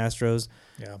 Mariners and Astros.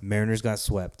 Yeah. Mariners got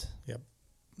swept. Yep.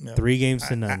 3 games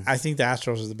to none. I think the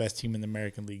Astros are the best team in the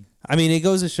American League. I mean, it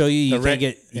goes to show you The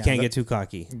can't rec- get too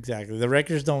cocky. Exactly. The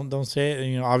records don't say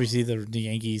it. Obviously the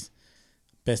Yankees,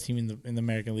 best team in the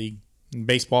American League in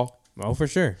baseball. Oh, for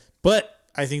sure. But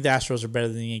I think the Astros are better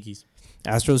than the Yankees.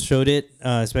 Astros showed it,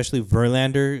 especially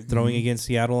Verlander throwing against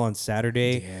Seattle on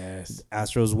Saturday. Yes.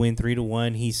 Astros win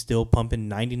 3-1. He's still pumping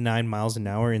 99 miles an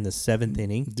hour in the 7th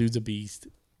inning. Dude's a beast.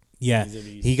 Yeah, He's a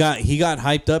beast. he got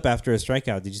hyped up after a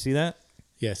strikeout. Did you see that?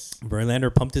 Yes.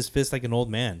 Verlander pumped his fist like an old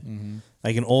man,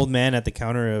 like an old man at the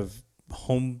counter of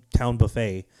hometown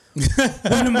buffet.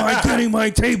 When am I getting my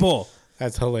table?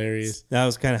 That's hilarious. That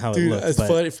was kind of how it Dude, looked. it's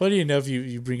but funny enough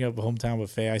you bring up a hometown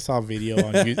buffet. I saw a video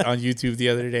on on YouTube the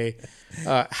other day.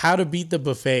 How to beat the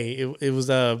buffet. It was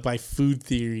by Food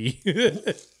Theory.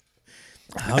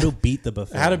 how to beat the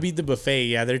buffet? How to beat the buffet.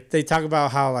 Yeah, they talk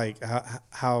about how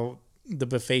how the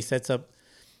buffet sets up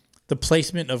the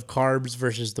placement of carbs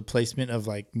versus the placement of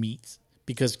like meats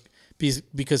because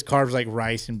carbs like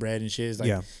rice and bread and shit is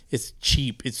like it's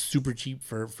cheap. It's super cheap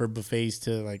for buffets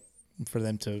to like for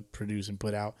them to produce and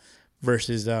put out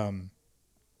versus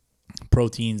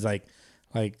proteins like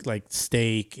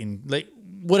steak and like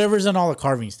whatever's on all the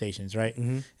carving stations, right?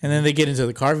 Mm-hmm. And then they get into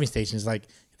the carving stations, like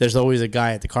there's always a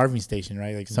guy at the carving station,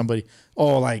 right? Like somebody,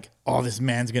 this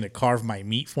man's gonna carve my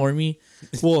meat for me.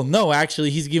 Well, no,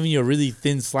 actually, he's giving you a really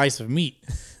thin slice of meat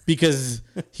because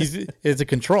it's a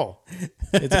control.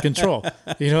 It's a control.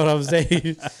 You know what I'm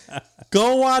saying?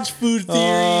 Go watch Food Theory.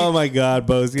 Oh my God,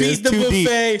 Bozy. Beat the too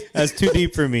buffet. Deep. That's too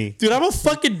deep for me. Dude, I'm a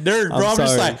fucking nerd, bro. I'm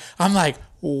just sorry. like,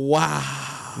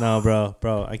 wow. No,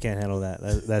 bro, I can't handle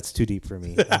that. That's too deep for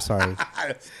me. I'm sorry.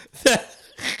 That's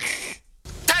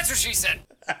what she said.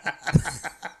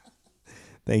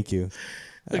 Thank you.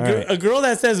 A girl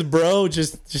that says bro,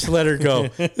 just let her go.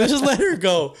 Just let her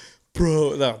go.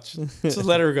 Bro, no, just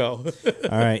let her go.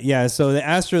 All right, yeah. So the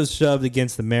Astros shoved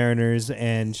against the Mariners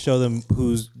and show them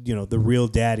who's the real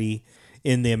daddy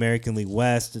in the American League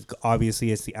West.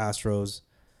 Obviously, it's the Astros.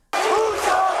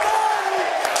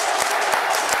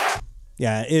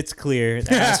 Yeah, it's clear.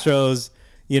 The Astros,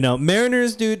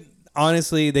 Mariners, dude.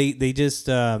 Honestly, they just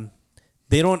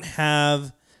they don't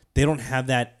have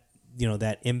that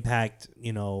that impact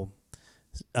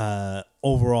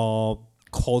overall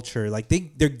culture. Like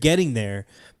they're getting there,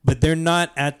 but they're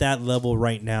not at that level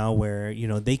right now where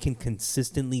they can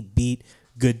consistently beat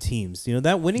good teams.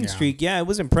 That winning streak, it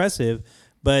was impressive,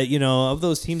 but of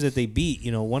those teams that they beat,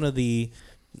 one of the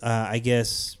I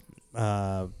guess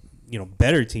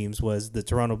better teams was the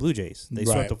Toronto Blue Jays. They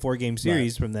swept a 4-game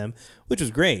series from them, which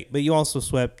was great, but you also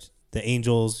swept the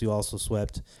Angels, you also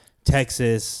swept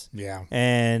Texas,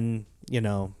 and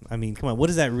I mean, come on, what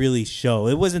does that really show?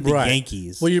 It wasn't the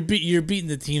Yankees. Well, you're beating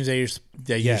the teams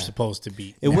that you're supposed to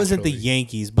beat. It wasn't the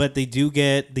Yankees, but they do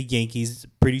get the Yankees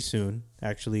pretty soon.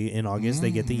 Actually, in August,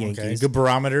 they get the Yankees. Okay. Good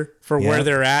barometer for where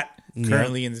they're at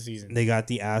currently in the season. They got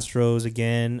the Astros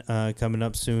again coming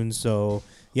up soon. So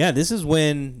this is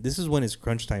when it's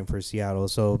crunch time for Seattle.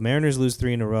 So Mariners lose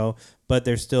 3 in a row, but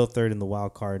they're still third in the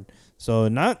wild card. So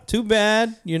not too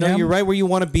bad. You're right where you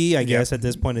want to be, I guess, at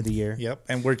this point of the year. Yep.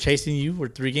 And we're chasing you. We're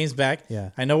 3 games back.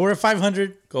 Yeah. I know we're at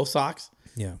 500. Go Sox.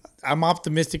 Yeah. I'm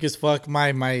optimistic as fuck.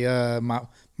 My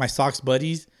Sox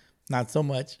buddies, not so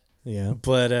much. Yeah.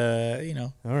 But all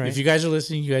right. if you guys are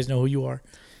listening, you guys know who you are.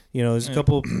 There's a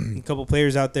couple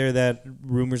players out there that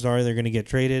rumors are they're going to get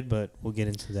traded, but we'll get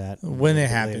into that when it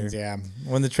happens. Yeah,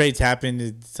 when the trades happen,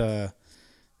 it's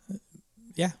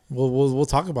we'll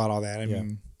talk about all that. I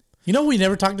mean, we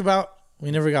never talked about,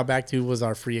 we never got back to was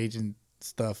our free agent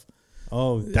stuff.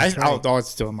 Oh, that's right. It's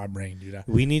still in my brain, dude.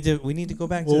 We need to go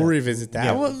back to We'll that. revisit that.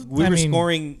 Yeah, Well,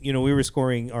 we were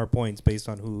scoring our points based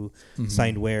on who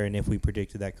signed where and if we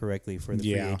predicted that correctly for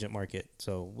the free agent market.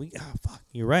 So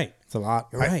you're right. It's a lot.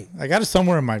 You're right. I got it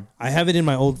somewhere in my. I have it in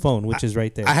my old phone, which is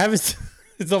right there. I have it.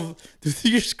 Dude,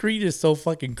 your screen is so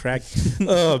fucking cracked.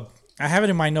 I have it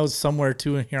in my notes somewhere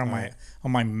too, in here on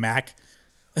my Mac.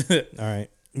 All right.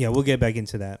 Yeah, we'll get back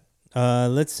into that.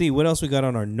 Let's see what else we got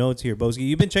on our notes here, Boski.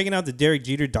 You've been checking out the Derek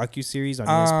Jeter docuseries on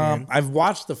ESPN. I've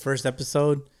watched the first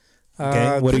episode.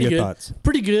 Okay, what are your thoughts?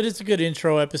 Pretty good. It's a good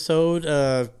intro episode.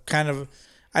 I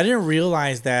didn't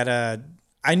realize that.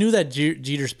 I knew that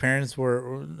Jeter's parents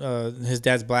were his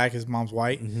dad's black, his mom's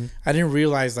white. Mm-hmm. I didn't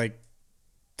realize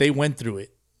they went through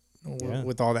it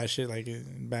with all that shit.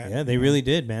 Yeah, they really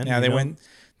did, man. Yeah,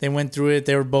 they went through it.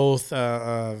 They were both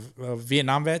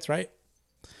Vietnam vets, right?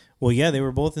 Well, yeah, they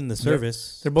were both in the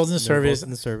service. They're both in the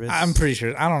service. I'm pretty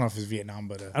sure. I don't know if it's Vietnam,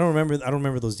 but I don't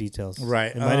remember those details.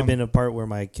 Right. It might have been a part where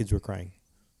my kids were crying.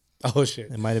 Oh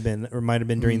shit! It might have been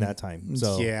during that time.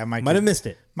 So yeah, might have missed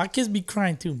it. My kids be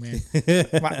crying too, man.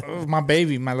 my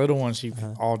baby, my little one, she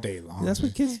all day long. That's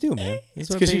what kids do, man. It's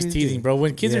because she's teething, bro.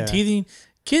 When kids are teething,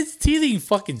 kids teething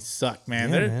fucking suck, man.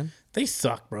 Yeah, They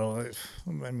suck, bro.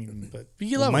 I mean, but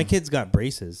you love my them. kids got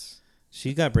braces.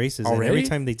 She got braces, Already? and every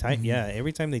time they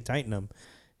tighten them,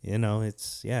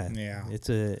 it's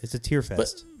a tear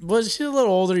fest. But she's a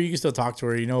little older. You can still talk to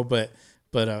her,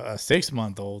 But a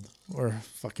 6-month-old or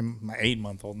fucking my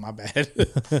 8-month-old, my bad.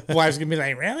 Wife's gonna be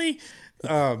like, really?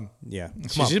 Yeah,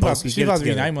 she's about to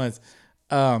be 9 months.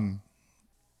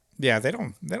 Yeah, they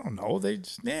don't know. They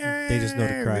just know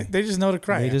to cry. They just know to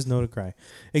cry. They just know to cry.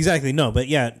 Exactly. No, but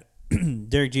yeah,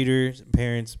 Derek Jeter's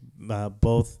parents,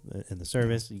 both in the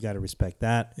service. You got to respect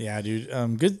that. Yeah,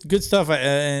 dude. Good stuff.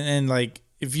 And like,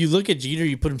 if you look at Jeter,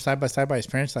 you put him side by side by his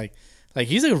parents. Like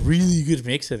he's a really good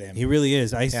mix of them. He really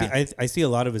is. I see a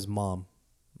lot of his mom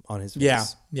on his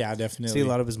face. Yeah, definitely. See a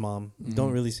lot of his mom.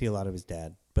 Don't really see a lot of his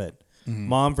dad, but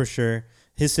mom for sure.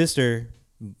 His sister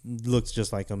looks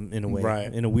just like him in a way,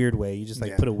 Right. in a weird way. You just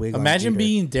put a wig on. Imagine Jeter.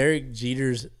 being Derek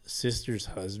Jeter's sister's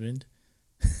husband.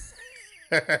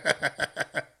 Is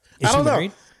I she don't know.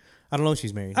 married? I don't know if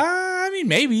she's married. I mean,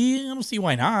 maybe. I don't see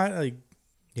why not. Like,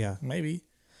 Yeah. maybe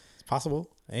it's possible.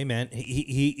 Hey man,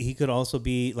 he could also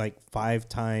be like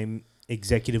 5-time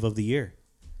executive of the year.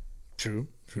 True.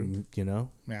 You know,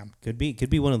 Yeah. could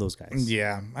be one of those guys.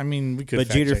 Yeah. I mean, we could. But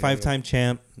fact Jeter, check it. 5-time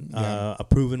champ, a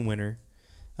proven winner.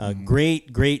 Great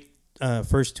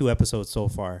first 2 episodes so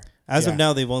far. As of Yeah.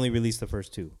 now, they've only released the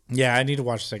first 2. Yeah, I need to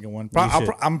watch the second one.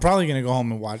 should. I'm probably gonna go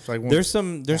home and watch like one. There's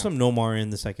some Nomar in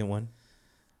the second one.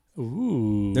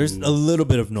 Ooh. There's a little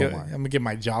bit of I'm Nomar. gonna get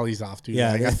my jollies off, dude.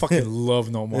 Yeah. Like, I fucking love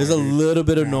Nomar. There's a dude. little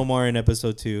bit of Nomar in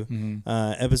episode 2.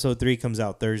 Episode 3 comes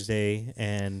out Thursday,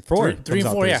 and 4 Three comes and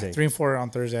out 4, Thursday. yeah. 3 and 4 on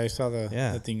Thursday. I saw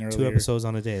the thing earlier. 2 episodes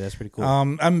on a day. That's pretty cool.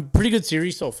 I'm pretty good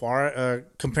series so far.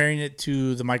 Comparing it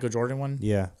to the Michael Jordan one.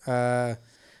 yeah.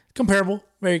 Comparable,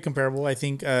 very comparable. I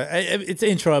think it's an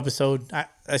intro episode.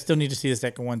 I still need to see the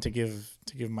second one to give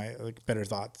my better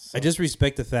thoughts. So. I just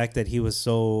respect the fact that he was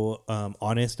so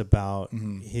honest about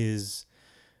his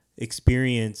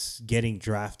experience getting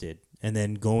drafted and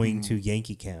then going to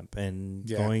Yankee camp and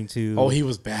going to. Oh, he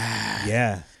was bad.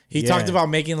 Yeah. He talked about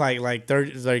making like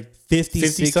 30, like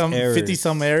 50 some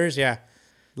errors. Yeah.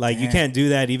 Like you can't do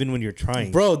that even when you're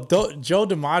trying. Bro, Joe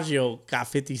DiMaggio got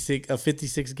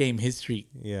 56 game hit streak.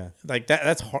 Yeah. Like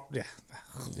that's hard. Yeah.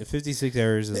 56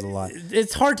 errors is a lot.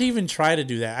 It's hard to even try to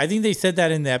do that. I think they said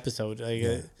that in the episode.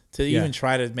 Like, to even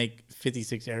try to make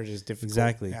 56 errors is difficult.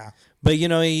 Exactly. Yeah. But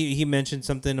he mentioned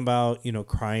something about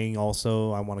crying.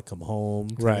 Also, I want to come home.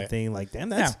 Kind of thing. Like, damn,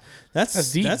 that's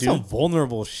deep, some dude.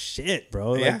 vulnerable shit,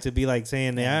 bro. Yeah. Like to be like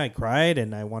saying, I cried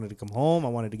and I wanted to come home. I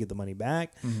wanted to get the money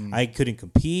back. I couldn't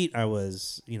compete. I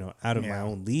was out of my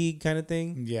own league, kind of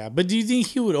thing. Yeah, but do you think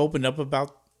he would open up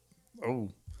about? Oh,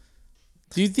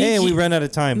 do you think? Hey, we ran out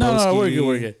of time. No, Boski.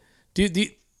 we're good.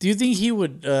 Do you think he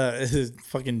would?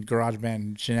 Fucking garage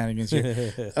band shenanigans here.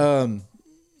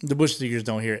 The Bush Leaguers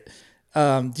don't hear it.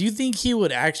 Do you think he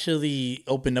would actually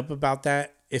open up about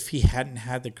that if he hadn't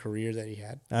had the career that he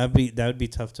had? That would be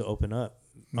tough to open up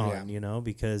on,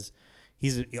 because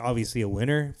he's obviously a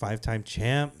winner, 5-time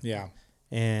champ. Yeah.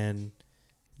 And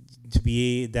to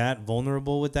be that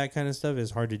vulnerable with that kind of stuff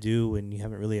is hard to do when you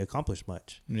haven't really accomplished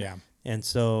much. Yeah. And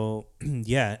so,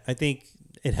 I think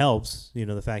it helps,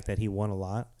 the fact that he won a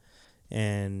lot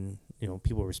and,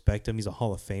 people respect him. He's a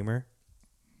Hall of Famer.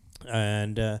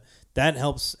 And that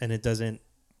helps, and it doesn't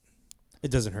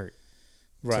hurt.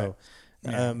 Right. So,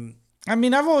 Yeah. I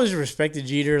mean, I've always respected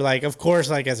Jeter. Like, of course,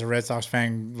 like as a Red Sox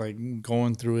fan, like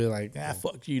going through it, like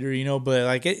fuck Jeter, But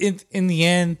like in the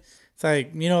end, it's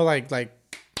like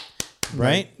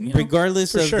right. Like,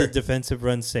 regardless of sure. the defensive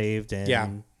run saved,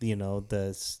 and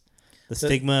the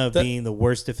stigma of being the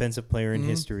worst defensive player in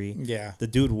history. Yeah. The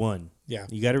dude won. Yeah.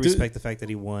 You got to respect the fact that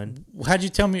he won. How'd you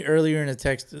tell me earlier in a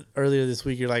text earlier this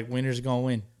week? You're like, winners gonna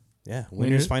win. Yeah.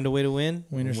 Winners find a way to win.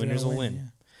 Winners will gonna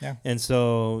win. Yeah. And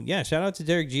so, shout out to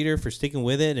Derek Jeter for sticking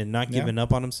with it and not giving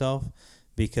up on himself,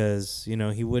 because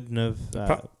he wouldn't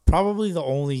have. Probably the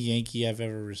only Yankee I've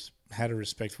ever had a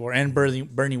respect for, and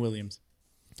Bernie Williams.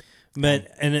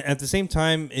 But and at the same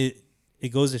time, it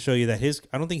goes to show you that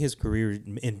I don't think his career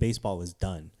in baseball is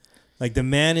done. Like, the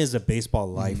man is a baseball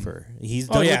lifer. He's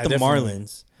done with the definitely.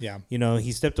 Marlins. Yeah.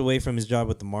 He stepped away from his job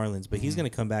with the Marlins, but he's going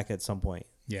to come back at some point.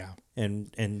 Yeah.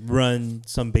 And run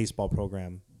some baseball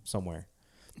program somewhere.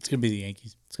 It's gonna be the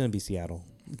Yankees. It's going to be Seattle.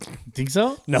 Think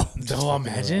so? No. No,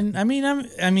 imagine. I mean,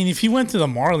 if he went to the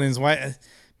Marlins, why?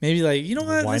 Maybe like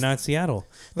what? Why not Seattle?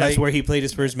 That's where he played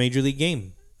his first major league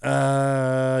game.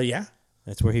 Yeah.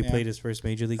 That's where he played his first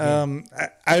major league game.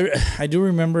 I do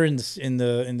remember in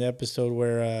the episode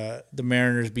where the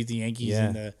Mariners beat the Yankees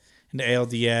in the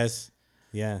ALDS.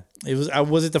 Yeah. It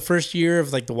was it the first year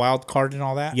of like the wild card and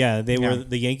all that? Yeah,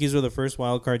 the Yankees were the first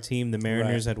wild card team. The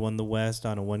Mariners had won the West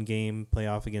on a 1-game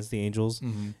playoff against the Angels,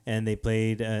 and they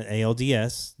played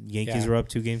ALDS. Yankees were up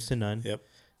 2-0. Yep.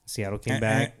 Seattle came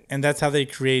back, and that's how they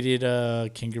created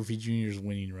Ken Griffey Jr.'s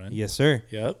winning run. Yes, sir.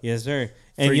 Yep. Yes, sir.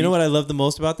 And you know what I love the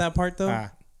most about that part, though,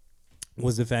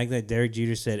 was the fact that Derek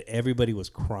Jeter said everybody was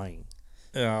crying.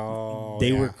 Oh,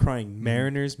 They yeah. were crying.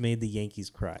 Mariners made the Yankees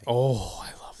cry. Oh,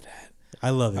 I love that. I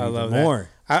love it I even love more.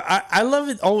 that. I love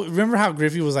it. Oh, remember how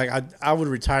Griffey was like, I would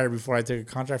retire before I took a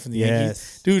contract from the Yes.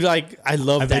 Yankees? Dude, like, I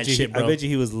love I that bet you. shit, bro. I bet you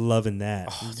he was loving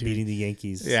that, dude. beating the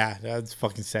Yankees. Yeah, that's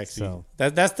fucking sexy. So-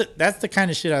 That's the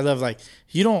kind of shit I love. Like,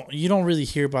 you don't really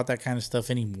hear about that kind of stuff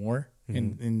anymore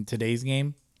in today's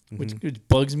game, which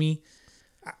bugs me.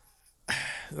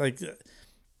 Like,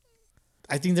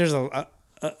 I think there's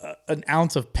an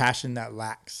ounce of passion that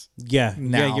lacks. Yeah,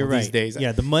 Now, you're right. these days.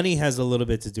 Yeah, the money has a little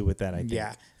bit to do with that. I think.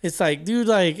 Yeah, it's like, dude,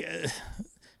 like,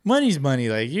 money's money.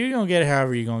 Like, you're gonna get it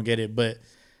however you're gonna get it, but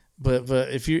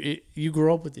if you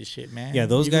grow up with this shit, man. Yeah,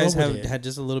 those You grow guys up with have it. had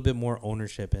just a little bit more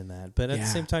ownership in that. But at the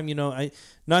Yeah. same time, I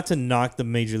not to knock the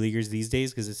major leaguers these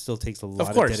days because it still takes a lot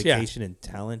of course, yeah. dedication and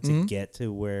talent to get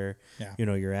to where Yeah.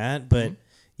 you're at. But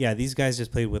yeah, these guys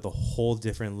just played with a whole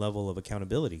different level of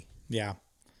accountability. Yeah,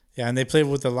 and they played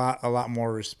with a lot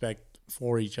more respect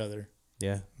for each other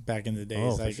Yeah. back in the days.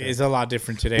 Oh, for like sure. it's a lot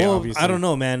different today. Well, obviously, I don't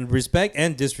know, man. Respect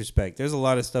and disrespect. There's a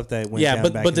lot of stuff that went Yeah, down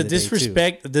but back but in the day, too.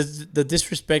 disrespect, the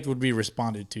disrespect would be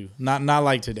responded to, not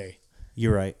like today.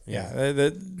 You're right. Yeah,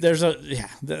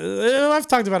 I've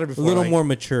talked about it A before. little like, more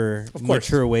mature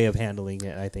course. way of handling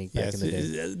it, I think, back yes, in the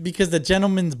day. because the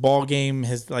gentleman's ball game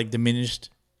has like diminished,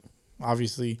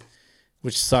 obviously,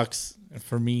 which sucks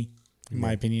for me, in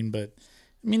my opinion. But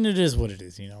I mean, it is what it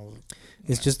is,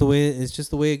 It's just the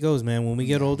way it goes, man. When we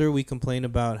get older, we complain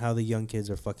about how the young kids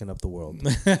are fucking up the world.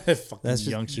 Fucking That's just,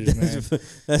 youngsters, man.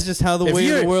 That's just how the way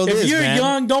of the world if is, you're man.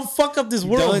 young, don't fuck up this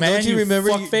world, man. Don't you remember?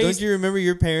 fuckface. Don't you remember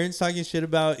your parents talking shit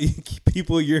about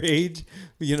people your age?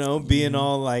 Being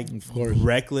all like course.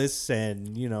 reckless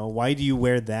and why do you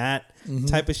wear that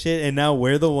type of shit? And now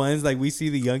we're the ones like we see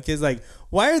the young kids like,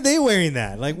 why are they wearing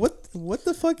that? Like what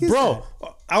the fuck is Bro,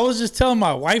 that? I was just telling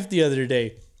my wife the other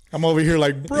day. I'm over here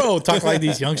like, bro, talk like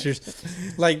these youngsters.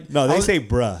 Like, No, they say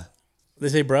bruh, they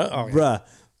say, bruh, oh, yeah.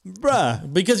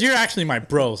 bruh. Because you're actually my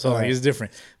bro, so like Right. it's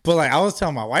different. But like I was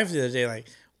telling my wife the other day, like,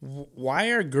 why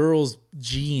are girls'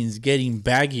 jeans getting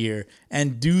baggier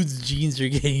and dudes' jeans are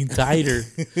getting tighter?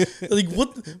 Like,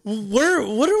 what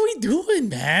are we doing,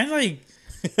 man? Like,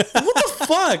 what the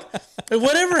fuck? Like,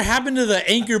 whatever happened to the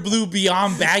Anchor Blue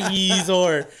Beyond baggies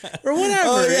or whatever?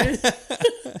 Oh, yeah.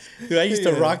 Dude, I used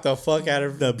to rock the fuck out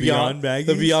of The Beyond baggies?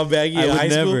 The Beyond baggie I in would high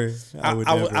never. school. I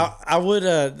would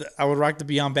never. I would rock the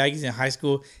Beyond baggies in high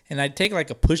school, and I'd take like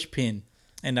a push pin,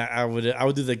 and I would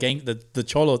do the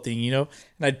cholo thing, and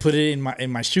I'd put it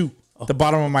in my shoe, the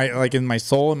bottom of my in my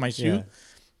sole in my shoe. Yeah.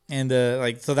 And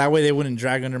like so that way they wouldn't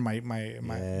drag under my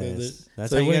Yes. That's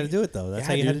so how they you got to wouldn't- do it, though. That's Yeah,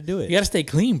 how you had to dude. do it. You got to stay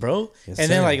clean, bro. Yes, and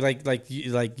then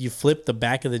sir. you flip the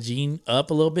back of the jean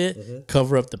up a little bit,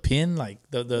 cover up the pin, like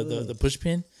the push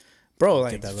pin, bro.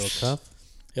 Like Get that little cuff.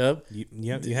 Yep.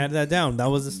 You had that down. That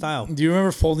was the style. Do you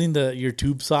remember folding your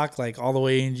tube sock like all the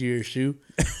way into your shoe?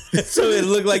 So it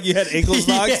looked like you had ankle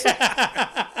socks.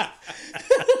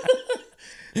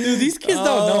 Dude, these kids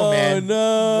don't know, man.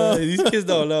 No. These kids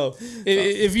don't know.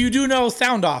 If you do know,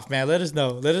 sound off, man. Let us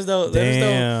know. Let us know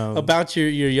Damn. about your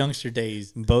youngster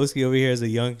days. Boski over here is a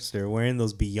youngster wearing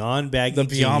those Beyond baggy The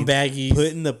Beyond jeans, baggies.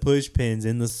 putting the push pins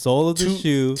in the sole of the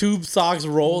shoe, Tube socks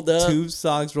rolled up. tube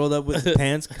socks rolled up with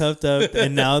pants cuffed up,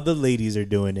 and now the ladies are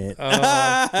doing it.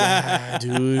 Yeah,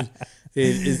 dude.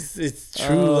 It's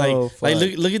true. Oh, like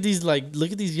fuck. look at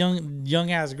these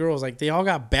young ass girls. Like they all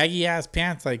got baggy ass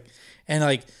pants.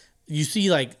 And you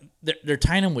see like they're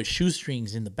tying them with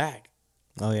shoestrings in the back.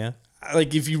 Oh yeah,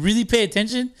 Like if you really pay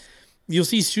attention, you'll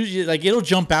see shoes. Like it'll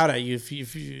jump out at you if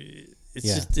you.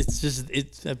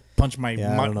 It's I punch my I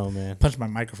don't know, man. punch my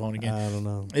microphone again. I don't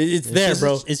know. It's there, just,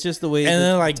 bro. It's just the way. And the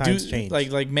then like times dude, change.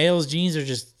 like males jeans are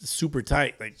just super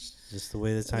tight. Like just the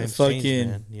way the times fucking- change,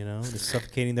 man. They're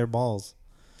suffocating their balls.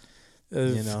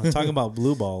 Talking about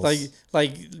blue balls.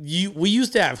 we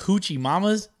used to have hoochie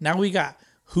mamas. Now we got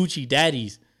hoochie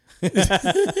daddies.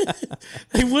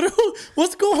 Like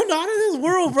what's going on in this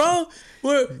world, bro?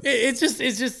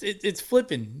 It's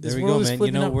flipping. This there we world go, is man.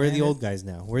 flipping up, We're man. the old guys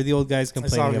now. We're the old guys all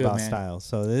complaining good, about man. style.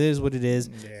 So it is what it is.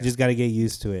 Yeah. You just got to get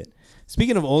used to it.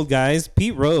 Speaking of old guys,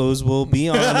 Pete Rose will be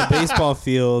on a baseball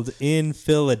field in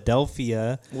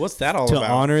Philadelphia What's that all to about?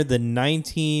 honor the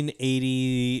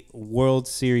 1980 World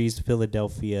Series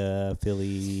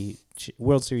Philly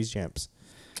World Series champs.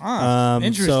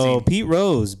 Interesting. So Pete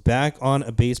Rose back on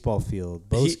a baseball field.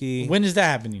 Boski, When is that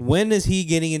happening? when is he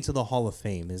getting into the Hall of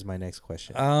Fame? Is my next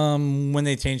question. When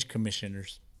they change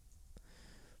commissioners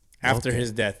after Okay.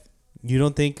 his death. You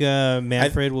don't think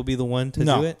Manfred will be the one to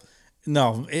No. do it?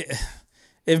 No,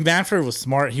 if Manfred was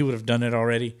smart, he would have done it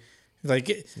already. Like,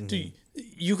 dude,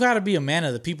 you got to be a man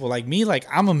of the people. Like me, like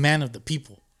I'm a man of the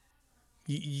people.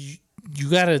 You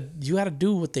gotta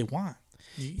do what they want.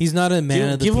 He's not a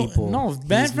man of the people. No,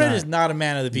 Manfred is not a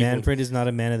man of the people. Manfred is not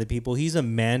a man of the people. He's a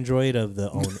mandroid of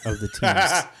the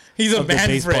teams. He's a of the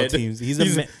baseball Manfred. teams. He's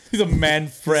a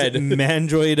Manfred.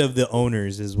 Mandroid of the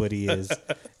owners is what he is,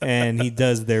 and he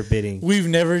does their bidding. We've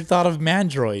never thought of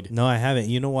Mandroid. No, I haven't.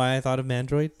 You know why I thought of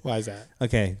Mandroid? Why is that?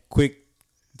 Okay, quick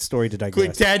story to digress.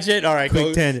 Quick tangent. All right,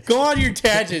 Quick tangent. Go on your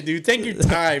tangent, dude. Take your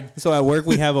time. So at work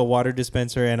we have a water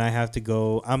dispenser, and I have to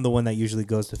go. I'm the one that usually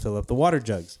goes to fill up the water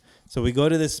jugs. So we go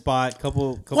to this spot.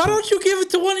 Couple. Why don't you give it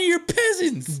to one of your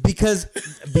peasants? Because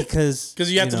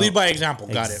you have to lead by example.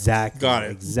 Got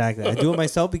it. Exactly. I do it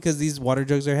myself because these water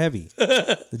jugs are heavy.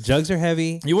 The jugs are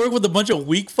heavy. You work with a bunch of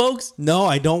weak folks? No,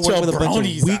 I don't work with a bunch of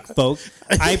weak folk.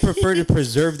 I prefer to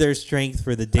preserve their strength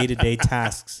for the day-to-day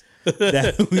tasks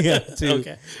that we have to,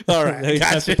 okay. All right. we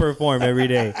have to perform every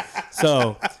day.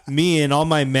 So me and all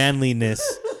my manliness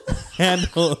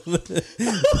handle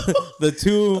the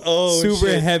two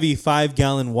super heavy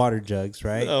 5-gallon water jugs,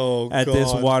 right? At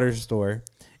this water store.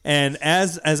 And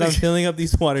as I'm filling up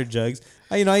these water jugs,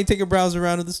 I take a browse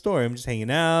around at the store. I'm just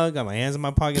hanging out, got my hands in my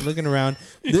pocket, looking around.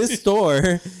 This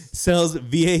store sells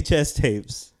VHS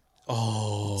tapes.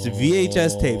 It's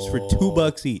VHS tapes for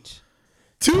 $2 each.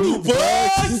 $2?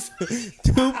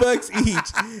 $2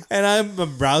 each. And I'm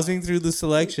browsing through the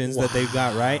selections that they've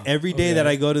got, right? Every day that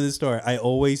I go to the store, I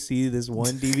always see this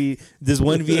one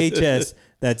VHS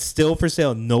that's still for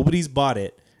sale. Nobody's bought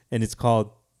it. And it's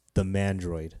called The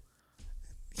Mandroid.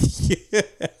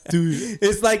 Dude,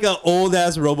 it's like an old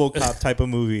ass RoboCop type of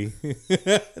movie.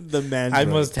 The Mandroid. I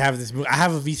must have this movie. I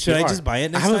have a VCR. Should I just buy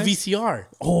it next I have time? a VCR.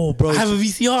 Oh, bro. I have a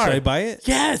VCR. Should I buy it?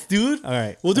 Yes, dude. All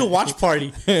right. We'll do a watch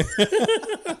party. All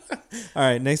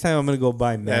right. Next time I'm gonna go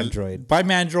buy Mandroid. Buy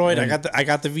Mandroid. I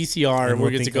got the VCR, and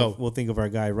we're good to go. We'll think of our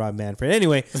guy Rob Manfred.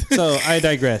 Anyway, so I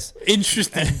digress.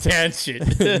 Interesting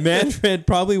tangent. Manfred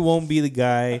probably won't be the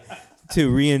guy to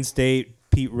reinstate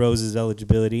Pete Rose's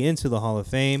eligibility into the Hall of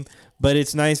Fame, but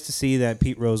it's nice to see that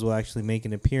Pete Rose will actually make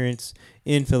an appearance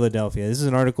in Philadelphia. This is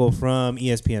an article from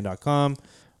ESPN.com.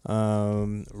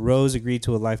 Rose agreed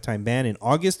to a lifetime ban in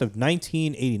August of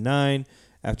 1989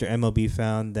 after MLB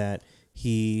found that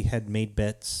he had made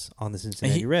bets on the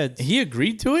Cincinnati Reds. He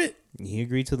agreed to it? He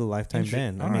agreed to the lifetime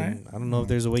ban. Right. I don't know if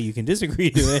there's a way you can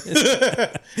disagree to it.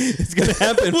 It's going to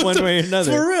happen one way or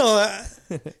another. For real.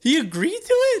 He agreed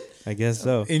to it? I guess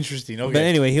so. Interesting. Okay. But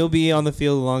anyway, he'll be on the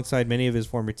field alongside many of his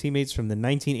former teammates from the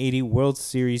 1980 World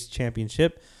Series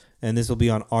Championship, and this will be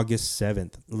on August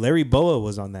 7th. Larry Boa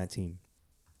was on that team.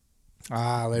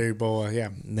 Larry Boa, yeah.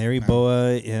 Larry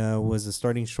Boa was the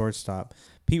starting shortstop.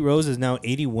 Pete Rose is now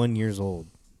 81 years old,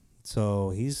 so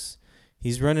he's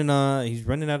running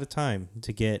out of time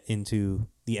to get into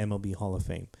the MLB Hall of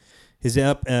Fame.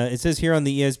 It says here on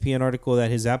the ESPN article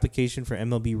that his application for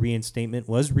MLB reinstatement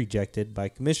was rejected by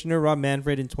Commissioner Rob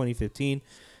Manfred in 2015.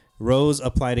 Rose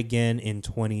applied again in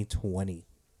 2020.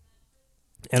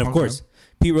 And of course,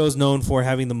 Pete Rose known for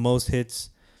having the most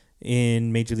hits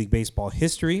in Major League Baseball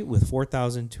history with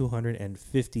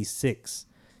 4,256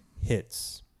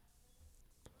 hits.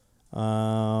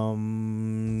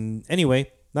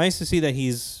 Anyway, nice to see that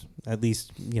he's at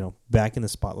least, back in the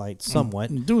spotlight somewhat.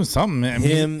 Doing something, man.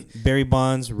 Him, Barry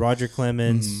Bonds, Roger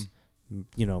Clemens,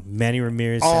 Manny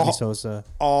Ramirez, Sammy Sosa.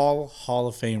 All Hall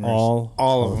of Famers. All of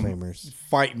Hall them. of Famers.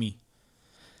 Fight me.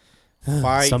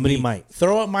 Somebody me. might.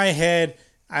 Throw at my head.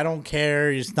 I don't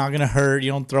care. It's not going to hurt.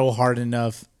 You don't throw hard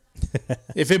enough.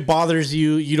 If it bothers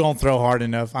you, you don't throw hard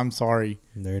enough. I'm sorry.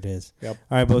 There it is. Yep.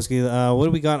 All right, Boski. What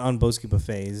do we got on Boski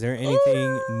Buffet? Is there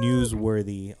anything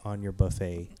newsworthy on your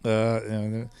buffet?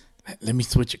 Let me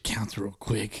switch accounts real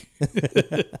quick.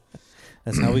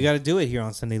 That's how we got to do it here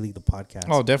on Sunday League, the podcast.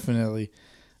 Oh, definitely.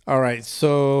 All right.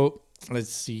 So let's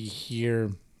see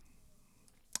here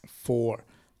for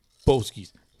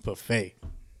Boski's Buffet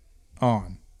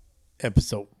on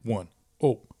episode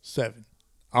 107.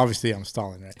 Obviously, I'm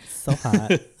stalling, right? It's so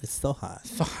hot. It's so hot.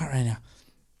 So hot right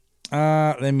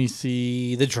now. Let me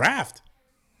see. The draft.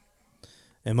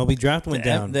 MLB draft went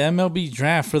down. The MLB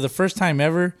draft. For the first time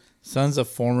ever, sons of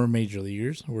former major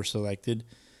leaguers were selected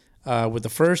with the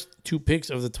first 2 picks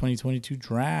of the 2022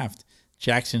 draft.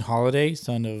 Jackson Holliday,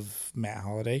 son of Matt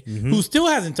Holliday, who still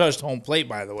hasn't touched home plate,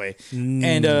 by the way.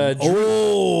 And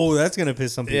that's going to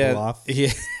piss some people off.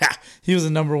 Yeah. He was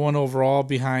the number 1 overall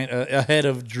ahead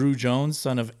of Drew Jones,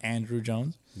 son of Andrew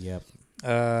Jones. Yep.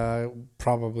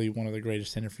 Probably one of the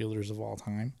greatest center fielders of all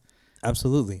time.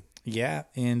 Absolutely. Yeah.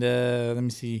 And let me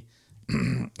see.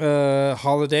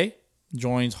 Holliday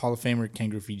joins Hall of Famer Ken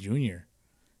Griffey Jr.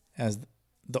 as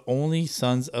the only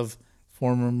sons of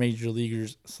former major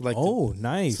leaguers selected. Oh,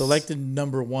 nice. Selected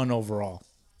number 1 overall.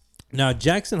 Now,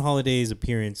 Jackson Holliday's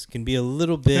appearance can be a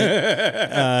little bit,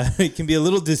 it can be a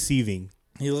little deceiving.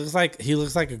 He looks like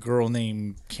a girl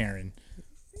named Karen.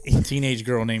 A teenage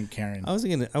girl named Karen. I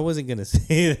wasn't gonna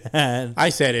say that. I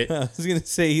said it. I was gonna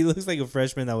say he looks like a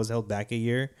freshman that was held back a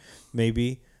year,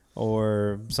 maybe,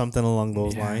 or something along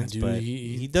those lines. dude, but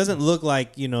he doesn't look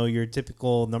like your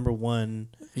typical number 1.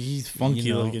 He's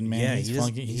funky looking, man. Yeah, he's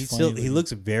funky. He funny he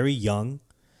looks very young,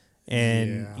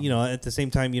 and at the same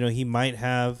time, he might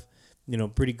have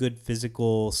pretty good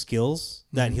physical skills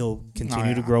that he'll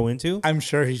continue to grow into. I'm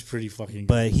sure he's pretty fucking good.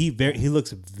 But he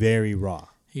looks very raw.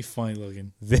 He's funny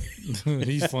looking. Very,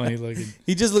 He's funny looking.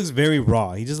 he just looks very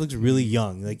raw. He just looks really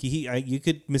young. Like you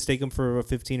could mistake him for a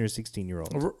 15 or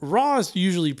 16-year-old. Raw is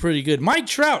usually pretty good. Mike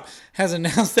Trout has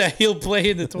announced that he'll play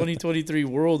in the 2023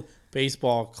 World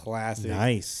Baseball Classic.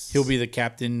 Nice. He'll be the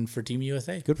captain for Team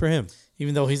USA. Good for him.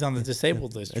 Even though he's on the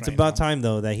disabled list. It's about time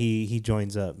though that he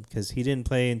joins up because he didn't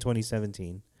play in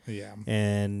 2017. Yeah.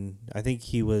 And I think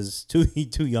he was too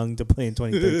young to play in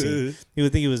 2013. He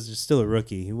would think he was still a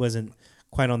rookie. He wasn't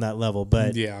quite on that level,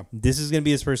 but this is going to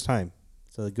be his first time.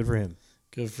 So good for him.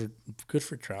 Good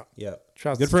for Trout. Yeah.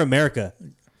 Trout's Good for America.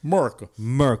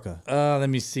 America. Let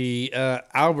me see.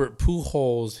 Albert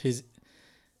Pujols,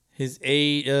 his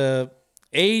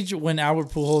age when Albert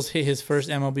Pujols hit his first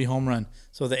MLB home run.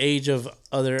 So the age of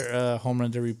other home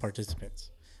run derby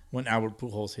participants when Albert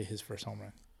Pujols hit his first home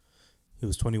run. He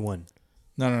was 21.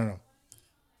 No.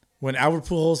 When Albert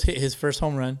Pujols hit his first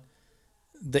home run,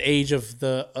 the age of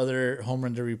the other home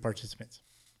run derby participants.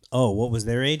 Oh, what was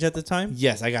their age at the time?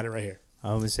 Yes, I got it right here.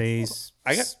 I would say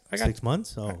I got 6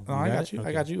 months. Oh, I got you. Okay.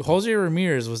 I got you. Jose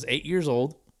Ramirez was 8 years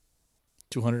old,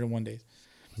 201 days.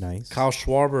 Nice. Kyle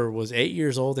Schwarber was 8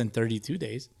 years old and 32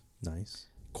 days. Nice.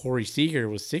 Corey Seager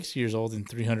was 6 years old and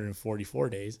 344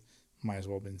 days. Might as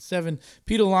well have been 7.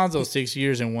 Pete Alonso, 6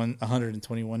 years and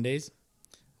 121 days.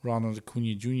 Ronald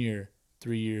Acuna Jr.,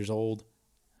 3 years old,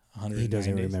 109 He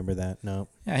doesn't days. remember that. No.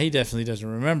 Yeah, he definitely doesn't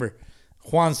remember.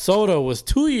 Juan Soto was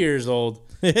 2 years old,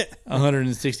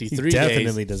 163 He days.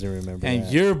 definitely doesn't remember And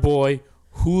that. your boy,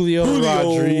 Julio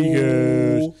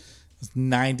Rodriguez, was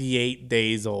 98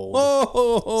 days old.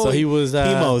 Oh, So he was he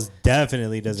most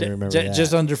definitely doesn't remember that.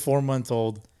 just under 4 months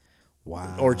old.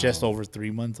 Wow. Or just over 3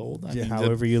 months old. I mean,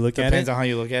 however you look at it. Depends on how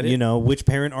you look at it. Which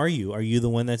parent are you? Are you the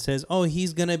one that says, oh,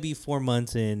 he's going to be 4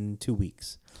 months in 2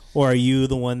 weeks? Or are you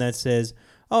the one that says,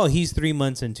 oh, he's 3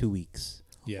 months and 2 weeks?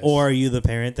 Yes. Or are you the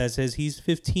parent that says he's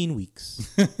 15 weeks?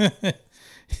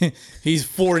 He's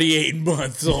 48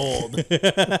 months old.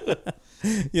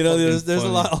 There's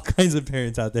all kinds of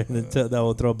parents out there that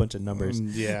will throw a bunch of numbers.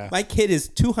 Yeah. My kid is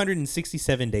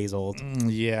 267 days old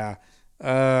Yeah.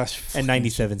 and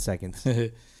 97 seconds.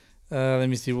 Let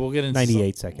me see. We'll get into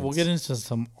 98 seconds. We'll get into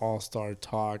some All-Star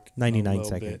talk. 99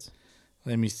 seconds. Bit.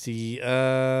 Let me see.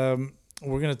 We're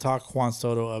gonna talk Juan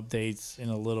Soto updates in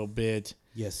a little bit.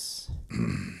 Yes.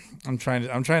 I'm trying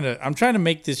to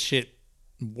make this shit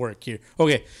work here.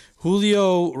 Okay,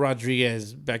 Julio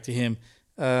Rodriguez. Back to him.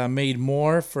 Made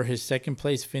more for his second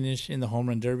place finish in the home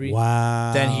run derby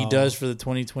than he does for the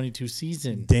 2022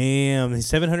 season. Damn, he's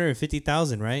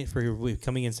 750,000, right, for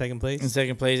coming in second place. In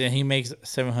second place, and he makes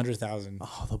 700,000.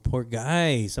 Oh, the poor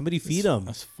guy! Somebody feed him.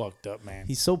 That's fucked up, man.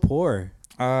 He's so poor.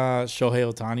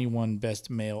 Shohei Ohtani won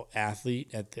Best Male Athlete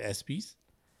at the ESPYs.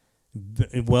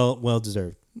 Well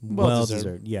deserved. Well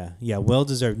deserved. Yeah, well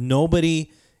deserved.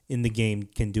 Nobody in the game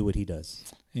can do what he does.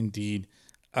 Indeed.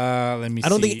 Let me see. I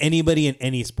don't think anybody in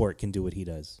any sport can do what he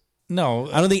does. No.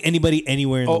 I don't think anybody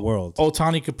anywhere in the world.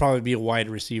 Ohtani could probably be a wide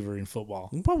receiver in football.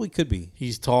 He probably could be.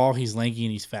 He's tall, he's lanky,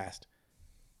 and he's fast.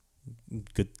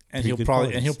 Good. And he'll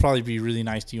probably be really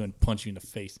nice to you and punch you in the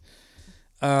face.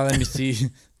 Let me see.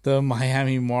 The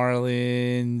Miami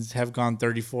Marlins have gone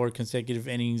 34 consecutive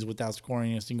innings without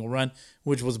scoring a single run,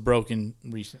 which was broken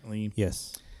recently.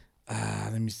 Yes.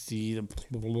 Let me see.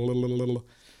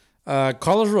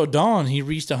 Carlos Rodon, he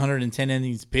reached 110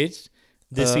 innings pitched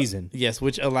this season. Yes,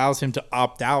 which allows him to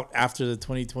opt out after the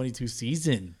 2022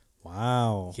 season.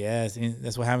 Wow. Yes, and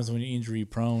that's what happens when you're injury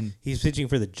prone. He's pitching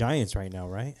for the Giants right now,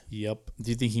 right? Yep.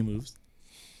 Do you think he moves?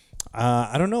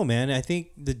 I don't know, man. I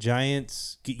think the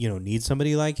Giants, need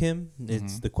somebody like him.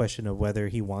 It's the question of whether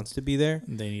he wants to be there.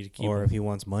 They need to keep or him. if he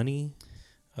wants money.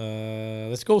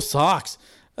 Let's go Sox.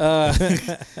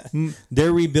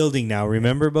 They're rebuilding now.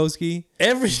 Remember, Boski?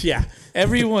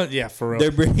 Everyone, for real.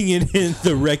 They're bringing in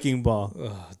the wrecking ball.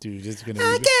 Oh, dude, it's gonna.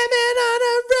 I came in on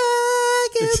a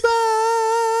wrecking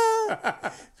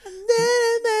ball.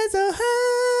 So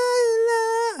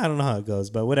high. I don't know how it goes,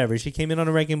 but whatever. She came in on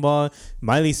a wrecking ball.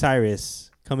 Miley Cyrus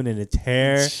coming in to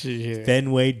tear Shit.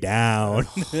 Fenway down.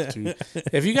 Dude.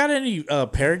 If you got any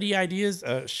parody ideas,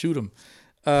 shoot them.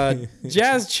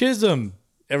 Jazz Chisholm,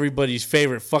 everybody's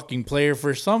favorite fucking player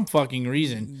for some fucking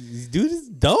reason. Dude is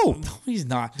dope. No, he's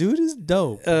not. Dude is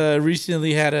dope.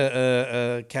 Recently had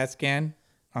a CAT scan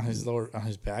on his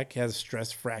back. He has a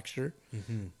stress fracture.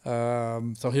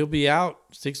 So he'll be out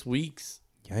 6 weeks.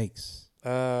 Yikes.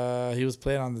 He was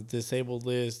playing on the disabled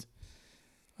list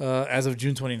as of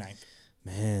June 29th.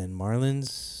 Man,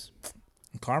 Marlins,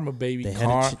 Karma, baby.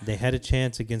 they had a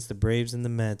chance against the Braves and the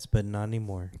Mets, but not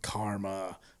anymore.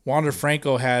 Karma. Wander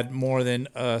Franco had more than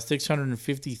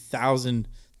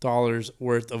 $650,000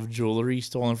 worth of jewelry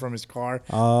stolen from his car.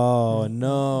 Oh,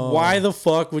 no. Why the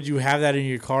fuck would you have that in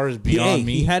your car is beyond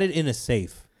me. He had it in a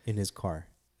safe in his car.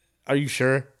 Are you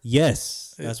sure?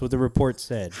 Yes, that's what the report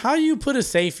said. How do you put a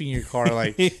safe in your car?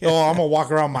 Like, I'm going to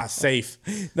walk around my safe.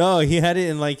 No, he had it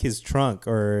in like his trunk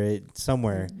or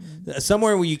somewhere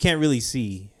where you can't really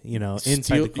see,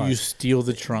 inside the car. You steal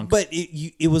the trunk. But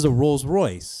it was a Rolls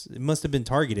Royce. It must have been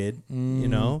targeted,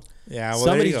 Yeah, well,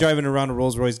 somebody's driving around a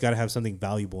Rolls Royce. Got to have something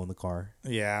valuable in the car.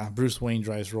 Yeah, Bruce Wayne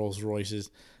drives Rolls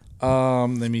Royces. Let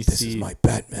me see. This is my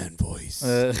Batman voice.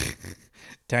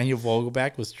 Daniel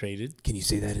Vogelback was traded. Can you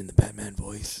say that in the Batman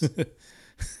voice?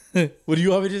 What do you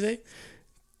want me to say?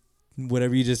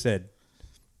 Whatever you just said.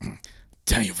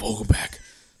 Daniel Vogelback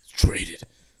traded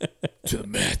to the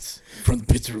Mets from the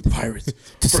Pittsburgh Pirates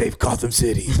To save Gotham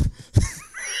City.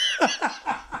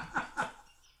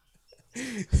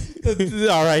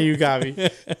 All right, you got me.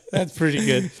 That's pretty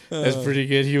good. That's pretty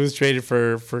good. He was traded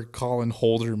for Colin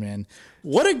Holderman.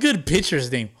 What a good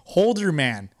pitcher's name,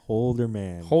 Holderman.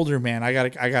 Holderman. I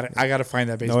gotta find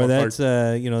that baseball No, that's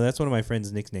card. that's one of my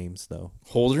friend's nicknames though.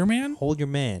 Holderman. Hold your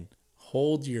man.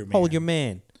 Hold your man. Hold your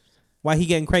man. Why he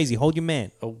getting crazy? Hold your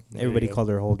man. Oh, there Everybody you go. called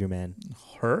her Hold Your Man.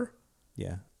 Her.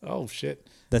 Yeah, Oh shit.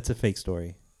 that's a fake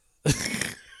story.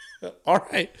 All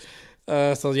right.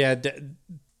 So yeah, what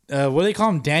do they call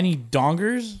him? Danny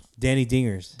Dongers. Danny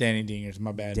Dingers. Danny Dingers.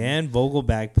 My bad. Dan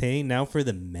Vogelback paying now for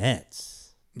the Mets.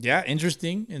 Yeah,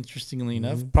 interesting. Interestingly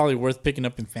enough, probably worth picking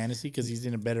up in fantasy because he's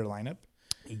in a better lineup.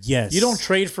 Yes. You don't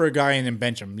trade for a guy and then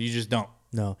bench him. You just don't.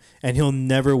 No, and he'll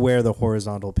never wear the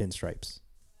horizontal pinstripes.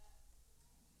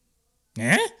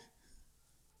 Eh?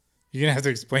 You're gonna have to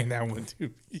explain that one to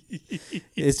me.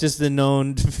 It's just the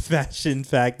known fashion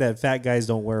fact that fat guys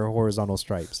don't wear horizontal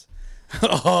stripes.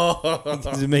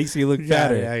 It makes you look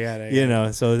fatter. I got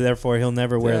it. So therefore he'll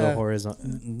never wear the horizontal.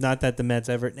 Not that the Mets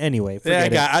ever. Anyway, Yeah,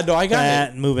 forget I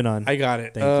got it. Moving on. I got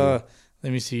it. Thank you.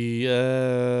 Let me see.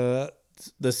 The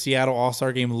Seattle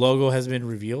All-Star Game logo has been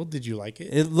revealed. Did you like it?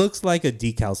 It looks like a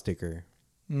decal sticker.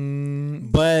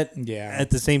 But yeah. at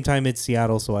the same time, it's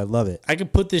Seattle, so I love it. I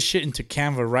could put this shit into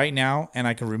Canva right now, and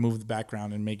I can remove the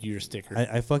background and make you your sticker.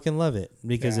 I fucking love it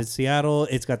because Yeah. it's Seattle.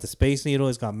 It's got the Space Needle.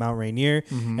 It's got Mount Rainier,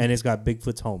 and it's got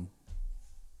Bigfoot's home.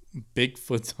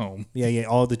 Bigfoot's home. Yeah.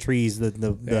 All the trees, the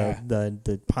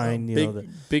pine,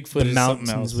 Bigfoot the is mountains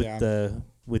something else.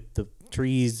 with Yeah. the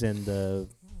trees and the.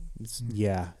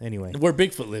 Anyway. Where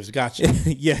Bigfoot lives. Gotcha.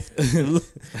 Yeah.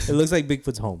 It looks like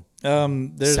Bigfoot's home.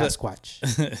 There's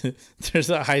Sasquatch.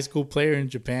 there's a high school player in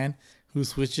Japan who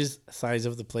switches size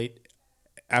of the plate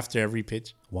after every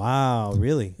pitch. Wow,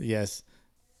 really? Yes.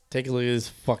 Take a look at this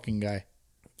fucking guy.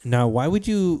 Now, why would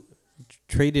you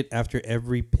trade it after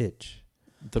every pitch?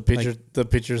 The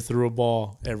pitcher threw a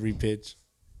ball every pitch.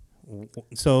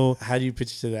 So How do you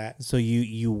pitch to that? So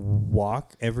you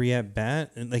walk every at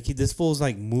bat, and like this fool's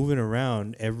like moving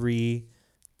around every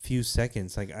few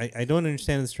seconds. Like I don't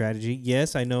understand the strategy.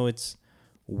 Yes, I know it's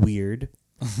weird,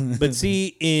 but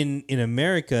see in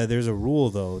America there's a rule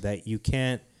though that you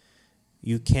can't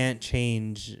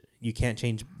change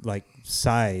like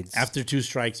sides After 2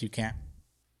 strikes, you can't.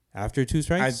 after 2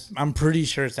 strikes. I'm pretty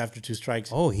sure it's after 2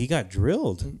 strikes. Oh, he got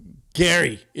drilled.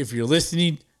 Gary, if you're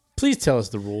listening, please tell us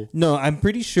the rule. No, I'm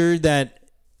pretty sure that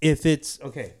if it's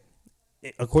okay,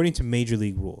 according to Major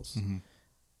League rules,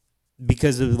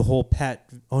 because of the whole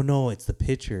Oh no, it's the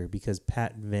pitcher because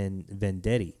Pat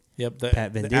Venditti. Yep,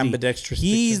 Pat the Venditti. ambidextrous.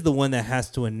 He's pitcher. the one that has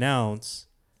to announce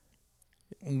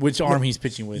Which arm he's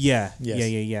pitching with. Yeah, Yes.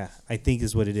 yeah. I think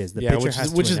is what it is. The Yeah, pitcher which has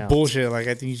is to which is announce. bullshit. Like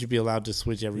I think you should be allowed to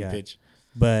switch every Yeah. pitch.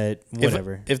 But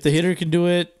whatever. If the hitter can do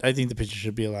it, I think the pitcher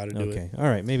should be allowed to do Okay. it. All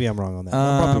right. Maybe I'm wrong on that.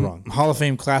 I'm probably wrong. Hall of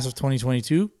Fame class of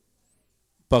 2022,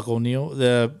 Buck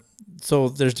O'Neil. So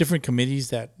there's different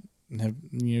committees that have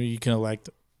you can elect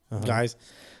guys.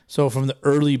 So from the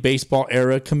early baseball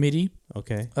era committee,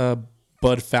 Okay.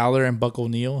 Bud Fowler and Buck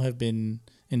O'Neil have been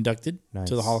inducted to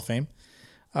the Nice. Hall of Fame.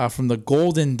 From the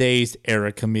Golden Days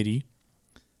era committee,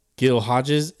 Gil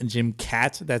Hodges and Jim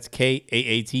Kaat, that's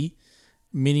Kaat,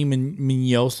 Minnie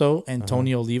Minoso and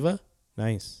Tony Oliva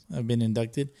Nice. have been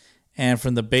inducted. And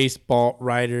from the Baseball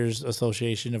Writers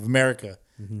Association of America,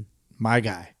 my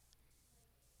guy,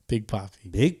 Big Papi,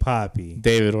 Big Poppy.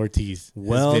 David Ortiz,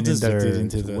 Well has been inducted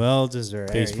deserved. into the Well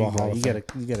deserved. There Baseball you go. Hall of You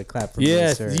Fame. gotta clap for me,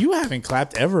 Yes, sir. you haven't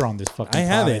clapped ever on this fucking. I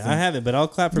pod, haven't, but I'll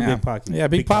clap for Yeah. Big Poppy. Yeah,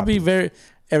 Big Papi, very.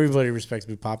 Everybody respects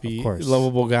Big Papi. Of course.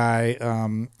 Lovable guy.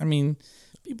 I mean,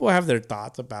 people have their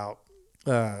thoughts about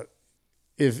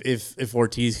if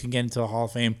Ortiz can get into the Hall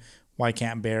of Fame, why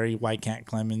can't Barry? Why can't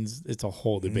Clemens? It's a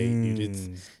whole debate, dude.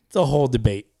 It's a whole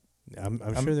debate. I'm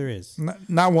sure there is.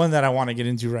 Not one that I want to get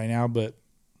into right now, but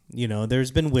You know,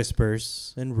 there's been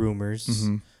whispers and rumors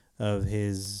of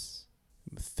his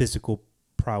physical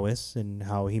prowess and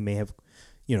how he may have,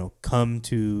 come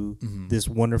to this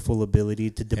wonderful ability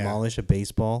to demolish a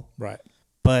baseball. right.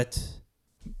 But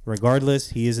regardless,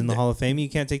 he is in the Hall of Fame. You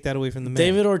can't take that away from the man.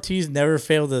 David Ortiz never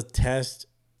failed a test,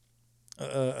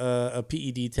 a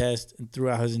PED test,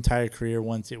 throughout his entire career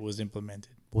once it was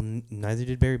implemented. Well, neither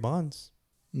did Barry Bonds.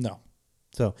 No.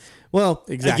 So, well,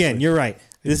 Exactly. again, you're right.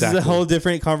 This is a Exactly. whole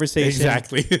different conversation.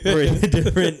 Exactly. For a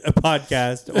different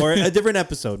podcast or a different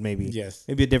episode, maybe. Yes.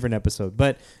 Maybe a different episode.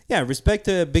 But, yeah, respect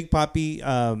to Big Poppy.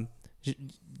 Bad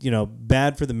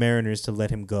for the Mariners to let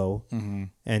him go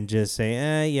and just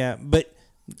say, yeah. But,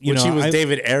 He was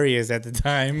David Arias at the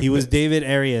time. he was David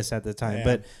Arias at the time. Yeah.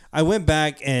 But I went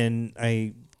back and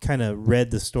I kind of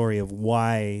read the story of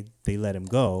why they let him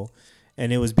go.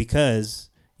 And it was because,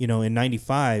 in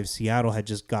 95, Seattle had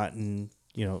just gotten,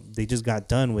 they just got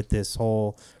done with this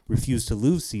whole refuse to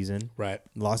lose season. Right.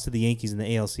 Lost to the Yankees in the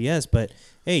ALCS. But,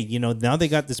 hey, now they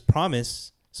got this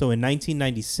promise. So in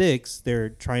 1996, they're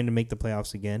trying to make the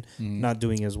playoffs again, not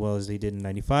doing as well as they did in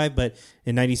 95. But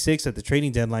in 96, at the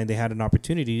trading deadline, they had an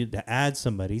opportunity to add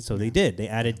somebody. So they did. They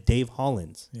added Dave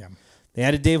Hollins. Yeah. They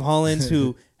added Dave Hollins,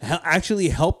 who actually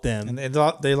helped them. And they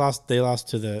lost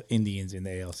to the Indians in the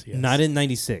ALCS. Not in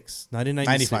 96. Not in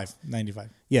 96. 95.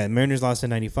 Yeah, Mariners lost in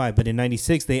 95. But in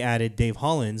 96, they added Dave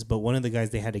Hollins. But one of the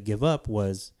guys they had to give up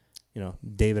was,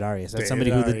 David Arias. That's David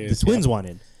somebody who the Arias, Twins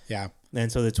wanted. Yeah. And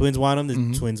so the Twins want him.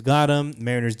 The Twins got him.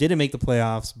 Mariners didn't make the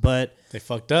playoffs, but They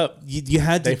fucked up. you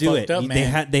had to They do fucked it. up,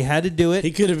 man. They had to do it.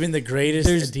 He could have been the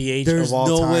greatest DH of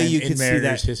all time in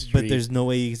Mariners history. But there's no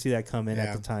way you can see that coming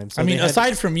at the time. So I mean, they had-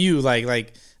 aside from you,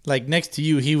 like next to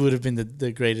you, he would have been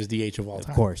the greatest DH of all time.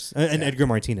 of course, and Edgar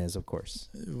Martinez, of course.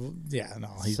 Yeah, no,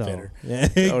 he's So, better. yeah.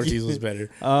 Ortiz was better.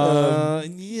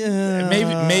 Yeah,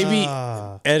 Maybe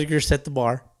Edgar set the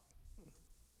bar.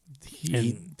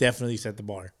 He definitely set the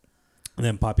bar. And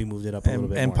then Poppy moved it up a little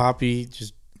bit And more. Poppy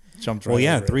just jumped right Well,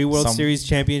 yeah, over it. 3 World Some- Series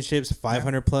championships,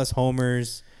 500 plus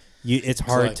homers. It's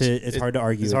hard Clutch. to hard to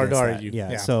argue. It's hard to against that. argue.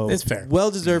 Yeah, Yeah, so it's fair.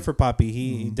 Well deserved for Poppy.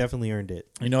 He definitely earned it.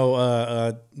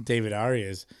 David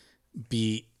Arias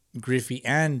beat Griffey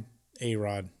and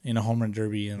A-Rod in a home run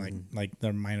derby and like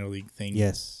their minor league thing.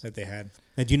 Yes. that they had.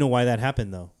 And do you know why that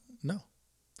happened though? No.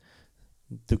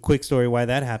 The quick story why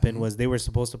that happened was they were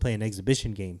supposed to play an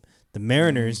exhibition game. The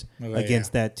Mariners Oh,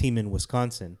 against that team in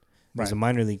Wisconsin. It was Right. a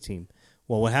minor league team.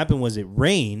 Well, what happened was it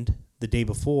rained the day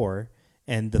before,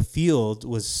 and the field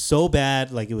was so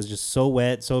bad, like it was just so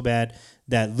wet, so bad,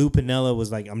 that Lou Piniella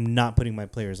was like, I'm not putting my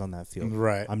players on that field.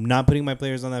 Right. I'm not putting my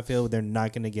players on that field. They're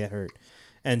not going to get hurt.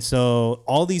 And so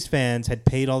all these fans had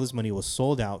paid all this money, was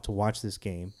sold out to watch this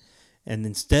game. And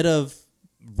instead of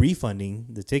refunding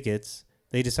the tickets,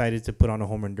 they decided to put on a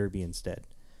home run derby instead.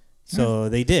 So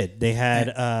they did. They had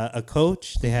a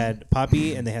coach, they had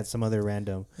Poppy, and they had some other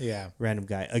random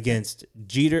guy against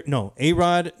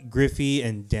A-Rod, Griffey,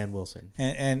 and Dan Wilson.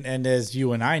 And as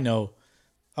you and I know,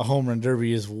 a home run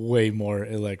derby is way more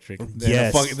electric than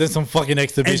Yes. than some fucking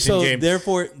exhibition And so game.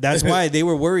 therefore, that's why they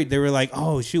were worried. They were like,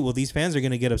 oh, shoot, well, these fans are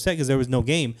going to get upset because there was no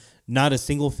game. Not a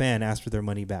single fan asked for their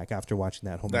money back after watching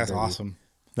that home run That's derby. awesome.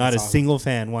 Not That's a awesome. single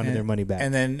fan wanted their money back.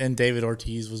 And David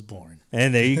Ortiz was born.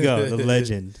 And there you go, the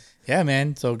legend. Yeah,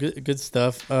 man. So good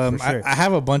stuff. For sure. I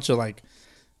have a bunch of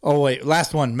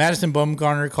last one. Madison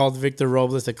Bumgarner called Victor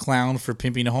Robles a clown for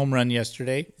pimping a home run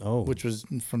yesterday. Oh. Which was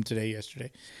from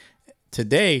yesterday.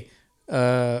 Today,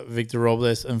 Victor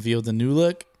Robles unveiled a new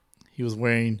look. He was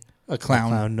wearing a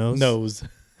clown nose.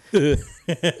 I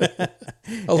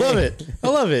love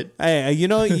it. Hey,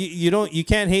 you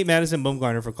can't hate Madison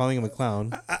Bumgarner for calling him a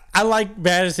clown. I like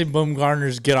Madison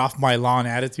Bumgarner's "get off my lawn"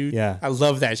 attitude. Yeah. I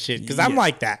love that shit because I'm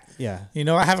like that. Yeah. You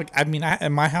know,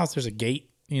 in my house there's a gate.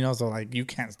 You know, so like you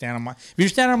can't stand on my. If you're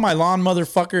standing on my lawn,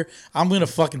 motherfucker, I'm gonna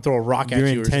fucking throw a rock You're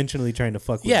at you. intentionally trying to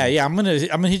fuck with Yeah, him. yeah. I'm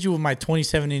gonna hit you with my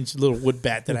 27-inch little wood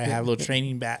bat that I have, little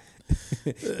training bat.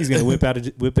 He's gonna whip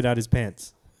it out his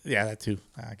pants. Yeah, that too.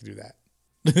 I can do that.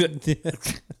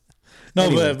 No,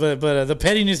 Anyway. but the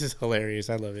pettiness is hilarious.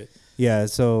 I love it. Yeah,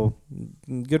 so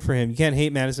good for him. You can't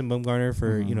hate Madison Bumgarner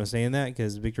for saying that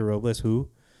because Victor Robles, who,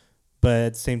 but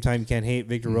at the same time, you can't hate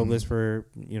Victor Robles for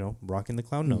rocking the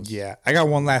clown nose. Yeah, I got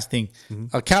one last thing.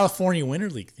 A California Winter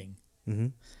League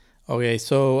thing. Okay,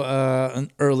 so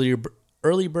an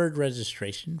early bird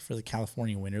registration for the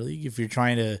California Winter League. If you're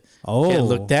trying to get it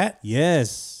looked at,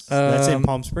 yes, that's in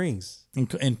Palm Springs.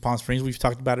 in Palm Springs, we've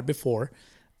talked about it before.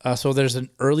 So there's an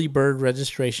early bird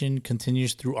registration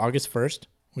continues through August 1st,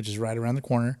 which is right around the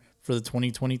corner for the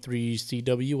 2023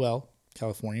 CWL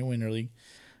California Winter League.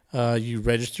 You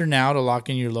register now to lock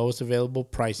in your lowest available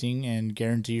pricing and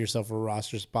guarantee yourself a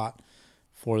roster spot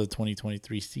for the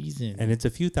 2023 season. And it's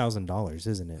a few $1,000s,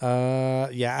 isn't it?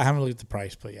 Yeah, I haven't looked at the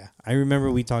price, but yeah. I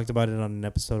remember we talked about it on an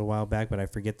episode a while back, but I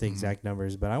forget the exact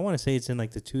numbers. But I want to say it's in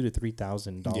like the $2,000 to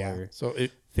 $3,000 Yeah. So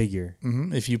figure.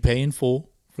 if you pay in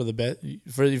full for the bet,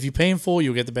 if you pay in full,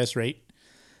 you'll get the best rate.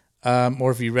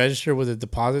 Or if you register with a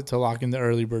deposit to lock in the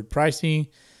early bird pricing,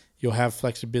 you'll have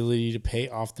flexibility to pay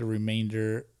off the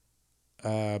remainder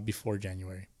before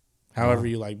January. However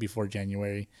you like before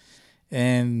January.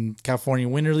 And California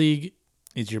Winter League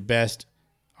is your best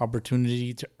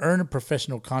opportunity to earn a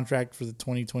professional contract for the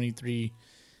 2023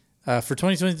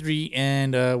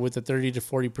 and with a 30 to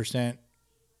 40%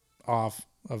 off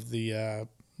of the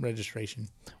registration.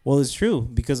 Well, it's true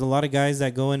because a lot of guys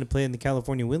that go in to play in the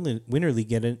California Winter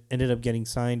League ended up getting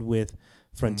signed with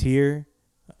Frontier,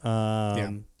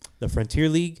 the Frontier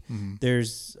League.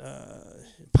 There's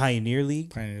Pioneer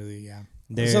League. Pioneer League, yeah.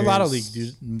 There's a lot of leagues,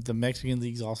 dude. The Mexican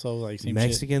leagues also like same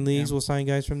Mexican shit. leads will sign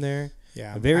guys from there.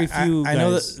 Yeah, very few. I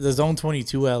know guys. that the Zone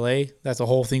 22 LA. That's a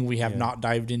whole thing we have not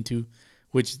dived into,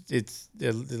 which it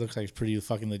looks like it's pretty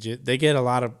fucking legit. They get a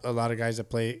lot of guys that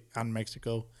play out in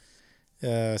Mexico.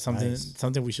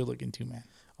 Something we should look into, man.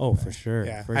 Oh, for sure.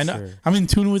 Yeah, for I know. Sure. I'm in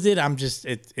tune with it. I'm just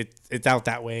it's out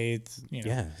that way. It's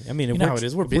Yeah, I mean, you know how it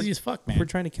is. We're busy as fuck, man. We're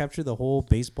trying to capture the whole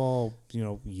baseball,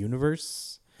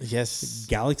 universe, yes,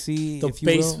 galaxy, the if you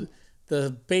base, will.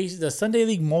 the Sunday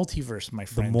League multiverse, my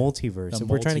The friend. multiverse. The If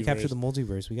we're trying to multiverse. capture the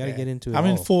multiverse, we got to get into it. I'm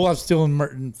in all. full. I'm still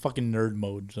in fucking nerd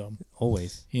mode. So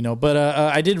Always. but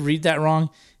I did read that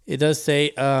wrong. It does say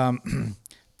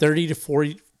 30 to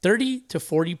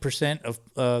 40% of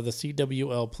the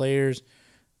CWL players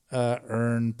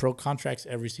earn pro contracts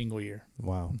every single year.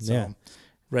 Wow. So Yeah.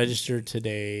 register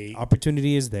today.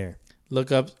 Opportunity is there.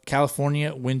 Look up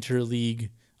California Winter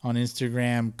League on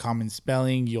Instagram. Common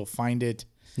spelling. You'll find it.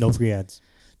 No free ads.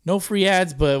 No free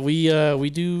ads, but we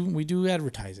do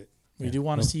advertise it. We do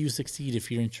want to see you succeed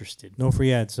if you're interested. No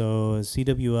free ads. So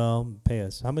CWL, pay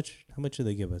us. How much do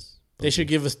they give us? They should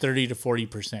give us 30 to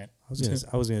 40%.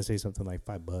 I was gonna say something like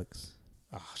 $5.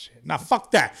 Oh shit! Nah,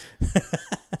 fuck that.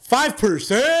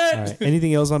 5%. All right.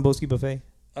 Anything else on Boski Buffet?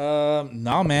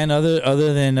 No, man.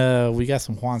 Other than we got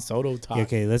some Juan Soto talk.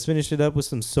 Okay, let's finish it up with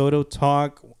some Soto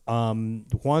talk.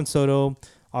 Juan Soto,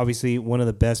 obviously one of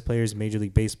the best players in Major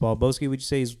League Baseball. Boski, would you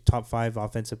say he's top 5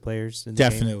 offensive players in the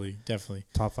game? Definitely.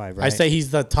 Top 5, right? I say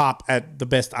he's the top at the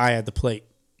best eye at the plate.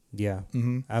 Yeah,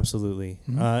 absolutely.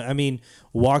 I mean,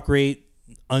 walk rate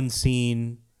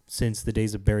unseen since the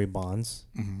days of Barry Bonds.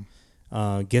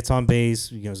 Gets on base.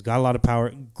 He's got a lot of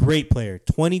power. Great player.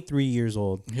 23 years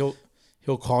old.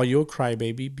 He'll call you a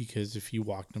crybaby because if you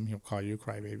walked him, he'll call you a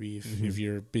crybaby if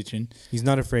you're bitching. He's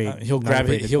not afraid. He'll Not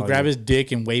afraid to He'll call grab you. his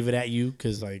dick and wave it at you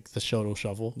because like the Soto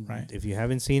shuffle, right? If you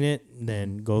haven't seen it,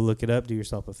 then go look it up. Do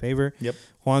yourself a favor. Yep.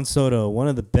 Juan Soto, one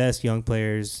of the best young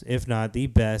players, if not the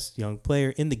best young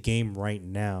player in the game right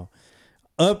now.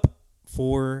 Up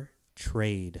for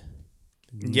trade.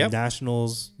 Yep.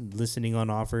 Nationals listening on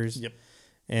offers. Yep.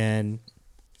 And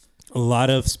a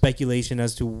lot of speculation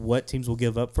as to what teams will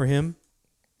give up for him.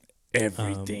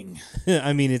 Everything.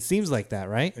 I mean, it seems like that,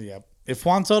 right? Yep. If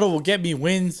Juan Soto will get me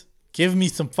wins, give me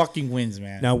some fucking wins,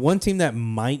 man. Now, one team that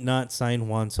might not sign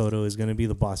Juan Soto is going to be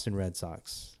the Boston Red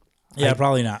Sox. Yeah,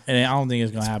 probably not. And I don't think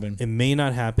it's going to happen. It may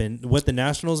not happen. What the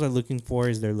Nationals are looking for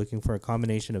is they're looking for a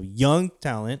combination of young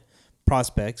talent,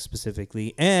 prospects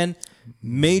specifically, and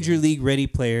major league ready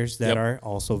players that are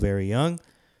also very young.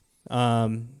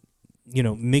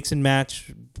 Mix and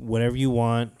match whatever you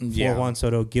want for Juan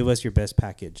Soto. Give us your best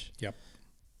package. Yep.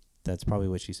 That's probably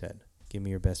what she said. Give me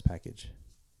your best package.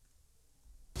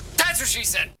 That's what she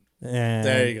said. And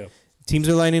There you go. teams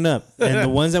are lining up. And the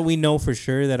ones that we know for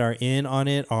sure that are in on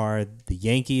it are the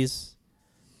Yankees,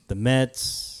 the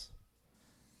Mets,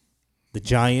 the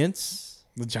Giants.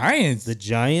 The Giants. The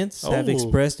Giants have Oh.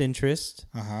 expressed interest.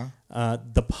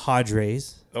 The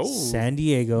Padres. Oh. San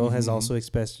Diego has also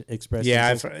expressed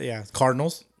yeah, interest.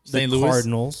 Cardinals. the St. Louis.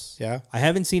 Cardinals. Yeah. I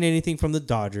haven't seen anything from the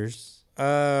Dodgers.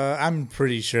 I'm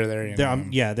pretty sure they're in.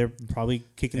 They're probably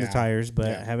kicking the Yeah. tires, but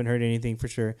Yeah. I haven't heard anything for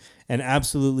sure. And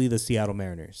absolutely, the Seattle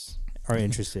Mariners are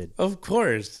interested. Of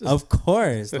course. Of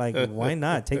course, like why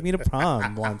not? Take me to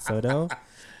prom, Juan Soto.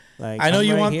 Like I know I'm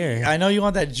you right want. here. I know you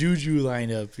want that Juju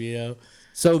lineup. You know.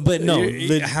 So, but no, I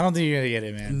don't think you're gonna get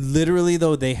it, man. literally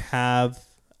though, they have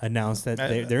announced that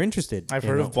they're interested. I've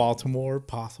heard of Baltimore,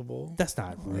 possible. That's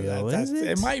not real, is It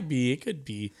it? might be. It could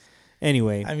be.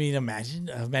 Anyway, I mean, imagine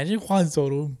Juan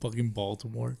Soto in fucking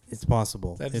Baltimore. it's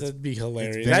possible. That'd be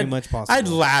hilarious. very much possible. I'd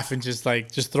laugh and just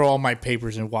throw all my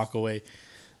papers and walk away.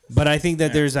 But I think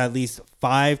that there's at least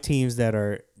 5 teams that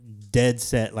are dead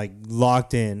set, like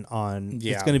locked in on. It's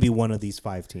Yeah. going to be one of these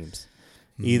 5 teams,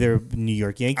 either New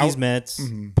York Yankees, Mets,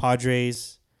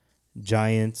 Padres,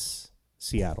 Giants,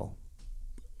 Seattle.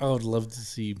 I would love to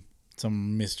see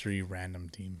some mystery random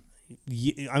team.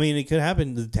 I mean, it could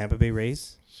happen. The Tampa Bay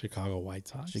Rays, Chicago White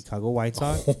Sox. Chicago White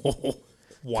Sox,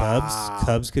 Wow.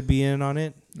 Cubs could be in on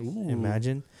it.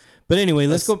 Imagine. But anyway,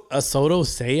 let's go. A Soto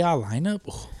Seiya lineup.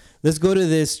 Oh, Let's go to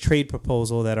this trade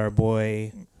proposal that our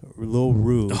boy Lil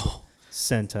Rube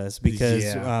sent us because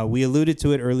Yeah. we alluded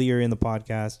to it earlier in the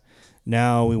podcast.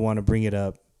 Now we want to bring it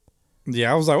up.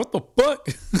 yeah, I was like, what the fuck?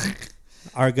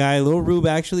 Our guy Lil Rube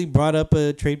actually brought up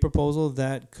a trade proposal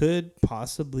that could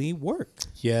possibly work.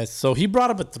 Yes. So he brought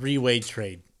up a 3-way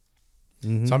trade. So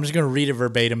I'm just gonna read it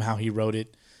verbatim how he wrote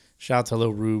it. Shout out to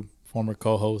Lil Rube, former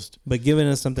co-host. But giving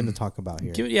us something to talk about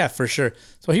here. Yeah, for sure.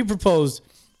 So he proposed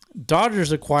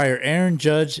Dodgers acquire Aaron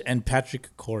Judge and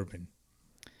Patrick Corbin.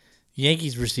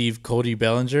 Yankees receive Cody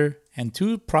Bellinger and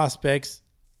 2 prospects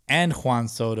and Juan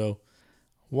Soto.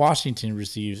 Washington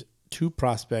receives 2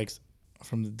 prospects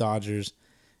from the Dodgers,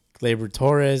 Gleyber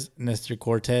Torres, Nestor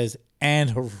Cortez,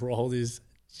 and Aroldis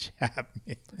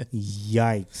Chapman.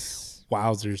 Yikes.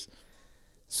 Wowzers.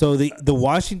 So the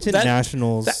Washington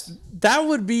Nationals. That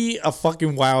would be a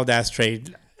fucking wild ass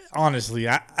trade. Honestly,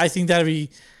 I think that'd be.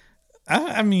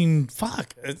 I mean,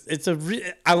 fuck.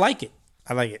 I like it.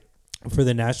 I like it. For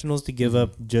the Nationals to give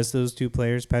up just those 2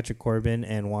 players, Patrick Corbin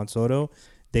and Juan Soto,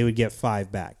 they would get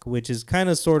 5 back, which is kind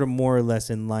of sort of more or less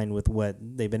in line with what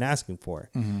they've been asking for.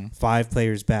 5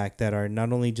 players back that are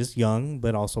not only just young,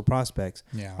 but also prospects.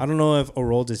 Yeah. I don't know if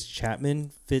Aroldis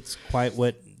Chapman fits quite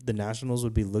what the Nationals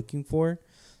would be looking for.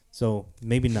 So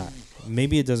maybe not.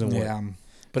 Maybe it doesn't work. Yeah,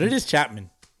 but it is Chapman.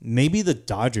 Maybe the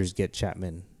Dodgers get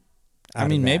Chapman. I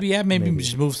mean, maybe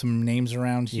just move some names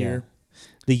around here.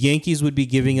 The Yankees would be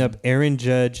giving up Aaron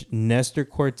Judge, Nestor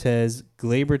Cortez,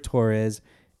 Gleyber Torres,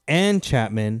 and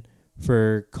Chapman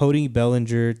for Cody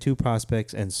Bellinger, 2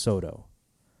 prospects, and Soto.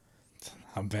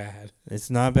 Not bad. It's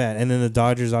not bad. And then the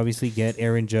Dodgers obviously get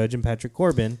Aaron Judge and Patrick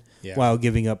Corbin while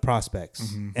giving up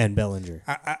prospects and Bellinger.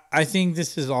 I think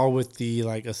this is all with the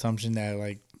assumption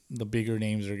that the bigger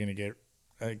names are gonna get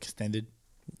extended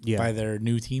by their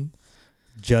new team.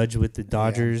 Judge with the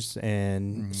Dodgers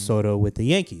and Soto with the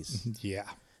Yankees. Yeah.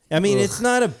 I mean, it's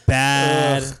not a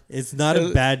bad. It's not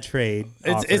a bad trade.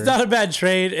 It's not a bad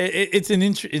trade. It's an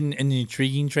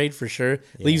intriguing trade for sure.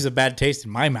 Leaves a bad taste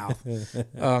in my mouth.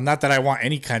 Not that I want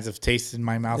any kinds of taste in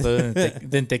my mouth other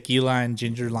than tequila and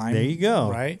ginger lime. There you go.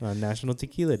 Right on National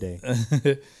Tequila Day.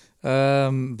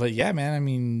 But yeah, man. I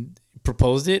mean,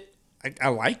 proposed it. I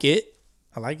like it.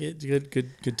 I like it. It's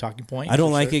good talking point. I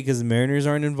don't like it because the Mariners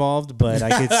aren't involved, but I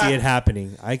could see it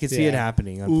happening. I could see it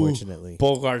happening, unfortunately.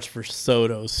 Bogarts for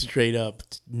Soto, straight up.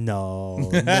 No.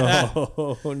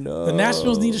 The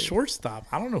Nationals need a shortstop.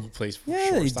 I don't know who plays for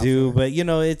shortstop. They do, but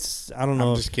it's, I don't know.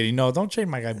 I'm just kidding. No, don't trade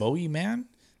my guy Bogey, man.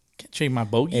 Can't trade my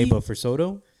Bogey. Hey, but for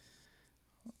Soto?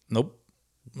 Nope.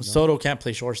 Soto can't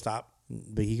play shortstop.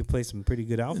 But he can play some pretty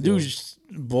good outfield. Dude,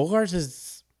 Bogarts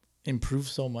has improved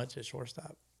so much at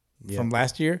shortstop. From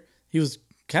last year, he was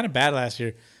kind of bad last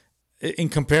year. In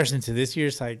comparison to this year,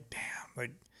 it's like,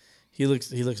 damn, he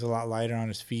looks a lot lighter on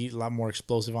his feet, a lot more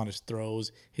explosive on his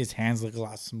throws. His hands look a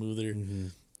lot smoother.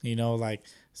 You know,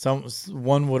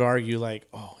 one would argue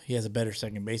oh, he has a better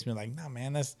second baseman. Nah,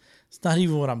 man, it's not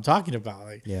even what I'm talking about.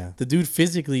 The dude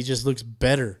physically just looks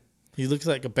better. He looks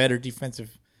like a better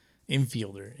defensive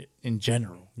infielder in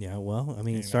general. Yeah, well, I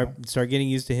mean, start getting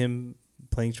used to him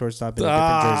playing shortstop in a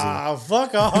different jersey.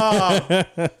 Fuck off.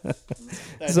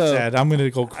 That's sad. I'm gonna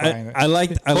go cry. I like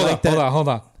that. Hold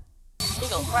on. He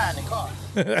gonna cry in the car.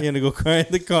 You're gonna go cry in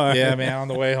the car. Yeah, man. On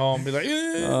the way home, be like,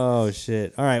 oh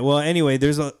shit. All right. Well, anyway,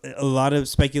 there's a lot of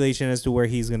speculation as to where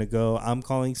he's gonna go. I'm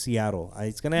calling Seattle.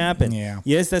 It's gonna happen. Yeah.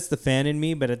 Yes, that's the fan in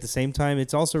me, but at the same time,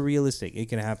 it's also realistic. It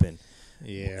can happen.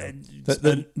 Yeah.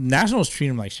 The Nationals treat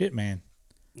him like shit, man.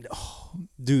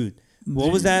 Dude,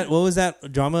 what was that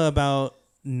drama about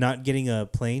not getting a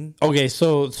plane? Okay,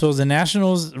 so the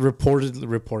Nationals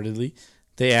reportedly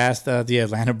they asked the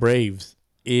Atlanta Braves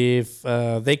if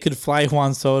they could fly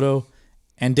Juan Soto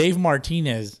and Dave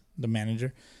Martinez, the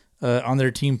manager, on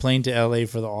their team plane to LA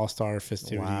for the All-Star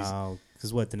festivities. Wow.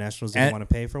 Because what, the Nationals didn't want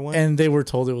to pay for one? And they were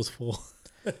told it was full.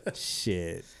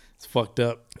 Shit. It's fucked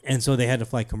up. And so they had to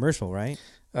fly commercial, right?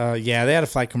 Yeah, they had a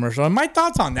flight commercial. And my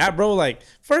thoughts on that, bro, like,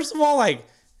 first of all, like,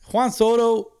 Juan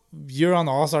Soto, you're on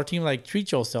the All-Star team, like,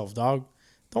 treat yourself, dog.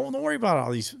 Don't worry about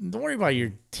all these. Don't worry about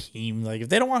your team. Like, if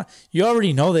they don't want to, you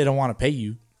already know they don't want to pay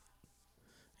you.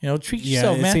 You know, treat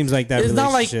yourself, man. It seems like that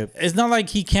relationship. It's not like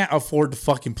he can't afford the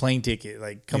fucking plane ticket.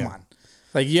 Like, come on.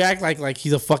 Like, you act like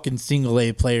he's a fucking single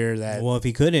A player that. Well, if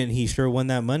he couldn't, he sure won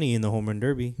that money in the home run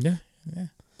derby. Yeah,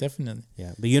 definitely.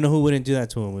 Yeah, but you know who wouldn't do that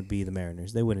to him would be the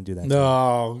Mariners. They wouldn't do that.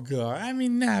 No, God. I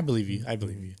mean, I believe you.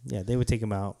 Yeah, they would take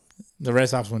him out. The Red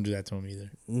Sox wouldn't do that to him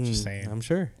either. Just saying. I'm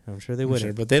sure they would.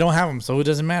 Sure, but they don't have him, so it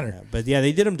doesn't matter. Yeah, but yeah,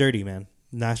 they did him dirty, man.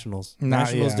 Nationals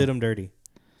did him dirty.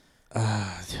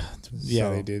 Yeah,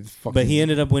 they did. But he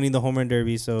ended up winning the home run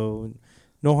derby, so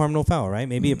no harm, no foul, right?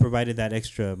 Maybe it provided that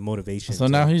extra motivation. So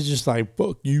now he's just like,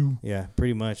 fuck you. Yeah,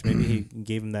 pretty much. Maybe he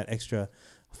gave him that extra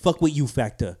fuck with you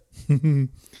factor. Yeah,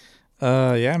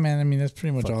 man. I mean, that's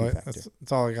pretty much all.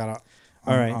 That's all I got.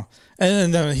 All right.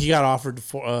 And then he got offered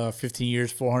for 15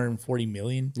 years, $440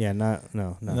 million. Yeah, no.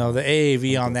 The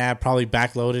AAV on that probably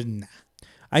backloaded. Nah.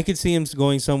 I could see him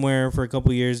going somewhere for a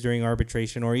couple years during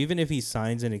arbitration, or even if he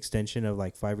signs an extension of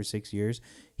like 5 or 6 years,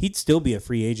 he'd still be a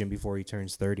free agent before he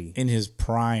turns 30. In his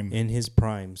prime.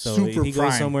 So Super if he prime.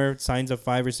 goes somewhere, signs a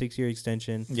 5 or 6 year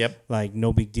extension. Yep. Like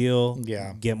no big deal.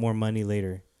 Yeah. Get more money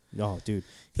later. Oh, dude.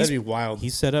 That'd be wild.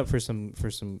 He's set up for some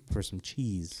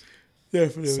cheese.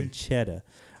 Definitely. Some cheddar.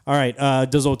 All right.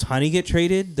 Does Ohtani get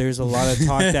traded? There's a lot of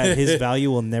talk that his value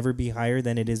will never be higher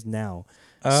than it is now.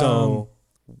 So,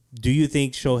 do you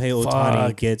think Shohei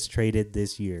Ohtani gets traded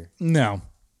this year? No.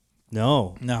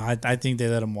 No. I think they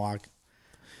let him walk.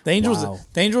 The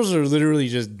Angels are literally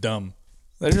just dumb.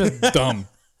 They're just dumb.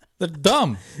 They're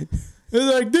dumb.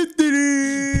 They're like,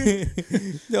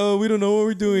 no, we don't know what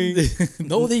we're doing.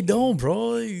 No, they don't,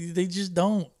 bro. They just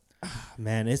don't.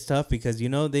 Man, it's tough because, you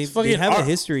know, they have a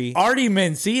history. Artie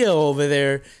Mencia over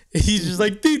there, he's just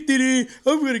like, I'm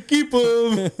going to keep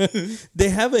him. They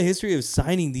have a history of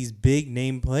signing these big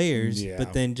name players,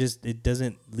 but then just it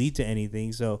doesn't lead to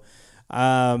anything. So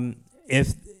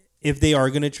if they are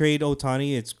going to trade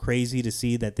Ohtani, it's crazy to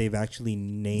see that they've actually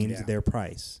named their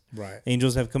price. Right.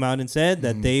 Angels have come out and said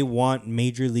that they want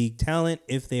major league talent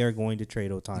if they are going to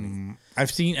trade Ohtani. I've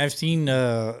seen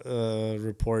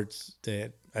reports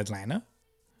that Atlanta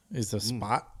is the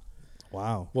spot.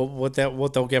 Wow. What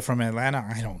they'll get from Atlanta,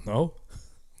 I don't know.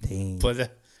 Dang.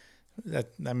 But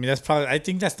that's probably. I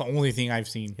think that's the only thing I've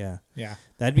seen. Yeah.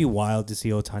 That'd be wild to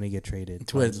see Ohtani get traded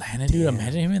to Atlanta, dude.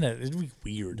 Imagine him in that. It'd be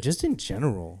weird. Just in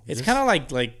general, it's kind of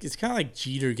like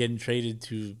Jeter getting traded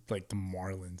to like the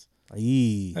Marlins.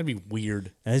 That'd be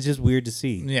weird. That's just weird to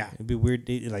see. Yeah, it'd be weird.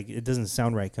 It doesn't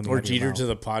sound right coming. Or out of your Jeter mouth. to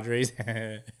the Padres.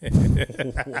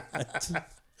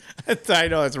 What? I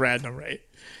know it's random, right?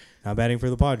 Now batting for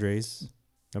the Padres,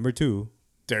 number 2.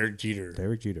 Derek Jeter.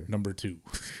 Number 2.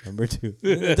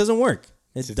 It doesn't work.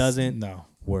 It doesn't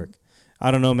work.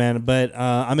 I don't know, man, but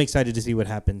I'm excited to see what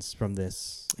happens from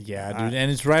this. Yeah, dude, and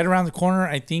it's right around the corner.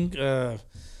 I think. Let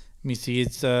me see.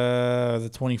 It's the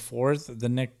 24th.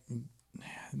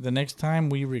 The next time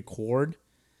we record.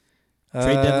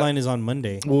 Trade deadline is on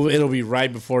Monday. Well, it'll be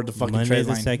right before the fucking Monday trade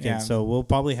the line. 2nd, Yeah. so we'll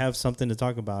probably have something to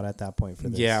talk about at that point for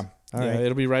this. Yeah. All right.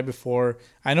 It'll be right before.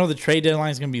 I know the trade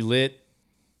deadline is going to be lit.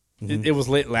 Mm-hmm. It was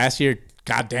lit last year.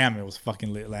 God damn, it was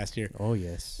fucking lit last year. Oh,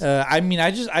 yes. I mean,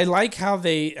 I like how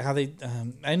they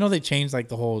I know they changed like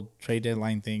the whole trade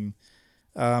deadline thing.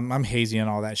 I'm hazy on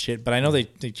all that shit, but I know they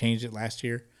changed it last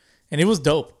year, and it was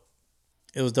dope.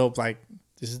 It was dope. Like,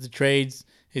 this is the trades.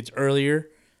 It's earlier,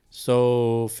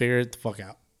 so figure it the fuck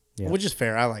out. Yeah. Which is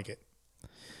fair. I like it.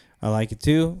 I like it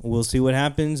too. We'll see what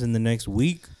happens in the next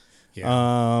week.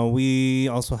 Yeah. We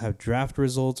also have draft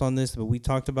results on this, but we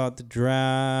talked about the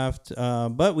draft.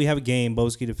 But we have a game,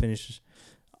 Boski, to finish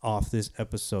off this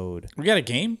episode. We got a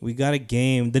game? We got a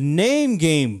game. The name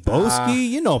game, Boski.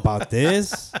 You know about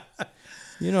this.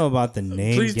 You know about the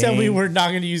name Please game. tell me we're not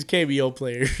going to use KBO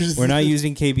players. We're not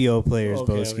using KBO players,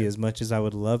 Okay, Boski, okay. as much as I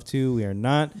would love to. We are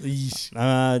not.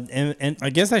 And I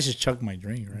guess I should chuck my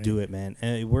drink, right? Do it, man.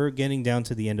 And we're getting down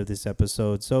to the end of this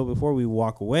episode. So before we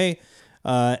walk away,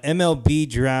 MLB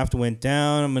draft went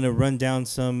down. I'm going to run down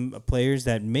some players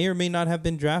that may or may not have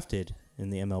been drafted in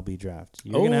the MLB draft.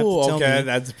 You're gonna have to tell okay, me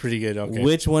that's pretty good. Okay,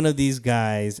 which one of these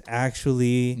guys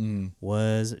actually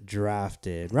was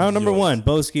drafted. Round number one,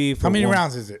 Boski. How many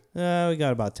rounds is it? We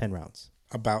got about 10 rounds.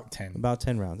 About 10. About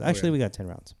 10 rounds. Actually, we got 10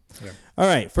 rounds. Okay. All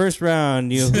right, first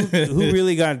round. Who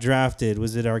really got drafted?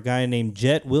 Was it our guy named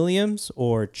Jet Williams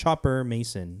or Chopper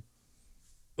Mason?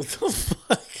 What the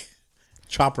fuck?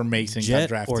 Chopper Mason got Jet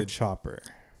drafted. or Chopper?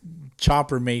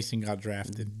 Chopper Mason got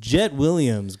drafted. Jet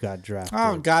Williams got drafted.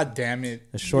 Oh, god damn it.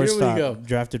 A Here we go. shortstop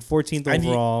drafted 14th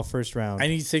overall, first round. I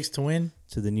need 6 to win.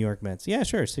 To the New York Mets. Yeah,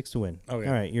 sure, 6 to win. Okay.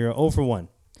 All right, you're 0 for 1.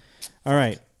 All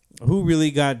right. Who really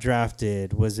got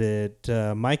drafted? Was it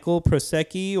Michael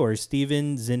Prosecki or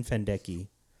Steven Zinfandeki?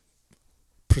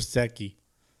 Prosecki.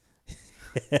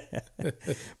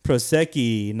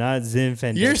 Prosecki, not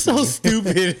Zinfandeki. You're so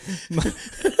stupid.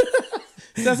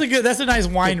 That's a nice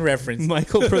wine reference.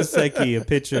 Michael Prosecki, a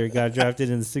pitcher, got drafted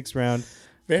in the 6th round,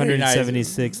 Very nice.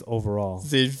 176 overall.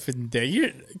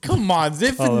 Zinfandeki. Come on,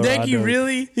 Zinfandeki, Colorado.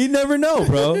 really? You never know,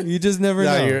 bro. You just never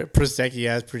know. Prosecki,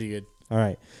 yeah, that's pretty good. All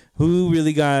right. Who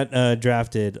really got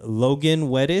drafted? Logan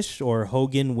Weddish or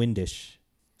Hogan Windish?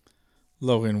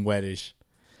 Logan Weddish.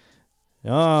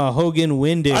 Oh, Hogan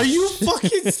Windish. Are you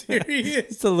fucking serious?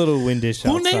 It's a little windish.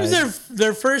 Who outside. names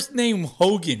their first name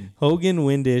Hogan? Hogan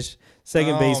Windish,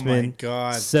 second baseman. Oh my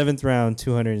god. 7th round,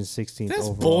 216th That's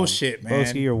overall. bullshit, man.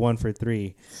 Boski, you're 1 for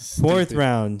 3. 4th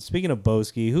round. Speaking of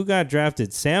Boski, who got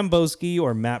drafted? Sam Boski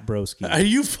or Matt Broski? Are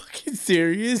you fucking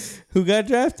serious? Who got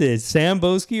drafted? Sam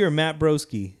Boski or Matt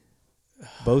Broski?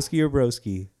 Boski or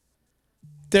Broski?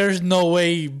 There's no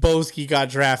way Boski got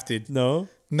drafted. No?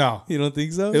 No. You don't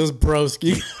think so? It was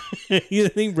Broski. You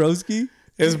think Broski?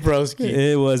 It was Broski.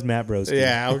 It was Matt Broski.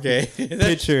 Yeah, okay.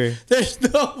 Pitcher. There's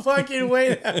no fucking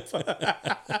way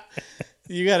that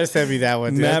you gotta send me that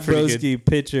one. Dude. Matt That's pretty Broski,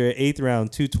 pitcher, 8th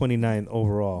round, 229th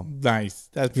overall. good. Nice.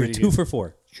 That's You're pretty 2 good. for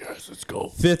 4. Yes, let's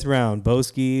go. 5th round,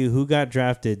 Boski. Who got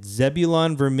drafted?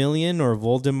 Zebulon Vermillion or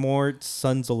Voldemort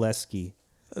Sunzaleski?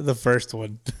 The first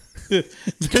one.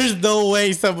 There's no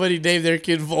way somebody named their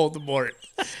kid Voldemort.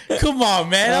 Come on,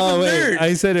 man. I'm a nerd.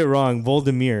 I said it wrong.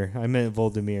 Voldemir. I meant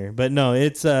Voldemir. But no,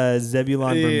 it's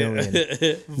Zebulon Vermillion.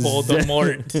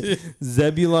 Voldemort.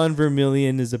 Zebulon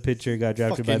Vermillion is a pitcher, got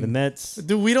drafted by the Fucking- Mets.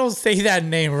 Dude, we don't say that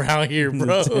name around here, In the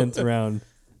bro. 10th round.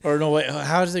 Or no, wait.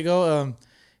 How does it go?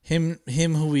 Him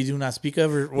who we do not speak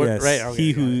of, or what? Yes, Right?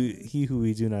 Okay, he who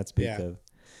we do not speak Yeah. of.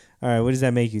 All right, what does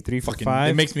that make you? 3 for fucking,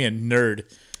 5? it makes me a nerd.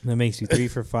 That makes you 3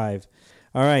 for 5.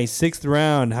 All right, 6th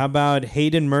round. How about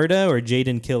Hayden Murda or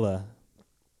Jaden Killa?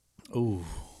 Ooh.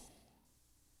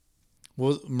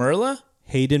 Was Merla?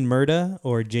 Hayden Murda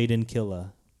or Jaden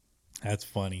Killa? That's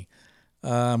funny.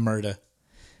 Murda.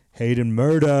 Hayden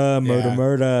Murda, Yeah.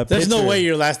 Murda. There's no Pitcher. way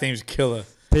your last name's Killa.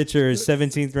 Pitcher,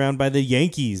 17th round by the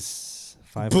Yankees.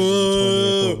 520th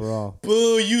Boo. overall.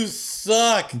 Boo, you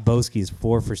suck. Boski's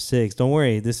 4 for 6. Don't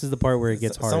worry, this is the part where it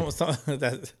gets hard.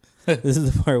 This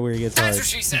is the part where it gets That's hard. what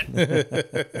she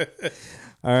said.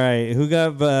 All right, who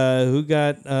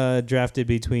got drafted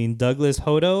between Douglas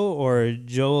Hodo or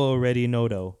Joe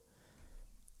Redinodo?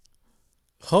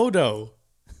 Hodo.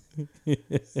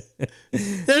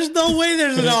 There's no way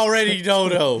there's an already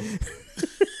Dodo.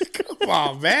 Come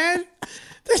on, man.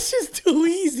 That's just too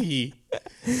easy.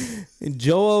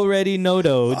 Joel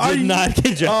Redinodo Are did you- not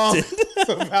get drafted.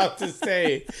 I was about to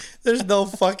say. There's no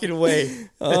fucking way.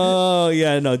 Oh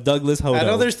yeah, no, Douglas Hodo. I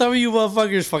know there's some of you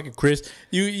motherfuckers, fucking Chris.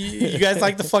 You guys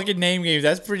like the fucking name game.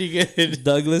 That's pretty good.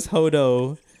 Douglas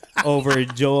Hodo over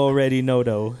Joel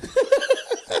Redinodo.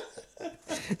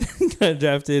 Got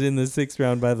drafted in the 6th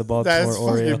round by the Baltimore That's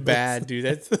Orioles. fucking bad, dude.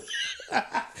 That's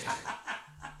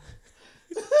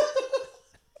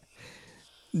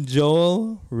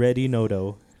Joel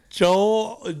Redinodo.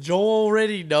 Joel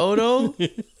already Nodo.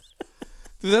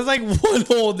 Dude, that's like one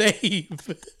whole name.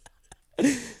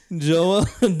 Joel,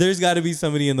 there's got to be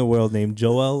somebody in the world named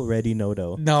Joel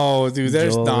Redinodo. No, dude,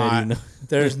 there's Joel not. Redinodo.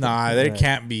 There's not. There Right.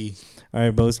 can't be. All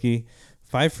right, Boski,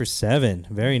 5 for 7.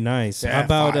 Very nice. Yeah, how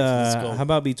about 5. Let's go. how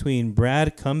about between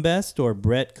Brad Cumbest or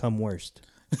Brett Cumworst?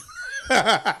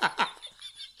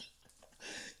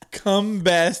 Come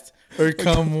best or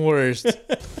come worst.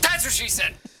 That's what she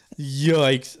said.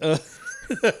 Yikes.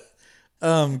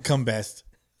 Come best.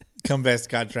 Come best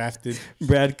got drafted.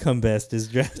 Brad Cumbest is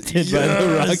drafted by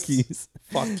the Yes. Rockies.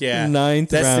 Fuck yeah. 9th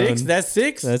That's round. 6. That's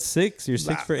 6. That's 6. You're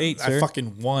 6 for 8, sir. I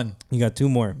fucking won. You got 2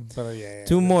 more. But yeah.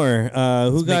 2 more.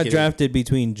 Who got make it drafted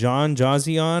between John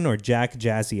Jozion or Jack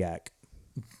Jaziak?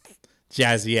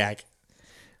 Jazziak.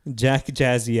 Jack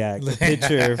Jaziak, the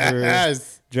pitcher for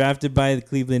Yes. drafted by the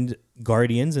Cleveland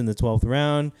Guardians in the 12th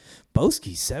round.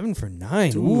 Boski 7 for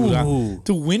 9. Dude,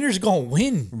 the winner's gonna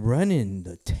win. Running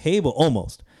the table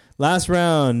almost. Last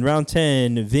round, round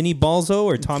 10. Vinny Balzo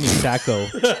or Tommy Sacco?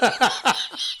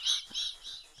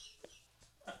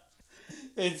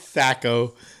 It's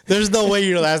Sacco. There's no way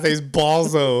your last name's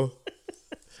Balzo.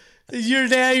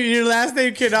 Your last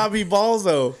name cannot be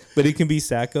Balzo. But it can be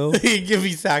Sacco. It can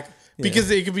be Sacco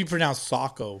because it can be pronounced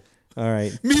Sacco. All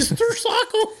right. Mr.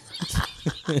 Sacco.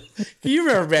 You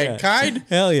remember Mankind?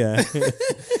 Hell yeah.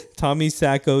 Tommy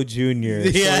Sacco Jr.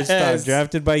 Yes. Shortstop,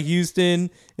 drafted by Houston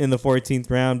in the 14th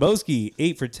round. Boski,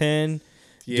 8 for 10.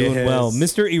 Doing Yes. well.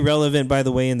 Mr. Irrelevant, by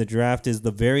the way, in the draft is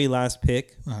the very last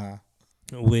pick,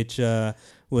 which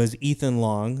was Ethan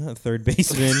Long, a third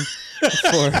baseman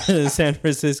for the San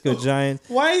Francisco Giants.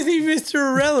 Why is he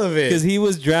Mr. Irrelevant? Because he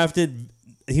was drafted.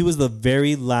 He was the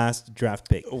very last draft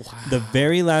pick. Wow. The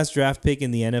very last draft pick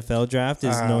in the NFL draft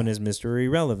is known as Mr.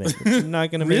 Irrelevant.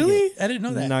 Not going to make it. Really? I didn't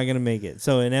know that. Not going to make it.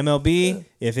 So in MLB,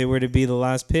 if it were to be the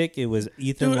last pick, it was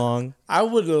Ethan Long. I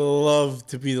would love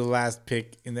to be the last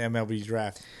pick in the MLB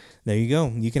draft. There you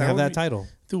go. You can have that title.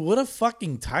 Dude, what a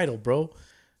fucking title, bro.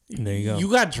 There you go.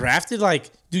 You got drafted like,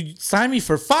 dude, sign me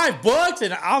for $5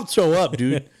 and I'll show up,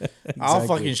 dude. I'll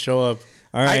fucking show up.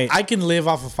 All right. I can live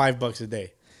off of $5 a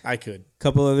day. I could. A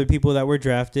couple other people that were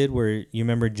drafted were, you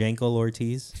remember Jankel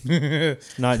Ortiz?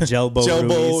 Not Jelbo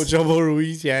Ruiz. Jelbo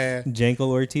Ruiz, yeah. Jankel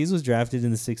Ortiz was drafted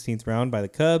in the 16th round by the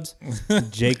Cubs.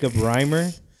 Jacob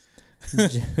Reimer.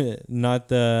 Not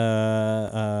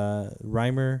the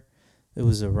Reimer. It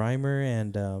was a Reimer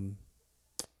and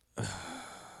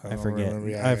I forget.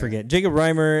 I forget. Jacob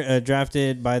Reimer,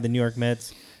 drafted by the New York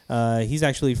Mets. He's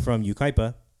actually from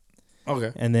Yucaipa.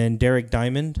 Okay. And then Derek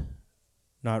Diamond,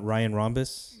 not Ryan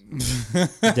Rhombus.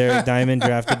 Derek Diamond,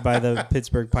 drafted by the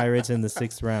Pittsburgh Pirates in the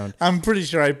 6th round. I'm pretty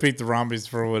sure I picked the Rhombus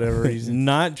for whatever reason.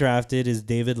 Not drafted is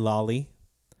David Lawley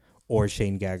or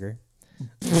Shane Gagger.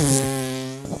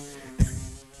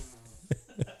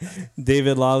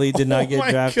 David Lawley did not get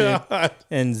drafted. God.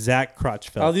 And Zach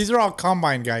Crotchfeld. Oh, these are all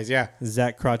combine guys, yeah.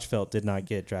 Zach Crotchfeld did not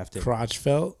get drafted.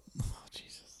 Crotchfeld? Oh,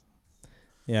 Jesus.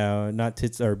 Yeah, not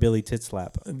Tits or Billy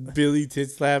Titslap. Billy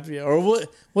Titslap. Yeah. Or what?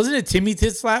 Wasn't it Timmy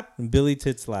Titslap? Billy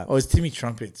Titslap. Oh, it's Timmy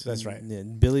Trumpets. That's right. Yeah,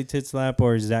 Billy Titslap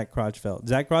or Zach Crotchfeld.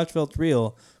 Zach Crotchfeld's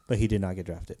real, but he did not get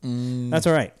drafted. That's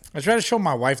all right. I try to show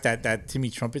my wife that Timmy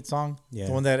Trumpet song. Yeah.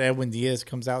 The one that Edwin Diaz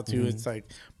comes out to. It's like,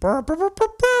 burr, burr, burr, burr,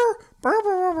 burr, burr,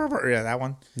 burr, burr, burr. Yeah, that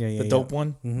one. Yeah, the dope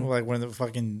one. Like one of the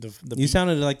fucking. The You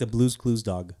sounded like the Blues Clues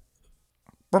dog.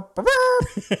 burr, burr, burr,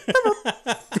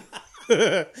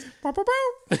 burr, burr, burr.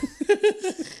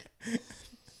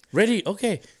 Ready?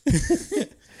 Okay.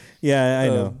 Yeah, I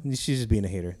know. She's just being a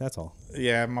hater. That's all.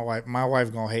 Yeah, my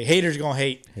wife gonna hate. Haters gonna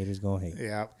hate. Haters gonna hate.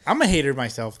 Yeah, I'm a hater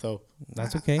myself though.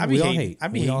 That's okay. I be We all hating. hate. I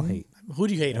be We all hating. hate. Who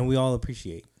do you hate And on? we all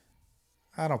appreciate.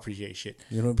 I don't appreciate shit.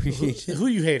 You don't appreciate shit? Who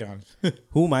you hate on?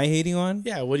 Who am I hating on?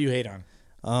 Yeah, what do you hate on?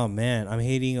 Oh, man. I'm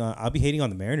hating on... I'll be hating on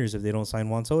the Mariners if they don't sign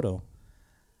Juan Soto.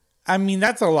 I mean,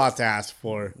 that's a lot to ask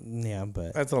for. Yeah,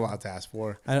 but... That's a lot to ask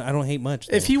for. I don't hate much,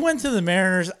 though. If he went to the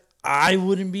Mariners, I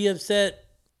wouldn't be upset.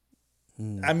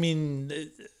 I mean,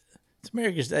 it's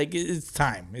America's. Like, it's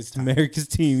time. It's time. America's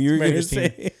team. You were going to America's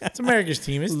team. say... It's America's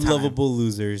team. It's time. Lovable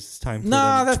losers. It's time for No,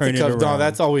 them to that's turn the it Cubs. No, around.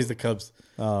 that's always the Cubs.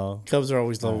 Oh. Cubs are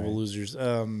always lovable losers.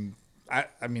 I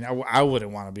mean, I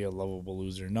wouldn't want to be a lovable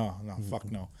loser. No,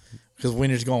 fuck no. Because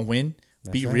winners gonna win.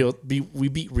 We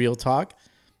beat Real Talk.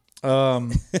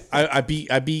 I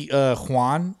beat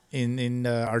Juan in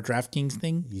our DraftKings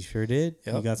thing. You sure did?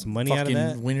 Yep. You got some money out of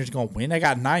that? Winners gonna win. I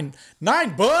got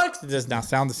 $9. It does not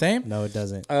sound the same. No, it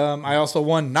doesn't. I also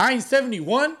won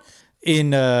 $9.71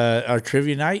 in our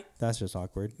trivia night. That's just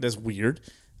awkward. That's weird.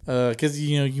 Because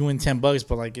you win $10,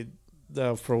 but like it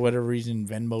for whatever reason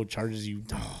Venmo charges you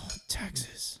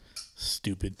taxes.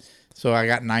 Stupid. So I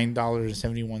got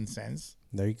 $9.71.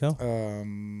 There you go.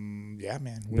 Yeah,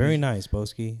 man. Very nice,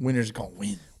 Boski. Winners gonna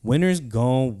win. Winners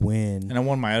gonna win. And I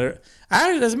won my other.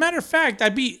 As a matter of fact, I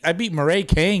beat Murray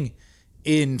King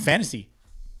in fantasy.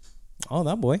 Oh,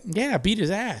 that boy. Yeah, I beat his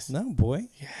ass. No, boy.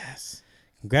 Yes.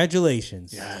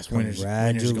 Congratulations. Yes.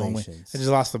 Congratulations. Winners gonna win. I just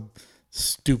lost a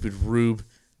stupid Rube.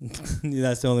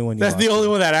 That's the only one. That's the only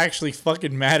one that actually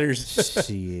fucking matters.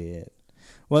 Shit.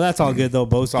 Well, that's all good though,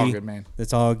 Boski. It's all good, man.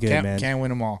 That's all good, man. Can't win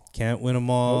them all. Can't win them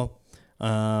all.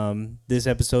 This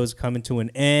episode is coming to an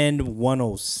end.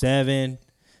 107,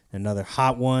 another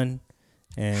hot one,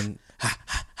 and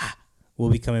we'll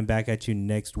be coming back at you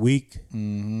next week.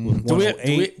 With Do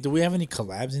 108. we have any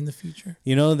collabs in the future?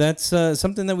 You know, that's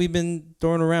something that we've been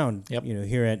throwing around. Yep. You know,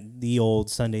 here at the old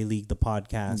Sunday League, the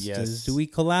podcast. Yes. Do we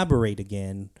collaborate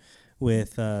again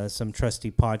with some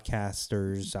trusty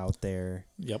podcasters out there.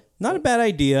 Yep. Not a bad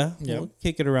idea. Yep. We'll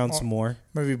kick it around some more.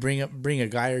 Maybe bring a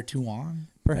guy or two on.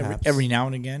 Perhaps. Every now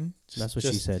and again. That's what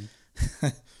she said.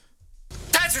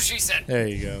 That's what she said. There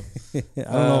you go. I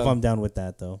don't know if I'm down with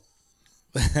that, though.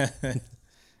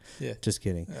 Yeah. Just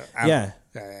kidding. I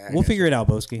We'll figure it out,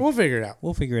 Boski. We'll figure it out.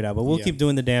 We'll figure it out, but we'll Yeah. keep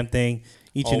doing the damn thing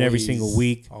each and every single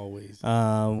week. Always.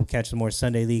 We'll catch some more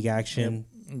Sunday League action.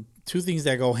 Yep. Two things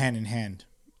that go hand in hand: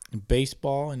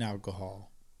 baseball and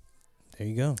alcohol. There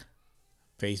you go.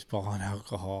 Baseball and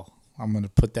alcohol. I'm gonna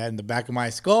put that in the back of my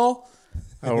skull.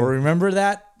 I will remember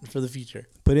that for the future.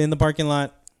 Put it in the parking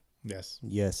lot. Yes.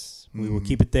 Yes, we will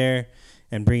keep it there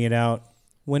and bring it out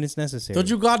when it's necessary. Don't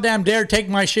you goddamn dare take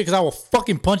my shit, because I will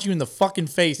fucking punch you in the fucking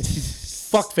face.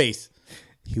 Fuck face.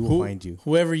 He will find you.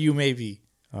 Whoever you may be.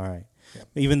 All right.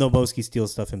 Even though Boski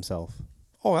steals stuff himself.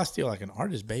 Oh, I steal like an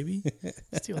artist, baby.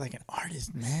 I steal like an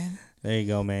artist, man. There you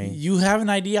go, man. You have an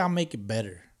idea, I'll make it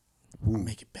better. I'll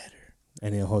make it better.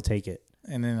 And then he'll take it.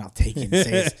 And then I'll take it and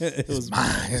say it's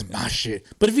my shit.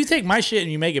 But if you take my shit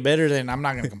and you make it better, then I'm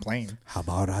not gonna complain. How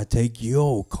about I take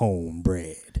your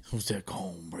cornbread? Who's that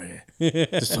cornbread?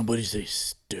 Did somebody say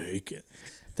steak?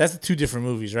 That's two different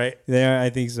movies, right? There, I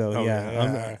think so. Okay,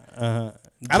 Yeah.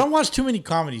 I don't watch too many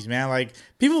comedies, man. Like,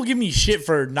 people give me shit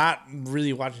for not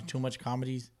really watching too much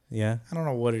comedies. Yeah. I don't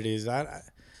know what it is. I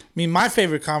mean, my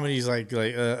favorite comedy is like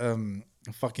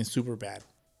fucking Superbad.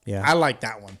 Yeah. I like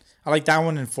that one. I like that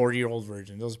one and 40-Year-Old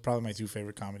Virgin. Those are probably my two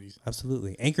favorite comedies.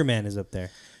 Absolutely. Anchorman is up there.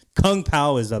 Kung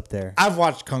Pao is up there. I've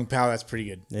watched Kung Pao. That's pretty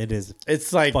good. It is.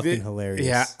 It's like fucking hilarious.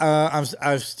 Yeah. I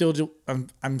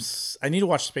need to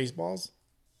watch Spaceballs.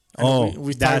 We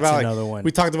talked that's about another one.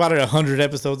 We talked about it 100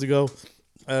 episodes ago.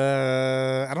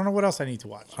 I don't know what else I need to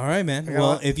watch. All right, man.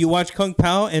 Well, if you watch Kung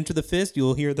Pao, Enter the Fist,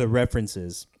 you'll hear the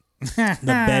references. The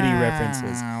Betty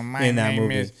references in that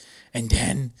movie. And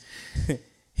then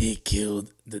he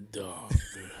killed the dog.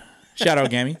 Shout out,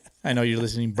 Gammy. I know you're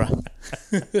listening, bro.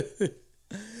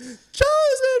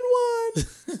 Chosen one.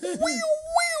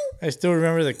 I still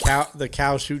remember the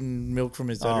cow shooting milk from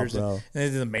his udders, bro.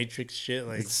 and then the Matrix shit.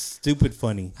 Like, It's stupid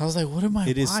funny. I was like, what am I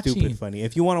It is watching? stupid funny.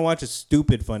 If you want to watch a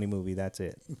stupid funny movie, that's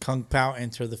it. Kung Pao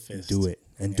Enter the Fist. Do it.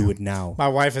 And do it now. My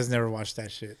wife has never watched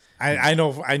that shit. I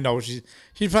know. She's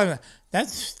probably like,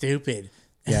 that's stupid.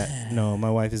 Yeah. No, my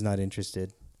wife is not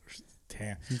interested.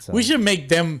 Damn. So- We should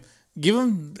give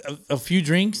them a few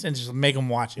drinks and just make them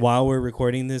watch it. While we're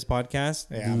recording this podcast,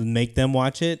 Yeah. make them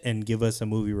watch it and give us a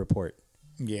movie report.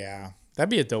 Yeah. That'd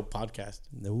be a dope podcast.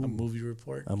 Ooh. A movie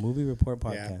report. A movie report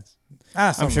podcast.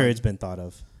 I'm I'm sure it's been thought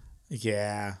of.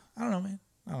 Yeah. I don't know, man.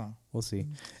 I don't know. We'll see.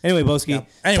 Anyway, Boski, Yeah.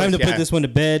 Anyways, time to yeah. put this one to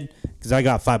bed because I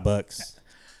got $5.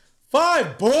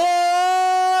 $5.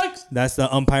 That's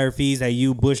the umpire fees that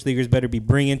you bush leaguers better be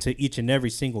bringing to each and every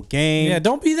single game. Yeah,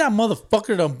 don't be that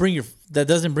motherfucker that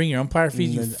doesn't bring your umpire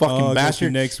fees, you fucking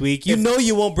bastard. Next week, you know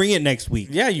you won't bring it next week.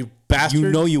 Yeah, you bastard. You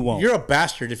know you won't. You're a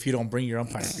bastard if you don't bring your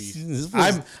umpire fees. This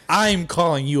was- I'm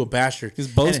calling you a bastard. Because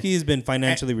Boski has been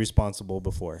financially responsible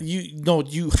before.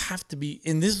 You have to be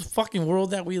in this fucking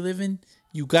world that we live in.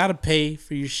 You gotta pay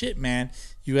for your shit, man.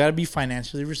 You gotta be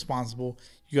financially responsible.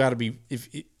 You gotta be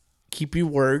keep your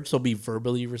word, so be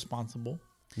verbally responsible.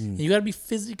 And you gotta be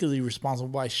physically responsible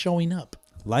by showing up.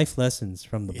 Life lessons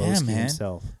from the Yeah, Boski man.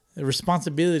 himself. The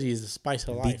responsibility is the spice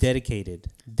of Be life. dedicated.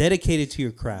 Dedicated to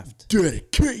your craft.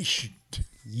 Dedication.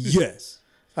 Yes.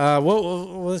 What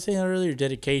was I saying earlier?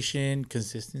 Dedication,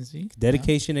 consistency.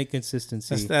 Dedication and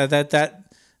consistency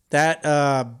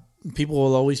That people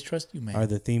will always trust you, man. are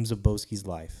the themes of Boski's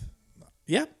life.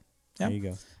 Yep. There you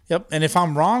go. Yep. And if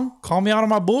I'm wrong, call me out on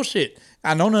my bullshit.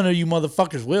 I know none of you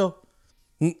motherfuckers will.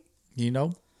 You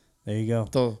know? There you go.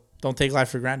 So don't take life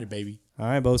for granted, baby. All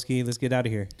right, Boski, let's get out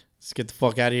of here. Let's get the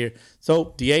fuck out of here.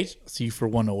 So, DH, see you for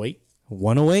 108.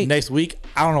 108. Next week,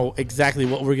 I don't know exactly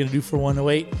what we're going to do for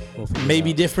 108. We'll figure it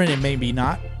Maybe out. different and maybe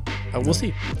not. We'll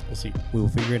see. We'll see. We will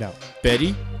figure it out.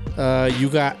 Betty, you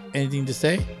got anything to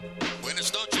say?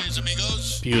 Buenas noches,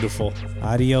 amigos. Beautiful.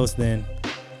 Adios then.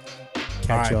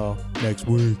 Catch All y'all next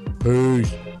week.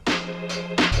 Peace.